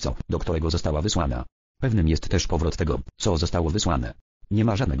mocy w miejscu, do którego została wysłana. Pewnym jest też powrót tego, co zostało wysłane. Nie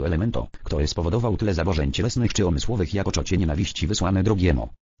ma żadnego elementu, który spowodował tyle zaburzeń cielesnych czy umysłowych jak poczucie nienawiści wysłane drugiemu.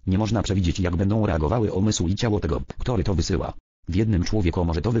 Nie można przewidzieć, jak będą reagowały umysł i ciało tego, który to wysyła. W jednym człowieku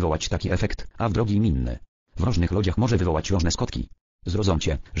może to wywołać taki efekt, a w drugim inny. W różnych ludziach może wywołać różne skutki.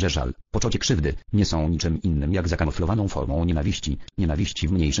 Zrozumcie, że żal, poczucie krzywdy, nie są niczym innym jak zakamuflowaną formą nienawiści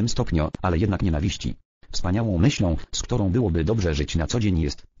w mniejszym stopniu, ale jednak nienawiści. Wspaniałą myślą, z którą byłoby dobrze żyć na co dzień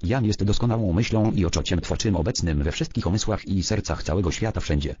jest, Jam jest doskonałą myślą i uczuciem twórczym obecnym we wszystkich umysłach i sercach całego świata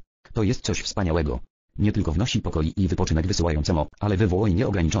wszędzie. To jest coś wspaniałego. Nie tylko wnosi pokój i wypoczynek wysyłającemu, ale wywołuje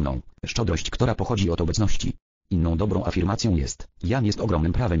nieograniczoną szczodrość, która pochodzi od obecności. Inną dobrą afirmacją jest, Jam jest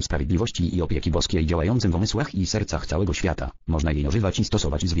ogromnym prawem sprawiedliwości i opieki boskiej działającym w umysłach i sercach całego świata. Można jej używać i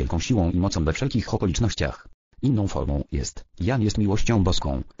stosować z wielką siłą i mocą we wszelkich okolicznościach. Inną formą jest, Jam jest miłością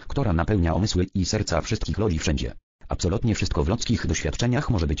boską, która napełnia umysły i serca wszystkich ludzi wszędzie. Absolutnie wszystko w ludzkich doświadczeniach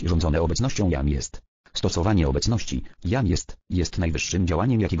może być rządzone obecnością Jam jest. Stosowanie obecności, Jam jest najwyższym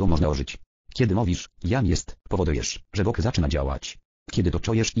działaniem, jakiego można użyć. Kiedy mówisz, Jam jest, powodujesz, że Bóg zaczyna działać. Kiedy to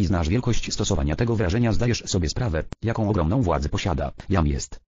czujesz i znasz wielkość stosowania tego wyrażenia, zdajesz sobie sprawę, jaką ogromną władzę posiada Jam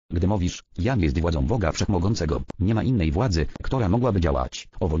jest. Gdy mówisz, Jam jest władzą Boga Wszechmogącego, nie ma innej władzy, która mogłaby działać.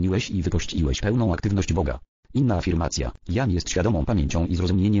 Uwolniłeś i wypuściłeś pełną aktywność Boga. Inna afirmacja, Jam jest świadomą pamięcią i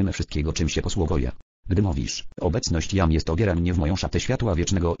zrozumieniem wszystkiego, czym się posługuje. Gdy mówisz, obecność Jam jest obiera mnie w moją szatę światła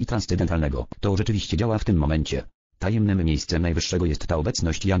wiecznego i transcendentalnego, to rzeczywiście działa w tym momencie. Tajemnym miejscem najwyższego jest ta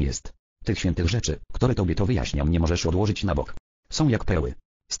obecność Jam jest. Tych świętych rzeczy, które tobie to wyjaśniam, nie możesz odłożyć na bok. Są jak perły.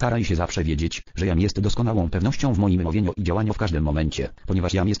 Staraj się zawsze wiedzieć, że Jam jest doskonałą pewnością w moim mówieniu i działaniu w każdym momencie,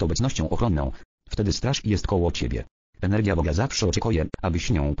 ponieważ Jam jest obecnością ochronną. Wtedy straż jest koło ciebie. Energia Boga zawsze oczekuje, abyś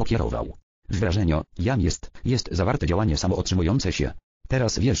nią pokierował. W wyrażeniu, Jam jest zawarte działanie samootrzymujące się.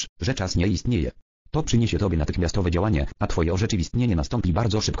 Teraz wiesz, że czas nie istnieje. To przyniesie tobie natychmiastowe działanie, a twoje orzeczywistnienie nastąpi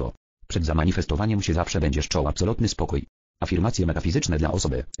bardzo szybko. Przed zamanifestowaniem się zawsze będziesz czuł absolutny spokój. Afirmacje metafizyczne dla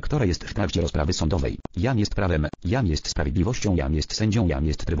osoby, która jest w trakcie rozprawy sądowej. Jam jest prawem, Jam jest sprawiedliwością, Jam jest sędzią, Jam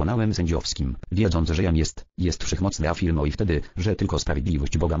jest trybunałem sędziowskim. Wiedząc, że Jam jest wszechmocny, afirmuj wtedy, że tylko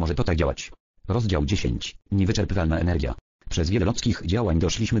sprawiedliwość Boga może to tak działać. Rozdział 10. Niewyczerpywalna energia. Przez wiele ludzkich działań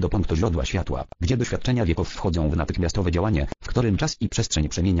doszliśmy do punktu źródła światła, gdzie doświadczenia wieków wchodzą w natychmiastowe działanie, w którym czas i przestrzeń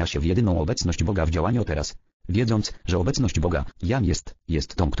przemienia się w jedyną obecność Boga w działaniu teraz. Wiedząc, że obecność Boga, Jam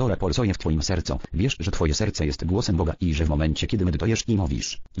jest tą, która pulsuje w twoim sercu, wiesz, że twoje serce jest głosem Boga i że w momencie, kiedy medytujesz i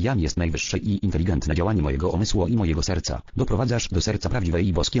mówisz, Jam jest najwyższe i inteligentne działanie mojego umysłu i mojego serca, doprowadzasz do serca prawdziwe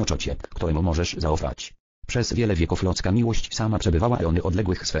i boskie uczucie, któremu możesz zaufać. Przez wiele wieków ludzka miłość sama przebywała eony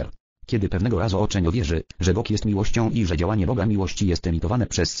odległych sfer. Kiedy pewnego razu uczeń uwierzy, że Bóg jest miłością i że działanie Boga miłości jest emitowane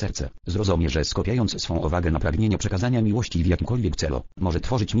przez serce, zrozumie, że skupiając swą uwagę na pragnieniu przekazania miłości w jakimkolwiek celu, może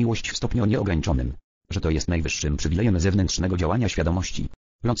tworzyć miłość w stopniu nieograniczonym. Że to jest najwyższym przywilejem zewnętrznego działania świadomości.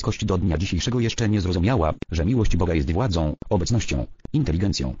 Ludzkość do dnia dzisiejszego jeszcze nie zrozumiała, że miłość Boga jest władzą, obecnością,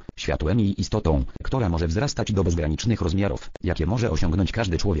 inteligencją, światłem i istotą, która może wzrastać do bezgranicznych rozmiarów, jakie może osiągnąć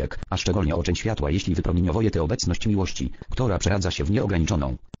każdy człowiek, a szczególnie uczeń światła, jeśli wypromieniowuje tę obecność miłości, która przeradza się w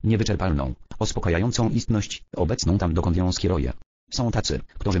nieograniczoną, niewyczerpalną, uspokajającą istność, obecną tam, dokąd ją skieruje. Są tacy,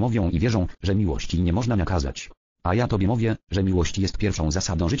 którzy mówią i wierzą, że miłości nie można nakazać. A ja tobie mówię, że miłość jest pierwszą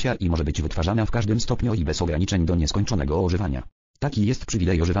zasadą życia i może być wytwarzana w każdym stopniu i bez ograniczeń do nieskończonego używania. Taki jest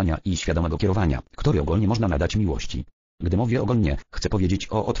przywilej używania i świadomego kierowania, który ogólnie można nadać miłości. Gdy mówię ogólnie, chcę powiedzieć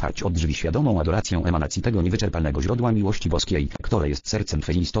o otwarciu od drzwi świadomą adoracją emanacji tego niewyczerpalnego źródła miłości boskiej, które jest sercem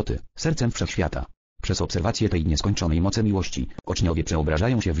twej istoty, sercem wszechświata. Przez obserwację tej nieskończonej mocy miłości, uczniowie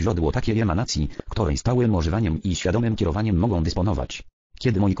przeobrażają się w źródło takiej emanacji, której stałym używaniem i świadomym kierowaniem mogą dysponować.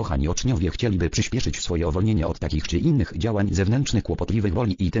 Kiedy moi kochani uczniowie chcieliby przyspieszyć swoje uwolnienie od takich czy innych działań zewnętrznych, kłopotliwych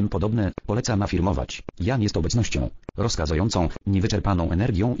woli i tym podobne, polecam afirmować, Jam jest obecnością, rozkazującą, niewyczerpaną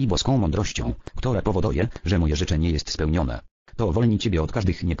energią i boską mądrością, która powoduje, że moje życzenie jest spełnione. To uwolni ciebie od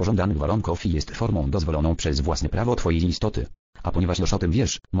każdych niepożądanych warunków i jest formą dozwoloną przez własne prawo twojej istoty. A ponieważ już o tym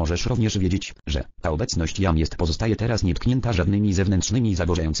wiesz, możesz również wiedzieć, że ta obecność Jam jest pozostaje teraz nietknięta żadnymi zewnętrznymi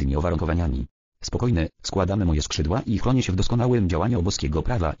zaburzającymi uwarunkowaniami. Spokojny, składamy moje skrzydła i chronię się w doskonałym działaniu boskiego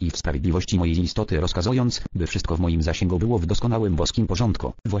prawa i w sprawiedliwości mojej istoty, rozkazując, by wszystko w moim zasięgu było w doskonałym boskim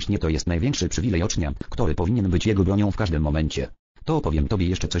porządku. Właśnie to jest największy przywilej ucznia, który powinien być jego bronią w każdym momencie. To opowiem tobie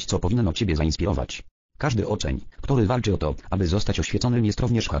jeszcze coś, co powinno ciebie zainspirować. Każdy uczeń, który walczy o to, aby zostać oświeconym, jest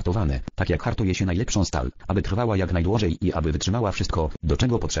również hartowany, tak jak hartuje się najlepszą stal, aby trwała jak najdłużej i aby wytrzymała wszystko, do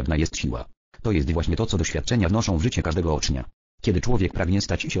czego potrzebna jest siła. To jest właśnie to, co doświadczenia wnoszą w życie każdego ucznia. Kiedy człowiek pragnie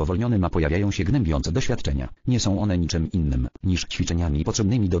stać się uwolnionym, a pojawiają się gnębiące doświadczenia, nie są one niczym innym, niż ćwiczeniami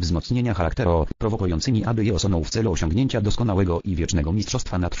potrzebnymi do wzmocnienia charakteru, prowokującymi, aby je osunął w celu osiągnięcia doskonałego i wiecznego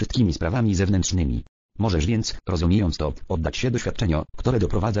mistrzostwa nad wszystkimi sprawami zewnętrznymi. Możesz więc, rozumiejąc to, oddać się doświadczeniu, które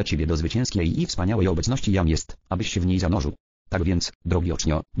doprowadza ciebie do zwycięskiej i wspaniałej obecności jam jest, abyś się w niej zanurzył. Tak więc, drogi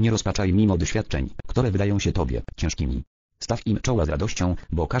ucznio, nie rozpaczaj mimo doświadczeń, które wydają się tobie ciężkimi. Staw im czoła z radością,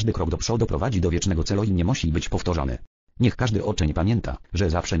 bo każdy krok do przodu prowadzi do wiecznego celu i nie musi być powtórzony. Niech każdy uczeń pamięta, że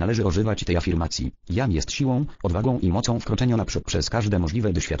zawsze należy używać tej afirmacji. Jam jest siłą, odwagą i mocą wkroczenia naprzód przez każde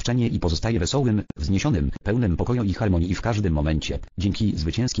możliwe doświadczenie i pozostaje wesołym, wzniesionym, pełnym pokoju i harmonii w każdym momencie. Dzięki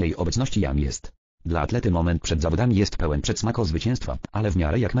zwycięskiej obecności jam jest. Dla atlety moment przed zawodami jest pełen przedsmaku zwycięstwa, ale w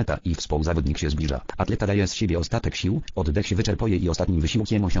miarę jak meta i współzawodnik się zbliża, atleta daje z siebie ostatek sił, oddech się wyczerpuje i ostatnim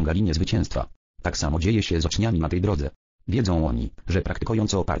wysiłkiem osiąga linię zwycięstwa. Tak samo dzieje się z uczniami na tej drodze. Wiedzą oni, że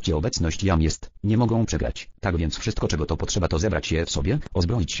praktykując oparcie obecność jam jest, nie mogą przegrać. Tak więc wszystko czego to potrzeba to zebrać się w sobie,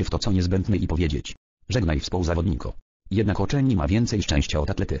 uzbroić się w to co niezbędne i powiedzieć: żegnaj współzawodniku. Jednak uczeń ma więcej szczęścia od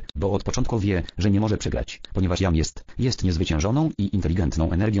atlety, bo od początku wie, że nie może przegrać, ponieważ jam jest niezwyciężoną i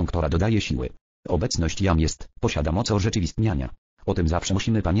inteligentną energią, która dodaje siły. Obecność jam jest, posiada moc urzeczywistniania. O tym zawsze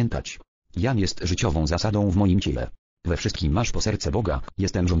musimy pamiętać. Jam jest życiową zasadą w moim ciele. We wszystkim masz po serce Boga,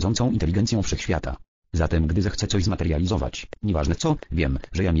 jestem rządzącą inteligencją wszechświata. Zatem gdy zechcę coś zmaterializować, nieważne co, wiem,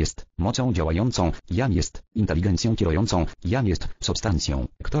 że jam jest mocą działającą, jam jest inteligencją kierującą, jam jest substancją,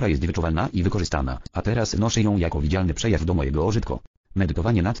 która jest wyczuwalna i wykorzystana, a teraz noszę ją jako widzialny przejaw do mojego użytku.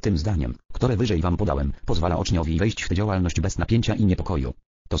 Medytowanie nad tym zdaniem, które wyżej wam podałem, pozwala uczniowi wejść w tę działalność bez napięcia i niepokoju.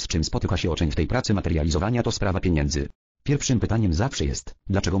 To z czym spotyka się uczeń w tej pracy materializowania to sprawa pieniędzy. Pierwszym pytaniem zawsze jest,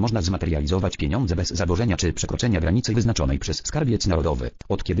 dlaczego można zmaterializować pieniądze bez zaburzenia czy przekroczenia granicy wyznaczonej przez Skarbiec Narodowy?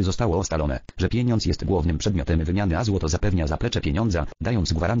 Od kiedy zostało ustalone, że pieniądz jest głównym przedmiotem wymiany, a złoto zapewnia zaplecze pieniądza,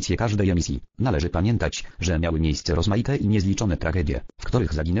 dając gwarancję każdej emisji, należy pamiętać, że miały miejsce rozmaite i niezliczone tragedie, w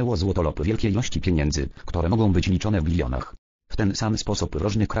których zaginęło złoto lub wielkie ilości pieniędzy, które mogą być liczone w bilionach. W ten sam sposób w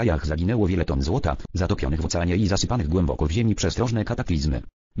różnych krajach zaginęło wiele ton złota, zatopionych w oceanie i zasypanych głęboko w ziemi przez różne kataklizmy.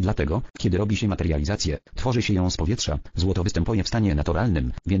 Dlatego, kiedy robi się materializację, tworzy się ją z powietrza, złoto występuje w stanie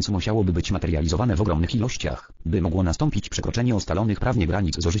naturalnym, więc musiałoby być materializowane w ogromnych ilościach, by mogło nastąpić przekroczenie ustalonych prawnie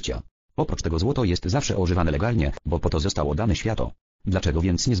granic zużycia. Oprócz tego złoto jest zawsze używane legalnie, bo po to zostało dane światu. Dlaczego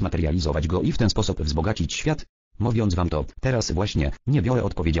więc nie zmaterializować go i w ten sposób wzbogacić świat? Mówiąc wam to, teraz właśnie, nie biorę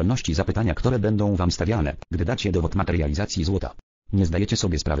odpowiedzialności za pytania, które będą wam stawiane, gdy dacie dowód materializacji złota. Nie zdajecie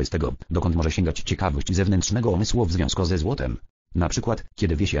sobie sprawy z tego, dokąd może sięgać ciekawość zewnętrznego umysłu w związku ze złotem. Na przykład,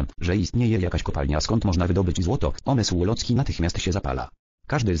 kiedy wie się, że istnieje jakaś kopalnia, skąd można wydobyć złoto, umysł ludzki natychmiast się zapala.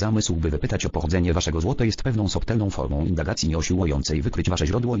 Każdy zamysł, by wypytać o pochodzenie waszego złota, jest pewną subtelną formą indagacji usiłującej wykryć wasze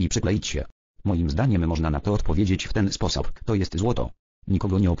źródło i przykleić się. Moim zdaniem można na to odpowiedzieć w ten sposób: to jest złoto.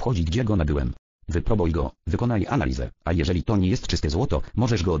 Nikogo nie obchodzi, gdzie go nabyłem. Wypróbuj go, wykonaj analizę, a jeżeli to nie jest czyste złoto,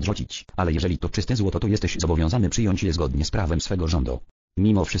 możesz go odrzucić, ale jeżeli to czyste złoto, to jesteś zobowiązany przyjąć je zgodnie z prawem swego rządu.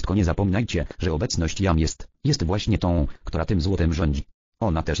 Mimo wszystko nie zapominajcie, że obecność jam jest właśnie tą, która tym złotem rządzi.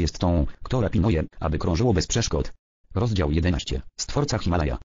 Ona też jest tą, która pilnuje, aby krążyło bez przeszkód. Rozdział 11. Stwórca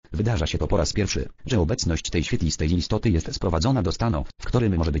Himalaja. Wydarza się to po raz pierwszy, że obecność tej świetlistej istoty jest sprowadzona do stanu, w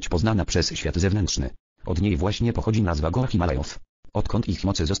którym może być poznana przez świat zewnętrzny. Od niej właśnie pochodzi nazwa gór Himalajów. Odkąd ich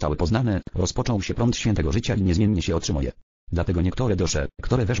moce zostały poznane, rozpoczął się prąd świętego życia i niezmiennie się otrzymuje. Dlatego niektóre dusze,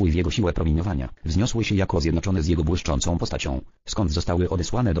 które weszły w jego siłę promieniowania, wzniosły się jako zjednoczone z jego błyszczącą postacią, skąd zostały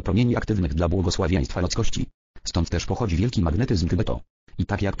odesłane do promieni aktywnych dla błogosławieństwa ludzkości. Stąd też pochodzi wielki magnetyzm Tybetu. I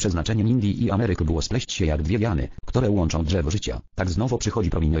tak jak przeznaczeniem Indii i Ameryki było spleść się jak dwie liany, które łączą drzewo życia, tak znowu przychodzi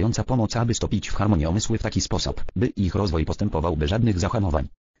promieniująca pomoc, aby stopić w harmonii umysły w taki sposób, by ich rozwój postępował bez żadnych zahamowań.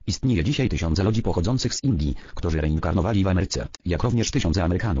 Istnieje dzisiaj tysiące ludzi pochodzących z Indii, którzy reinkarnowali w Ameryce, jak również tysiące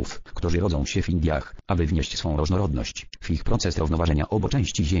Amerykanów, którzy rodzą się w Indiach, aby wnieść swą różnorodność w ich proces równoważenia obu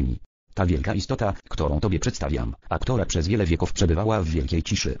części Ziemi. Ta wielka istota, którą tobie przedstawiam, a która przez wiele wieków przebywała w wielkiej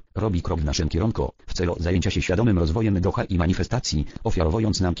ciszy, robi krok w naszym kierunku, w celu zajęcia się świadomym rozwojem ducha i manifestacji,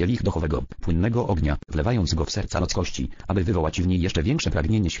 ofiarowując nam kielich duchowego, płynnego ognia, wlewając go w serca ludzkości, aby wywołać w niej jeszcze większe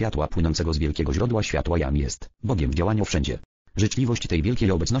pragnienie światła płynącego z wielkiego źródła światła jam jest, Bogiem w działaniu wszędzie. Życzliwość tej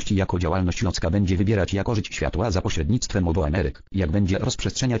wielkiej obecności jako działalność ludzka będzie wybierać jako żyć światła za pośrednictwem obu Ameryk, jak będzie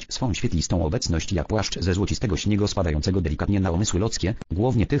rozprzestrzeniać swą świetlistą obecność jak płaszcz ze złocistego śniegu spadającego delikatnie na umysły ludzkie,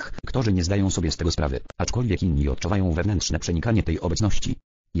 głównie tych, którzy nie zdają sobie z tego sprawy, aczkolwiek inni odczuwają wewnętrzne przenikanie tej obecności.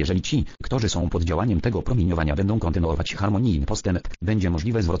 Jeżeli ci, którzy są pod działaniem tego promieniowania będą kontynuować harmonijny postęp, będzie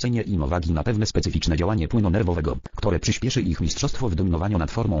możliwe zwrócenie im uwagi na pewne specyficzne działanie płynu nerwowego, które przyspieszy ich mistrzostwo w dominowaniu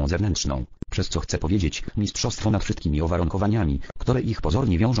nad formą zewnętrzną, przez co chcę powiedzieć, mistrzostwo nad wszystkimi uwarunkowaniami, które ich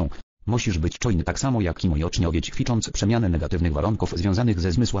pozornie wiążą. Musisz być czujny tak samo jak i moi uczniowie, ćwicząc przemianę negatywnych warunków związanych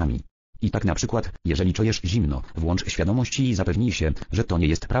ze zmysłami. I tak na przykład, jeżeli czujesz zimno, włącz świadomość i zapewnij się, że to nie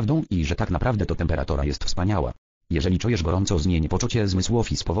jest prawdą i że tak naprawdę to temperatura jest wspaniała. Jeżeli czujesz gorąco, zmień poczucie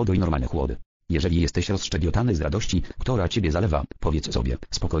zmysłów i spowoduj normalny chłody. Jeżeli jesteś rozszczegiotany z radości, która ciebie zalewa, powiedz sobie: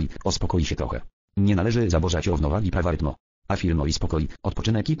 spokój, uspokój się trochę. Nie należy zaburzać równowagi prawa rytmu. Afirmuj spokój,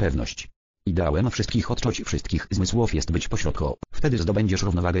 odpoczynek i pewność. Ideałem wszystkich odczuć wszystkich zmysłów jest być pośrodku. Wtedy zdobędziesz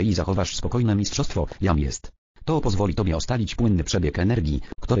równowagę i zachowasz spokojne mistrzostwo, jam jest. To pozwoli tobie ustalić płynny przebieg energii,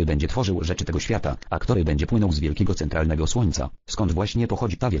 który będzie tworzył rzeczy tego świata, a który będzie płynął z wielkiego centralnego słońca, skąd właśnie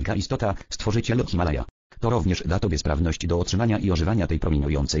pochodzi ta wielka istota, stworzyciel Himalaja. To również da tobie sprawność do otrzymania i ożywania tej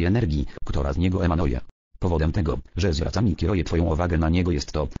promieniującej energii, która z niego emanuje. Powodem tego, że zwracam i kieruję twoją uwagę na niego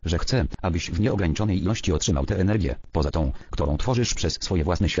jest to, że chcę, abyś w nieograniczonej ilości otrzymał tę energię, poza tą, którą tworzysz przez swoje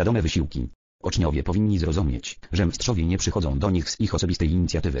własne świadome wysiłki. Uczniowie powinni zrozumieć, że mistrzowie nie przychodzą do nich z ich osobistej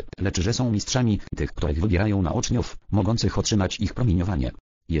inicjatywy, lecz że są mistrzami tych, których wybierają na uczniów, mogących otrzymać ich promieniowanie.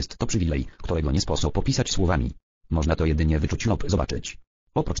 Jest to przywilej, którego nie sposób opisać słowami. Można to jedynie wyczuć lub zobaczyć.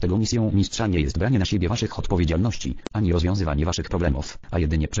 Oprócz tego misją mistrza nie jest branie na siebie waszych odpowiedzialności, ani rozwiązywanie waszych problemów, a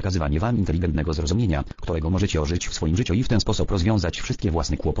jedynie przekazywanie wam inteligentnego zrozumienia, którego możecie ożyć w swoim życiu i w ten sposób rozwiązać wszystkie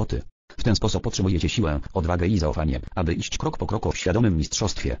własne kłopoty. W ten sposób otrzymujecie siłę, odwagę i zaufanie, aby iść krok po kroku w świadomym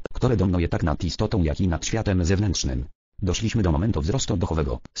mistrzostwie, które dominuje tak nad istotą, jak i nad światem zewnętrznym. Doszliśmy do momentu wzrostu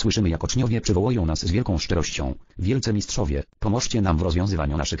duchowego. Słyszymy, jak uczniowie przywołują nas z wielką szczerością. Wielce mistrzowie, pomóżcie nam w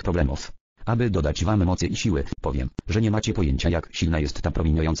rozwiązywaniu naszych problemów. Aby dodać wam mocy i siły, powiem, że nie macie pojęcia, jak silna jest ta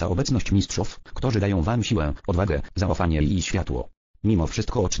promieniująca obecność mistrzów, którzy dają wam siłę, odwagę, zaufanie i światło. Mimo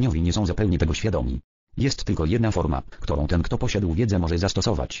wszystko uczniowie nie są zupełnie tego świadomi. Jest tylko jedna forma, którą ten, kto posiadł wiedzę, może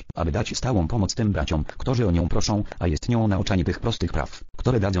zastosować, aby dać stałą pomoc tym braciom, którzy o nią proszą, a jest nią nauczanie tych prostych praw,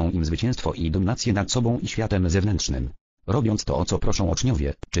 które dadzą im zwycięstwo i dominację nad sobą i światem zewnętrznym. Robiąc to, o co proszą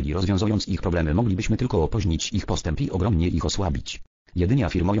uczniowie, czyli rozwiązując ich problemy, moglibyśmy tylko opóźnić ich postęp i ogromnie ich osłabić. Jedynie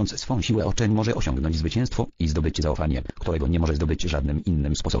afirmując swą siłę uczeń może osiągnąć zwycięstwo i zdobyć zaufanie, którego nie może zdobyć żadnym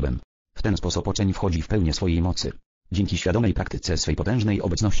innym sposobem. W ten sposób uczeń wchodzi w pełnię swojej mocy. Dzięki świadomej praktyce swej potężnej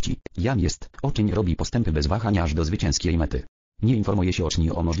obecności, jam jest, uczeń robi postępy bez wahania aż do zwycięskiej mety. Nie informuje się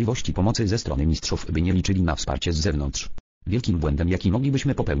uczniów o możliwości pomocy ze strony mistrzów, by nie liczyli na wsparcie z zewnątrz. Wielkim błędem, jaki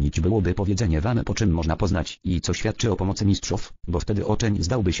moglibyśmy popełnić, byłoby powiedzenie wam, po czym można poznać i co świadczy o pomocy mistrzów, bo wtedy uczeń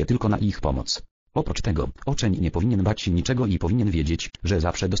zdałby się tylko na ich pomoc. Oprócz tego, uczeń nie powinien bać się niczego i powinien wiedzieć, że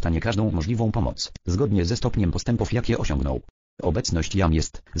zawsze dostanie każdą możliwą pomoc, zgodnie ze stopniem postępów, jakie osiągnął. Obecność jam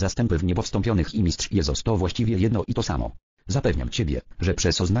jest, zastępy w niebo wstąpionych i mistrz Jezus to właściwie jedno i to samo. Zapewniam ciebie, że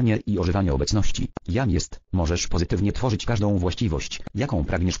przez oznanie i ożywanie obecności, jam jest, możesz pozytywnie tworzyć każdą właściwość, jaką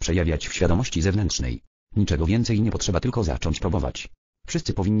pragniesz przejawiać w świadomości zewnętrznej. Niczego więcej nie potrzeba, tylko zacząć próbować.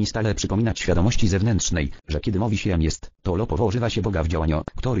 Wszyscy powinni stale przypominać świadomości zewnętrznej, że kiedy mówi się jam jest, to lopowo używa się Boga w działaniu,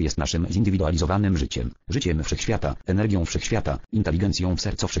 który jest naszym zindywidualizowanym życiem, życiem wszechświata, energią wszechświata, inteligencją w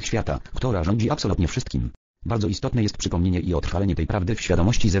sercu wszechświata, która rządzi absolutnie wszystkim. Bardzo istotne jest przypomnienie i utrwalenie tej prawdy w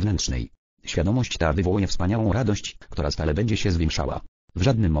świadomości zewnętrznej. Świadomość ta wywołuje wspaniałą radość, która stale będzie się zwiększała. W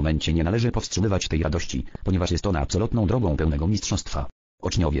żadnym momencie nie należy powstrzymywać tej radości, ponieważ jest ona absolutną drogą pełnego mistrzostwa.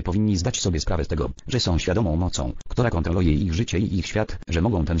 Uczniowie powinni zdać sobie sprawę z tego, że są świadomą mocą, która kontroluje ich życie i ich świat, że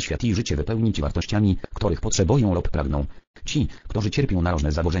mogą ten świat i życie wypełnić wartościami, których potrzebują lub pragną. Ci, którzy cierpią na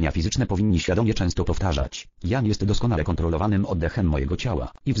różne zaburzenia fizyczne, powinni świadomie często powtarzać: jam jest doskonale kontrolowanym oddechem mojego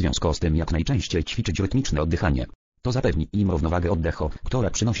ciała i w związku z tym jak najczęściej ćwiczyć rytmiczne oddychanie. To zapewni im równowagę oddechu, która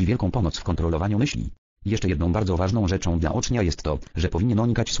przynosi wielką pomoc w kontrolowaniu myśli. Jeszcze jedną bardzo ważną rzeczą dla ucznia jest to, że powinien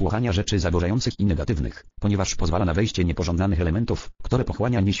unikać słuchania rzeczy zaburzających i negatywnych, ponieważ pozwala na wejście niepożądanych elementów, które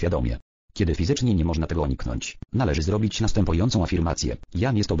pochłania nieświadomie. Kiedy fizycznie nie można tego uniknąć, należy zrobić następującą afirmację: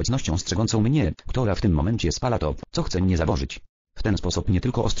 jam jest obecnością strzegącą mnie, która w tym momencie spala to, co chce mnie zaburzyć. W ten sposób nie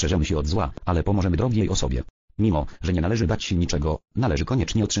tylko ostrzeżemy się od zła, ale pomożemy drogiej osobie. Mimo, że nie należy bać się niczego, należy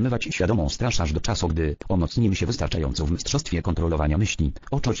koniecznie otrzymywać świadomą straż aż do czasu, gdy umocnimy się wystarczająco w mistrzostwie kontrolowania myśli,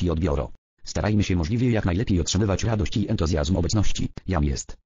 oczuć i odbioru. Starajmy się możliwie jak najlepiej otrzymywać radość i entuzjazm obecności, jam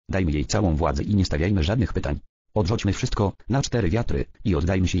jest. Dajmy jej całą władzę i nie stawiajmy żadnych pytań. Odrzućmy wszystko, na cztery wiatry, i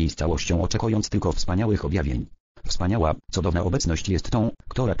oddajmy się jej z całością, oczekując tylko wspaniałych objawień. Wspaniała, cudowna obecność jest tą,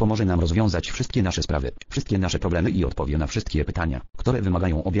 która pomoże nam rozwiązać wszystkie nasze sprawy, wszystkie nasze problemy i odpowie na wszystkie pytania, które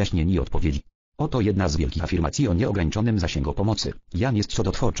wymagają objaśnień i odpowiedzi. Oto jedna z wielkich afirmacji o nieograniczonym zasięgu pomocy. Jam jest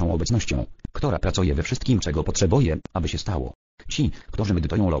cudotwórczą obecnością, która pracuje we wszystkim, czego potrzebuje, aby się stało. Ci, którzy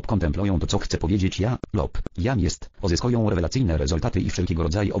medytują lub kontemplują to, co chce powiedzieć ja, lub jam jest, uzyskują rewelacyjne rezultaty i wszelkiego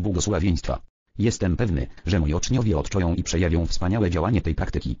rodzaju błogosławieństwa. Jestem pewny, że moi uczniowie odczują i przejawią wspaniałe działanie tej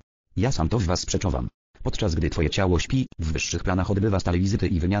praktyki. Ja sam to w was przeczuwam. Podczas gdy twoje ciało śpi, w wyższych planach odbywa stale wizyty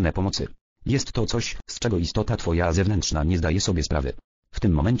i wymianę pomocy. Jest to coś, z czego istota twoja zewnętrzna nie zdaje sobie sprawy. W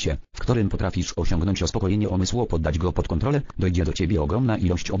tym momencie, w którym potrafisz osiągnąć uspokojenie umysłu, poddać go pod kontrolę, dojdzie do ciebie ogromna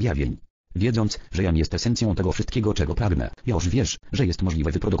ilość objawień. Wiedząc, że jam jest esencją tego wszystkiego, czego pragnę, już wiesz, że jest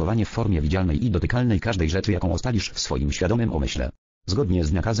możliwe wyprodukowanie w formie widzialnej i dotykalnej każdej rzeczy, jaką ustalisz w swoim świadomym umyśle. Zgodnie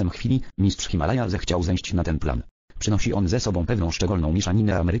z nakazem chwili, mistrz Himalaja zechciał zejść na ten plan. Przynosi on ze sobą pewną szczególną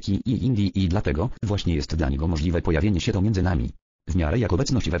mieszaninę Ameryki i Indii i dlatego właśnie jest dla niego możliwe pojawienie się to między nami. W miarę jak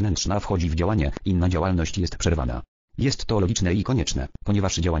obecność wewnętrzna wchodzi w działanie, inna działalność jest przerwana. Jest to logiczne i konieczne,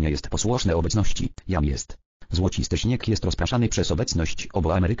 ponieważ działanie jest posłuszne obecności, jam jest. Złocisty śnieg jest rozpraszany przez obecność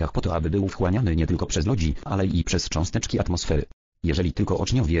obu Amerykach po to, aby był wchłaniany nie tylko przez ludzi, ale i przez cząsteczki atmosfery. Jeżeli tylko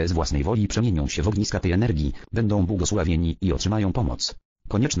uczniowie z własnej woli przemienią się w ogniska tej energii, będą błogosławieni i otrzymają pomoc.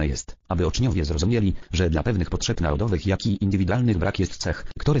 Konieczne jest, aby uczniowie zrozumieli, że dla pewnych potrzeb narodowych jak i indywidualnych brak jest cech,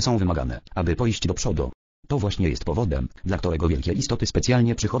 które są wymagane, aby pójść do przodu. To właśnie jest powodem, dla którego wielkie istoty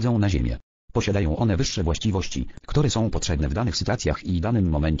specjalnie przychodzą na Ziemię. Posiadają one wyższe właściwości, które są potrzebne w danych sytuacjach i danym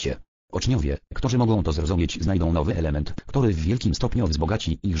momencie. Uczniowie, którzy mogą to zrozumieć, znajdą nowy element, który w wielkim stopniu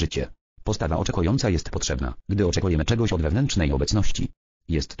wzbogaci ich życie. Postawa oczekująca jest potrzebna, gdy oczekujemy czegoś od wewnętrznej obecności.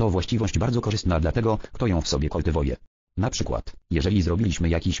 Jest to właściwość bardzo korzystna dla tego, kto ją w sobie kultywuje. Na przykład, jeżeli zrobiliśmy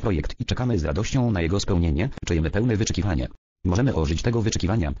jakiś projekt i czekamy z radością na jego spełnienie, czujemy pełne wyczekiwanie. Możemy użyć tego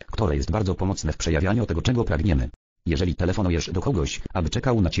wyczekiwania, które jest bardzo pomocne w przejawianiu tego, czego pragniemy. Jeżeli telefonujesz do kogoś, aby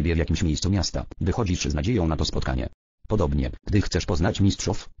czekał na ciebie w jakimś miejscu miasta, wychodzisz z nadzieją na to spotkanie. Podobnie, gdy chcesz poznać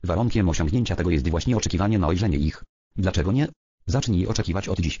mistrzów, warunkiem osiągnięcia tego jest właśnie oczekiwanie na ujrzenie ich. Dlaczego nie? Zacznij oczekiwać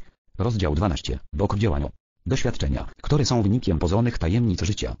od dziś. Rozdział 12. Bóg w działaniu. Doświadczenia, które są wynikiem pozornych tajemnic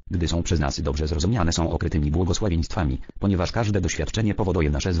życia, gdy są przez nas dobrze zrozumiane, są okrytymi błogosławieństwami, ponieważ każde doświadczenie powoduje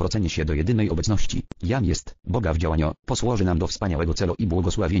nasze zwrócenie się do jedynej obecności, jam jest, Boga w działaniu, posłuży nam do wspaniałego celu i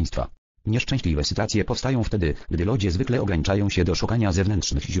błogosławieństwa. Nieszczęśliwe sytuacje powstają wtedy, gdy ludzie zwykle ograniczają się do szukania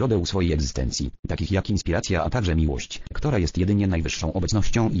zewnętrznych źródeł swojej egzystencji, takich jak inspiracja, a także miłość, która jest jedynie najwyższą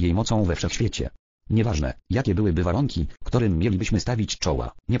obecnością i jej mocą we wszechświecie. Nieważne, jakie byłyby warunki, którym mielibyśmy stawić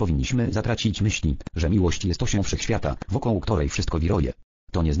czoła, nie powinniśmy zatracić myśli, że miłość jest osią wszechświata, wokół której wszystko wiruje.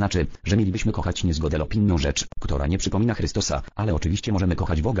 To nie znaczy, że mielibyśmy kochać niezgodę lub inną rzecz, która nie przypomina Chrystusa, ale oczywiście możemy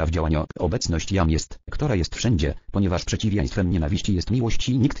kochać Boga w działaniu, obecność jam jest, która jest wszędzie, ponieważ przeciwieństwem nienawiści jest miłość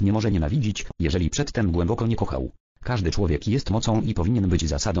i nikt nie może nienawidzić, jeżeli przedtem głęboko nie kochał. Każdy człowiek jest mocą i powinien być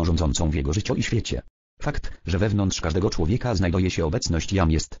zasadą rządzącą w jego życiu i świecie. Fakt, że wewnątrz każdego człowieka znajduje się obecność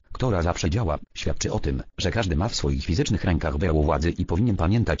jam jest, która zawsze działa, świadczy o tym, że każdy ma w swoich fizycznych rękach berło władzy i powinien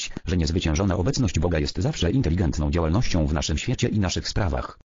pamiętać, że niezwyciężona obecność Boga jest zawsze inteligentną działalnością w naszym świecie i naszych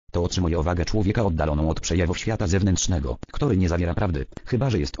sprawach. To otrzymuje uwagę człowieka oddaloną od przejawów świata zewnętrznego, który nie zawiera prawdy, chyba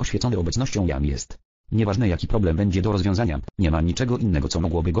że jest oświecony obecnością jam jest. Nieważne jaki problem będzie do rozwiązania, nie ma niczego innego co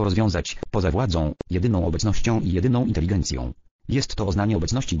mogłoby go rozwiązać, poza władzą, jedyną obecnością i jedyną inteligencją. Jest to oznanie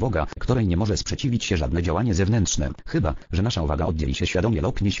obecności Boga, której nie może sprzeciwić się żadne działanie zewnętrzne, chyba że nasza uwaga oddzieli się świadomie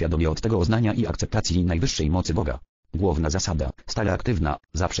lub nieświadomie od tego oznania i akceptacji najwyższej mocy Boga. Główna zasada, stale aktywna,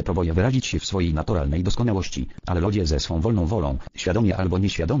 zawsze próbuje wyrazić się w swojej naturalnej doskonałości, ale ludzie ze swą wolną wolą, świadomie albo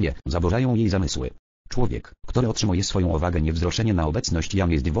nieświadomie, zaburzają jej zamysły. Człowiek, który otrzymuje swoją uwagę niewzruszenie na obecność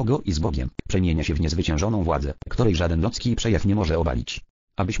jam jest w Bogu i z Bogiem, przemienia się w niezwyciężoną władzę, której żaden ludzki przejaw nie może obalić.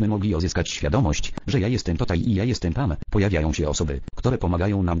 Abyśmy mogli uzyskać świadomość, że ja jestem tutaj i ja jestem tam, pojawiają się osoby, które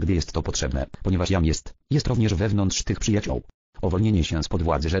pomagają nam, gdy jest to potrzebne, ponieważ jam jest również wewnątrz tych przyjaciół. Uwolnienie się spod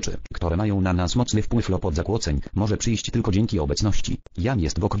władzy rzeczy, które mają na nas mocny wpływ lub od zakłóceń, może przyjść tylko dzięki obecności. Jam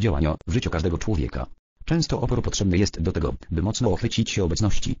jest Bóg w działaniu w życiu każdego człowieka. Często opór potrzebny jest do tego, by mocno ochwycić się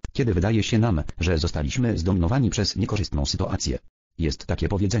obecności, kiedy wydaje się nam, że zostaliśmy zdominowani przez niekorzystną sytuację. Jest takie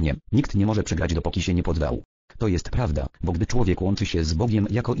powiedzenie, nikt nie może przegrać dopóki się nie poddał. To jest prawda, bo gdy człowiek łączy się z Bogiem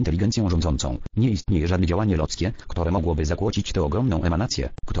jako inteligencją rządzącą, nie istnieje żadne działanie ludzkie, które mogłoby zakłócić tę ogromną emanację,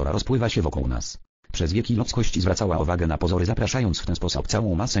 która rozpływa się wokół nas. Przez wieki ludzkość zwracała uwagę na pozory, zapraszając w ten sposób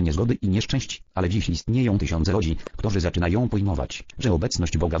całą masę niezgody i nieszczęść, ale dziś istnieją tysiące ludzi, którzy zaczynają pojmować, że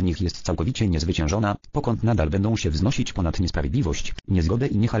obecność Boga w nich jest całkowicie niezwyciężona, pokąd nadal będą się wznosić ponad niesprawiedliwość, niezgodę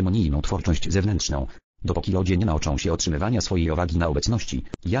i nieharmonijną twórczość zewnętrzną. Dopóki ludzie nie nauczą się otrzymywania swojej uwagi na obecności,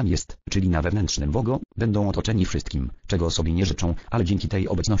 jam jest, czyli na wewnętrznym Bogu, będą otoczeni wszystkim, czego sobie nie życzą, ale dzięki tej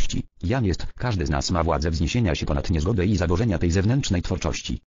obecności, jam jest, każdy z nas ma władzę wzniesienia się ponad niezgodę i zaburzenia tej zewnętrznej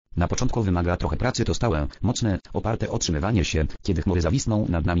twórczości. Na początku wymaga trochę pracy, to stałe, mocne, oparte otrzymywanie się, kiedy chmury zawisną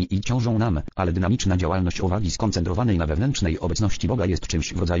nad nami i ciążą nam, ale dynamiczna działalność uwagi skoncentrowanej na wewnętrznej obecności Boga jest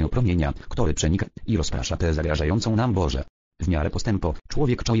czymś w rodzaju promienia, który przenika i rozprasza tę zagrażającą nam Boże. W miarę postępu,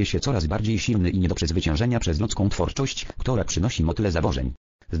 człowiek czuje się coraz bardziej silny i nie do przezwyciężenia przez ludzką twórczość, która przynosi mu tyle zaburzeń.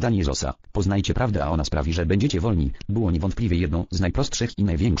 Zdanie Jezusa, poznajcie prawdę, a ona sprawi, że będziecie wolni, było niewątpliwie jedną z najprostszych i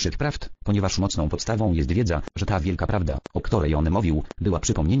największych prawd, ponieważ mocną podstawą jest wiedza, że ta wielka prawda, o której on mówił, była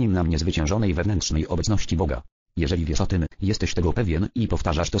przypomnieniem nam niezwyciężonej wewnętrznej obecności Boga. Jeżeli wiesz o tym, jesteś tego pewien i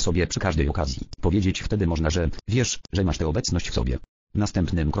powtarzasz to sobie przy każdej okazji, powiedzieć wtedy można, że wiesz, że masz tę obecność w sobie.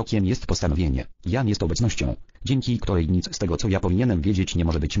 Następnym krokiem jest postanowienie. Jam jest obecnością, dzięki której nic z tego, co ja powinienem wiedzieć, nie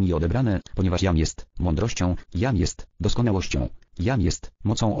może być mi odebrane, ponieważ Jam jest mądrością, Jam jest doskonałością, Jam jest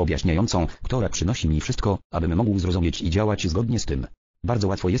mocą objaśniającą, która przynosi mi wszystko, abym mógł zrozumieć i działać zgodnie z tym. Bardzo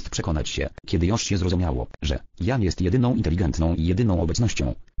łatwo jest przekonać się, kiedy już się zrozumiało, że Jam jest jedyną inteligentną i jedyną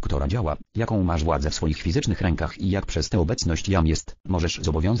obecnością, która działa, jaką masz władzę w swoich fizycznych rękach i jak przez tę obecność Jam jest, możesz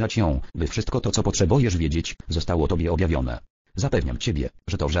zobowiązać ją, by wszystko to, co potrzebujesz wiedzieć, zostało tobie objawione. Zapewniam ciebie,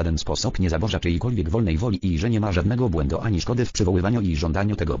 że to w żaden sposób nie zaburza czyjejkolwiek wolnej woli i że nie ma żadnego błędu ani szkody w przywoływaniu i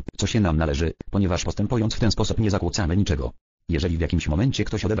żądaniu tego, co się nam należy, ponieważ postępując w ten sposób nie zakłócamy niczego. Jeżeli w jakimś momencie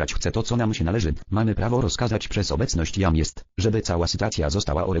ktoś odebrać chce to, co nam się należy, mamy prawo rozkazać przez obecność Jam jest, żeby cała sytuacja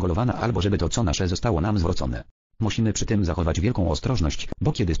została uregulowana albo żeby to, co nasze, zostało nam zwrócone. Musimy przy tym zachować wielką ostrożność,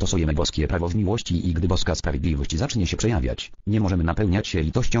 bo kiedy stosujemy boskie prawo w miłości i gdy boska sprawiedliwość zacznie się przejawiać, nie możemy napełniać się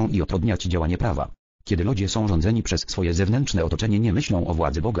litością i utrudniać działanie prawa. Kiedy ludzie są rządzeni przez swoje zewnętrzne otoczenie, nie myślą o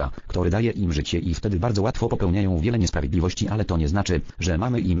władzy Boga, który daje im życie i wtedy bardzo łatwo popełniają wiele niesprawiedliwości, ale to nie znaczy, że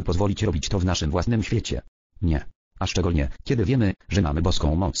mamy im pozwolić robić to w naszym własnym świecie. Nie. A szczególnie, kiedy wiemy, że mamy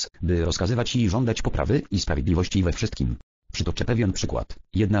boską moc, by rozkazywać i żądać poprawy i sprawiedliwości we wszystkim. Przytoczę pewien przykład.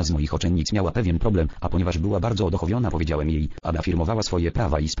 Jedna z moich uczennic miała pewien problem, a ponieważ była bardzo odochowiona, powiedziałem jej, aby afirmowała swoje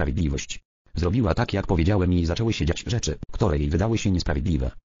prawa i sprawiedliwość. Zrobiła tak, jak powiedziałem i zaczęły się dziać rzeczy, które jej wydały się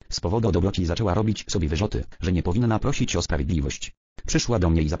niesprawiedliwe. Z powodu dobroci zaczęła robić sobie wyrzuty, że nie powinna prosić o sprawiedliwość. Przyszła do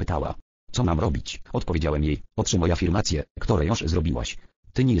mnie i zapytała, co mam robić? Odpowiedziałem jej, otrzymuj afirmacje, które już zrobiłaś.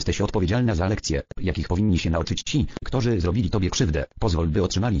 Ty nie jesteś odpowiedzialna za lekcje, jakich powinni się nauczyć ci, którzy zrobili tobie krzywdę. Pozwól, by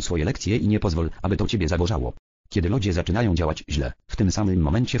otrzymali swoje lekcje i nie pozwól, aby to ciebie zaburzało. Kiedy ludzie zaczynają działać źle, w tym samym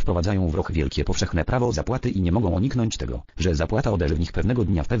momencie wprowadzają w ruch wielkie powszechne prawo zapłaty i nie mogą uniknąć tego, że zapłata uderzy w nich pewnego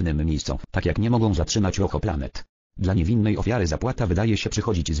dnia w pewnym miejscu, tak jak nie mogą zatrzymać ruchu planet. Dla niewinnej ofiary zapłata wydaje się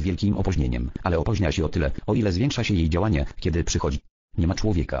przychodzić z wielkim opóźnieniem, ale opóźnia się o tyle, o ile zwiększa się jej działanie, kiedy przychodzi. Nie ma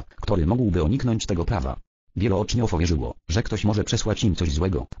człowieka, który mógłby uniknąć tego prawa. Wielu uczniów uwierzyło, że ktoś może przesłać im coś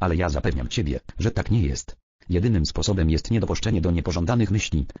złego, ale ja zapewniam ciebie, że tak nie jest. Jedynym sposobem jest niedopuszczenie do niepożądanych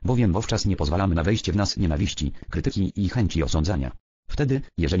myśli, bowiem wówczas nie pozwalamy na wejście w nas nienawiści, krytyki i chęci osądzania. Wtedy,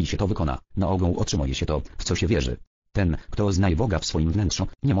 jeżeli się to wykona, na ogół otrzymuje się to, w co się wierzy. Ten, kto zna Boga w swoim wnętrzu,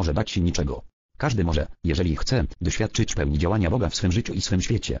 nie może bać się niczego. Każdy może, jeżeli chce, doświadczyć pełni działania Boga w swym życiu i swym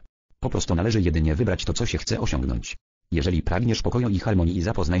świecie. Po prostu należy jedynie wybrać to, co się chce osiągnąć. Jeżeli pragniesz pokoju i harmonii i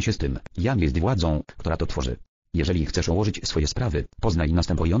zapoznaj się z tym, Jam jest władzą, która to tworzy. Jeżeli chcesz ułożyć swoje sprawy, poznaj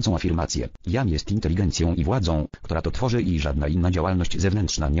następującą afirmację. Jam jest inteligencją i władzą, która to tworzy i żadna inna działalność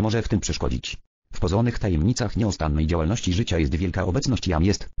zewnętrzna nie może w tym przeszkodzić. W pozornych tajemnicach nieustannej działalności życia jest wielka obecność Jam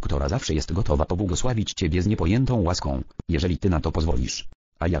jest, która zawsze jest gotowa pobłogosławić ciebie z niepojętą łaską, jeżeli ty na to pozwolisz.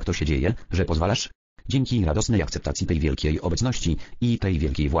 A jak to się dzieje, że pozwalasz? Dzięki radosnej akceptacji tej wielkiej obecności i tej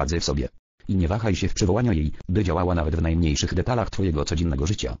wielkiej władzy w sobie. I nie wahaj się w przywołaniu jej, by działała nawet w najmniejszych detalach twojego codziennego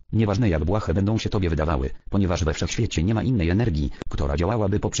życia. Nieważne jak błahe będą się tobie wydawały, ponieważ we wszechświecie nie ma innej energii, która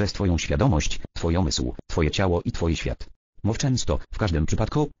działałaby poprzez twoją świadomość, twój umysł, twoje ciało i twój świat. Mów często, w każdym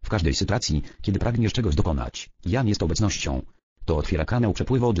przypadku, w każdej sytuacji, kiedy pragniesz czegoś dokonać. Jam jest obecnością. To otwiera kanał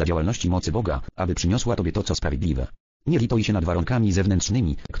przepływu dla działalności mocy Boga, aby przyniosła tobie to, co sprawiedliwe. Nie lituj się nad warunkami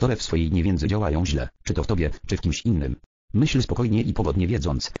zewnętrznymi, które w swojej niewiedzy działają źle, czy to w tobie, czy w kimś innym. Myśl spokojnie i pogodnie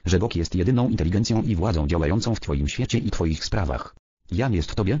wiedząc, że Bóg jest jedyną inteligencją i władzą działającą w twoim świecie i twoich sprawach. Jam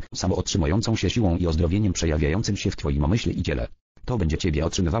jest w tobie, samo otrzymującą się siłą i ozdrowieniem przejawiającym się w twoim umyśle i ciele. To będzie ciebie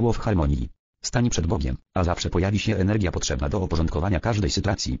otrzymywało w harmonii. Stań przed Bogiem, a zawsze pojawi się energia potrzebna do uporządkowania każdej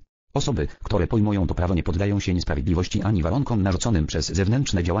sytuacji. Osoby, które pojmują to prawo, nie poddają się niesprawiedliwości ani warunkom narzuconym przez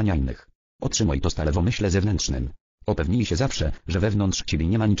zewnętrzne działania innych. Otrzymuj to stale w umyśle zewnętrznym. Upewnij się zawsze, że wewnątrz ciebie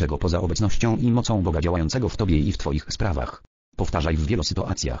nie ma niczego poza obecnością i mocą Boga działającego w tobie i w twoich sprawach. Powtarzaj w wielu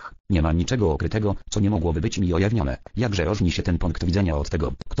sytuacjach. Nie ma niczego ukrytego, co nie mogłoby być mi ujawnione. Jakże różni się ten punkt widzenia od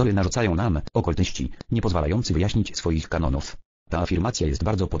tego, który narzucają nam okultyści, nie pozwalający wyjaśnić swoich kanonów. Ta afirmacja jest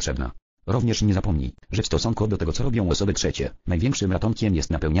bardzo potrzebna. Również nie zapomnij, że w stosunku do tego, co robią osoby trzecie, największym ratunkiem jest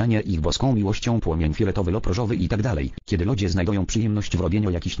napełnianie ich boską miłością, płomień fioletowy lub różowy i tak dalej. Kiedy ludzie znajdują przyjemność w robieniu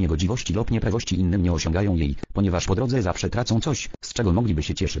jakichś niegodziwości lub nieprawości innym, nie osiągają jej, ponieważ po drodze zawsze tracą coś, z czego mogliby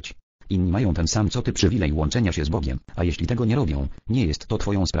się cieszyć. Inni mają ten sam co ty przywilej łączenia się z Bogiem, a jeśli tego nie robią, nie jest to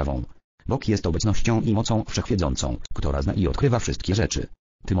twoją sprawą. Bóg jest obecnością i mocą wszechwiedzącą, która zna i odkrywa wszystkie rzeczy.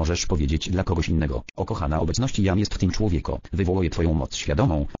 Ty możesz powiedzieć dla kogoś innego, o kochana obecności Jam jest w tym człowieku, wywołuje twoją moc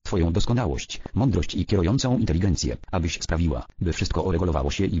świadomą, twoją doskonałość, mądrość i kierującą inteligencję, abyś sprawiła, by wszystko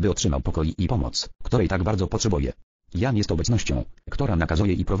uregulowało się i by otrzymał pokój i pomoc, której tak bardzo potrzebuje. Jam jest obecnością, która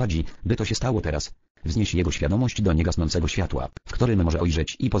nakazuje i prowadzi, by to się stało teraz. Wznieś jego świadomość do niegasnącego światła, w którym może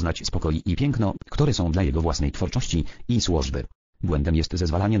ujrzeć i poznać spokój i piękno, które są dla jego własnej twórczości i służby. Błędem jest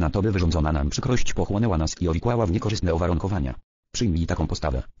zezwalanie na to, by wyrządzona nam przykrość pochłonęła nas i owikłała w niekorzystne uwarunkowania. Przyjmij taką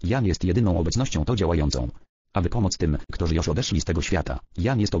postawę. Jam jest jedyną obecnością to działającą. Aby pomóc tym, którzy już odeszli z tego świata,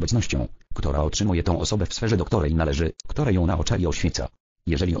 Jam jest obecnością, która otrzymuje tą osobę w sferze, do której należy, która ją naocza i oświeca.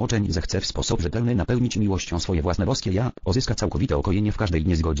 Jeżeli uczeń zechce w sposób rzetelny napełnić miłością swoje własne boskie ja, uzyska całkowite ukojenie w każdej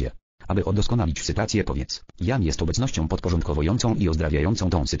niezgodzie. Aby udoskonalić sytuację, powiedz: Jam jest obecnością podporządkowującą i ozdrawiającą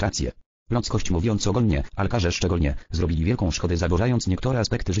tą sytuację. Ludzkość, mówiąc ogólnie, a lekarze szczególnie, zrobili wielką szkodę, zaburzając niektóre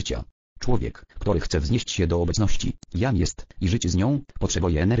aspekty życia. Człowiek, który chce wznieść się do obecności Jam jest i żyć z nią,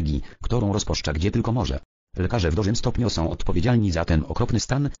 potrzebuje energii, którą rozpuszcza gdzie tylko może. Lekarze w dużym stopniu są odpowiedzialni za ten okropny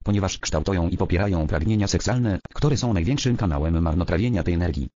stan, ponieważ kształtują i popierają pragnienia seksualne, które są największym kanałem marnotrawienia tej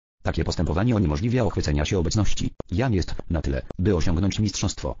energii. Takie postępowanie uniemożliwia ochwycenia się obecności Jam jest na tyle, by osiągnąć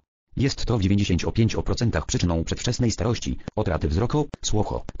mistrzostwo. Jest to w 95% przyczyną przedwczesnej starości, utraty wzroku,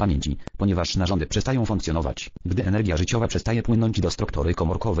 słuchu, pamięci, ponieważ narządy przestają funkcjonować, gdy energia życiowa przestaje płynąć do struktury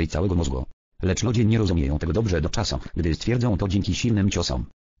komórkowej całego mózgu. Lecz ludzie nie rozumieją tego dobrze do czasu, gdy stwierdzą to dzięki silnym ciosom.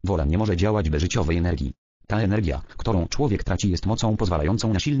 Wola nie może działać bez życiowej energii. Ta energia, którą człowiek traci, jest mocą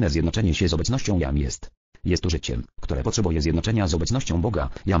pozwalającą na silne zjednoczenie się z obecnością Jam jest. Jest to życiem, które potrzebuje zjednoczenia z obecnością Boga,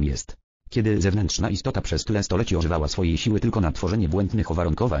 Jam jest. Kiedy zewnętrzna istota przez tyle stoleci używała swojej siły tylko na tworzenie błędnych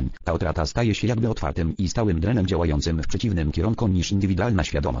uwarunkowań, ta utrata staje się jakby otwartym i stałym drenem działającym w przeciwnym kierunku niż indywidualna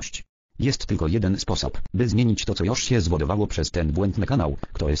świadomość. Jest tylko jeden sposób, by zmienić to, co już się zbudowało przez ten błędny kanał,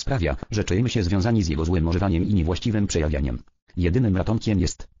 który sprawia, że czujemy się związani z jego złym używaniem i niewłaściwym przejawianiem. Jedynym ratunkiem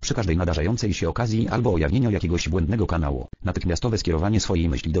jest, przy każdej nadarzającej się okazji albo ujawnieniu jakiegoś błędnego kanału, natychmiastowe skierowanie swojej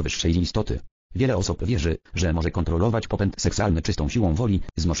myśli do wyższej istoty. Wiele osób wierzy, że może kontrolować popęd seksualny czystą siłą woli,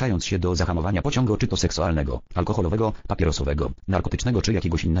 zmuszając się do zahamowania pociągu czy to seksualnego, alkoholowego, papierosowego, narkotycznego czy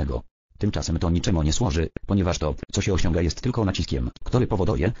jakiegoś innego. Tymczasem to niczemu nie służy, ponieważ to, co się osiąga, jest tylko naciskiem, który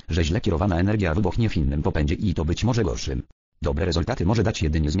powoduje, że źle kierowana energia wybuchnie w innym popędzie i to być może gorszym. Dobre rezultaty może dać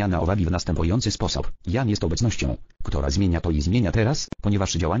jedynie zmiana uwagi w następujący sposób. Jam jest obecnością, która zmienia to i zmienia teraz,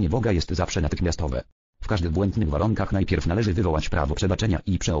 ponieważ działanie Boga jest zawsze natychmiastowe. W każdych błędnych warunkach najpierw należy wywołać prawo przebaczenia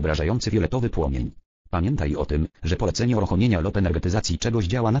i przeobrażający fioletowy płomień. Pamiętaj o tym, że polecenie uruchomienia lub energetyzacji czegoś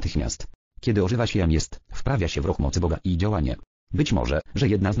działa natychmiast. Kiedy używa się Jam jest, wprawia się w ruch mocy Boga i działanie. Być może, że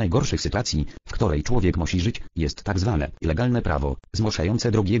jedna z najgorszych sytuacji, w której człowiek musi żyć, jest tak zwane legalne prawo,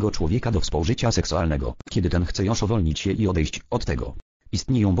 zmuszające drugiego człowieka do współżycia seksualnego, kiedy ten chce już uwolnić się i odejść od tego.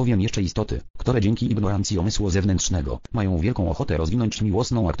 Istnieją bowiem jeszcze istoty, które dzięki ignorancji umysłu zewnętrznego mają wielką ochotę rozwinąć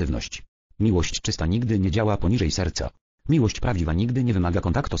miłosną aktywność. Miłość czysta nigdy nie działa poniżej serca. Miłość prawdziwa nigdy nie wymaga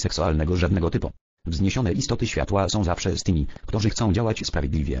kontaktu seksualnego żadnego typu. Wzniesione istoty światła są zawsze z tymi, którzy chcą działać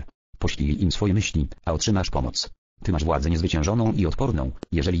sprawiedliwie. Poślij im swoje myśli, a otrzymasz pomoc. Ty masz władzę niezwyciężoną i odporną,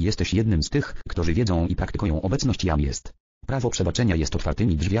 jeżeli jesteś jednym z tych, którzy wiedzą i praktykują obecność Jam jest. Prawo przebaczenia jest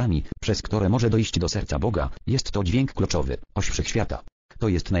otwartymi drzwiami, przez które może dojść do serca Boga. Jest to dźwięk kluczowy, oś wszechświata. To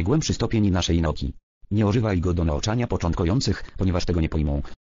jest najgłębszy stopień naszej nauki. Nie używaj go do nauczania początkujących, ponieważ tego nie pojmą.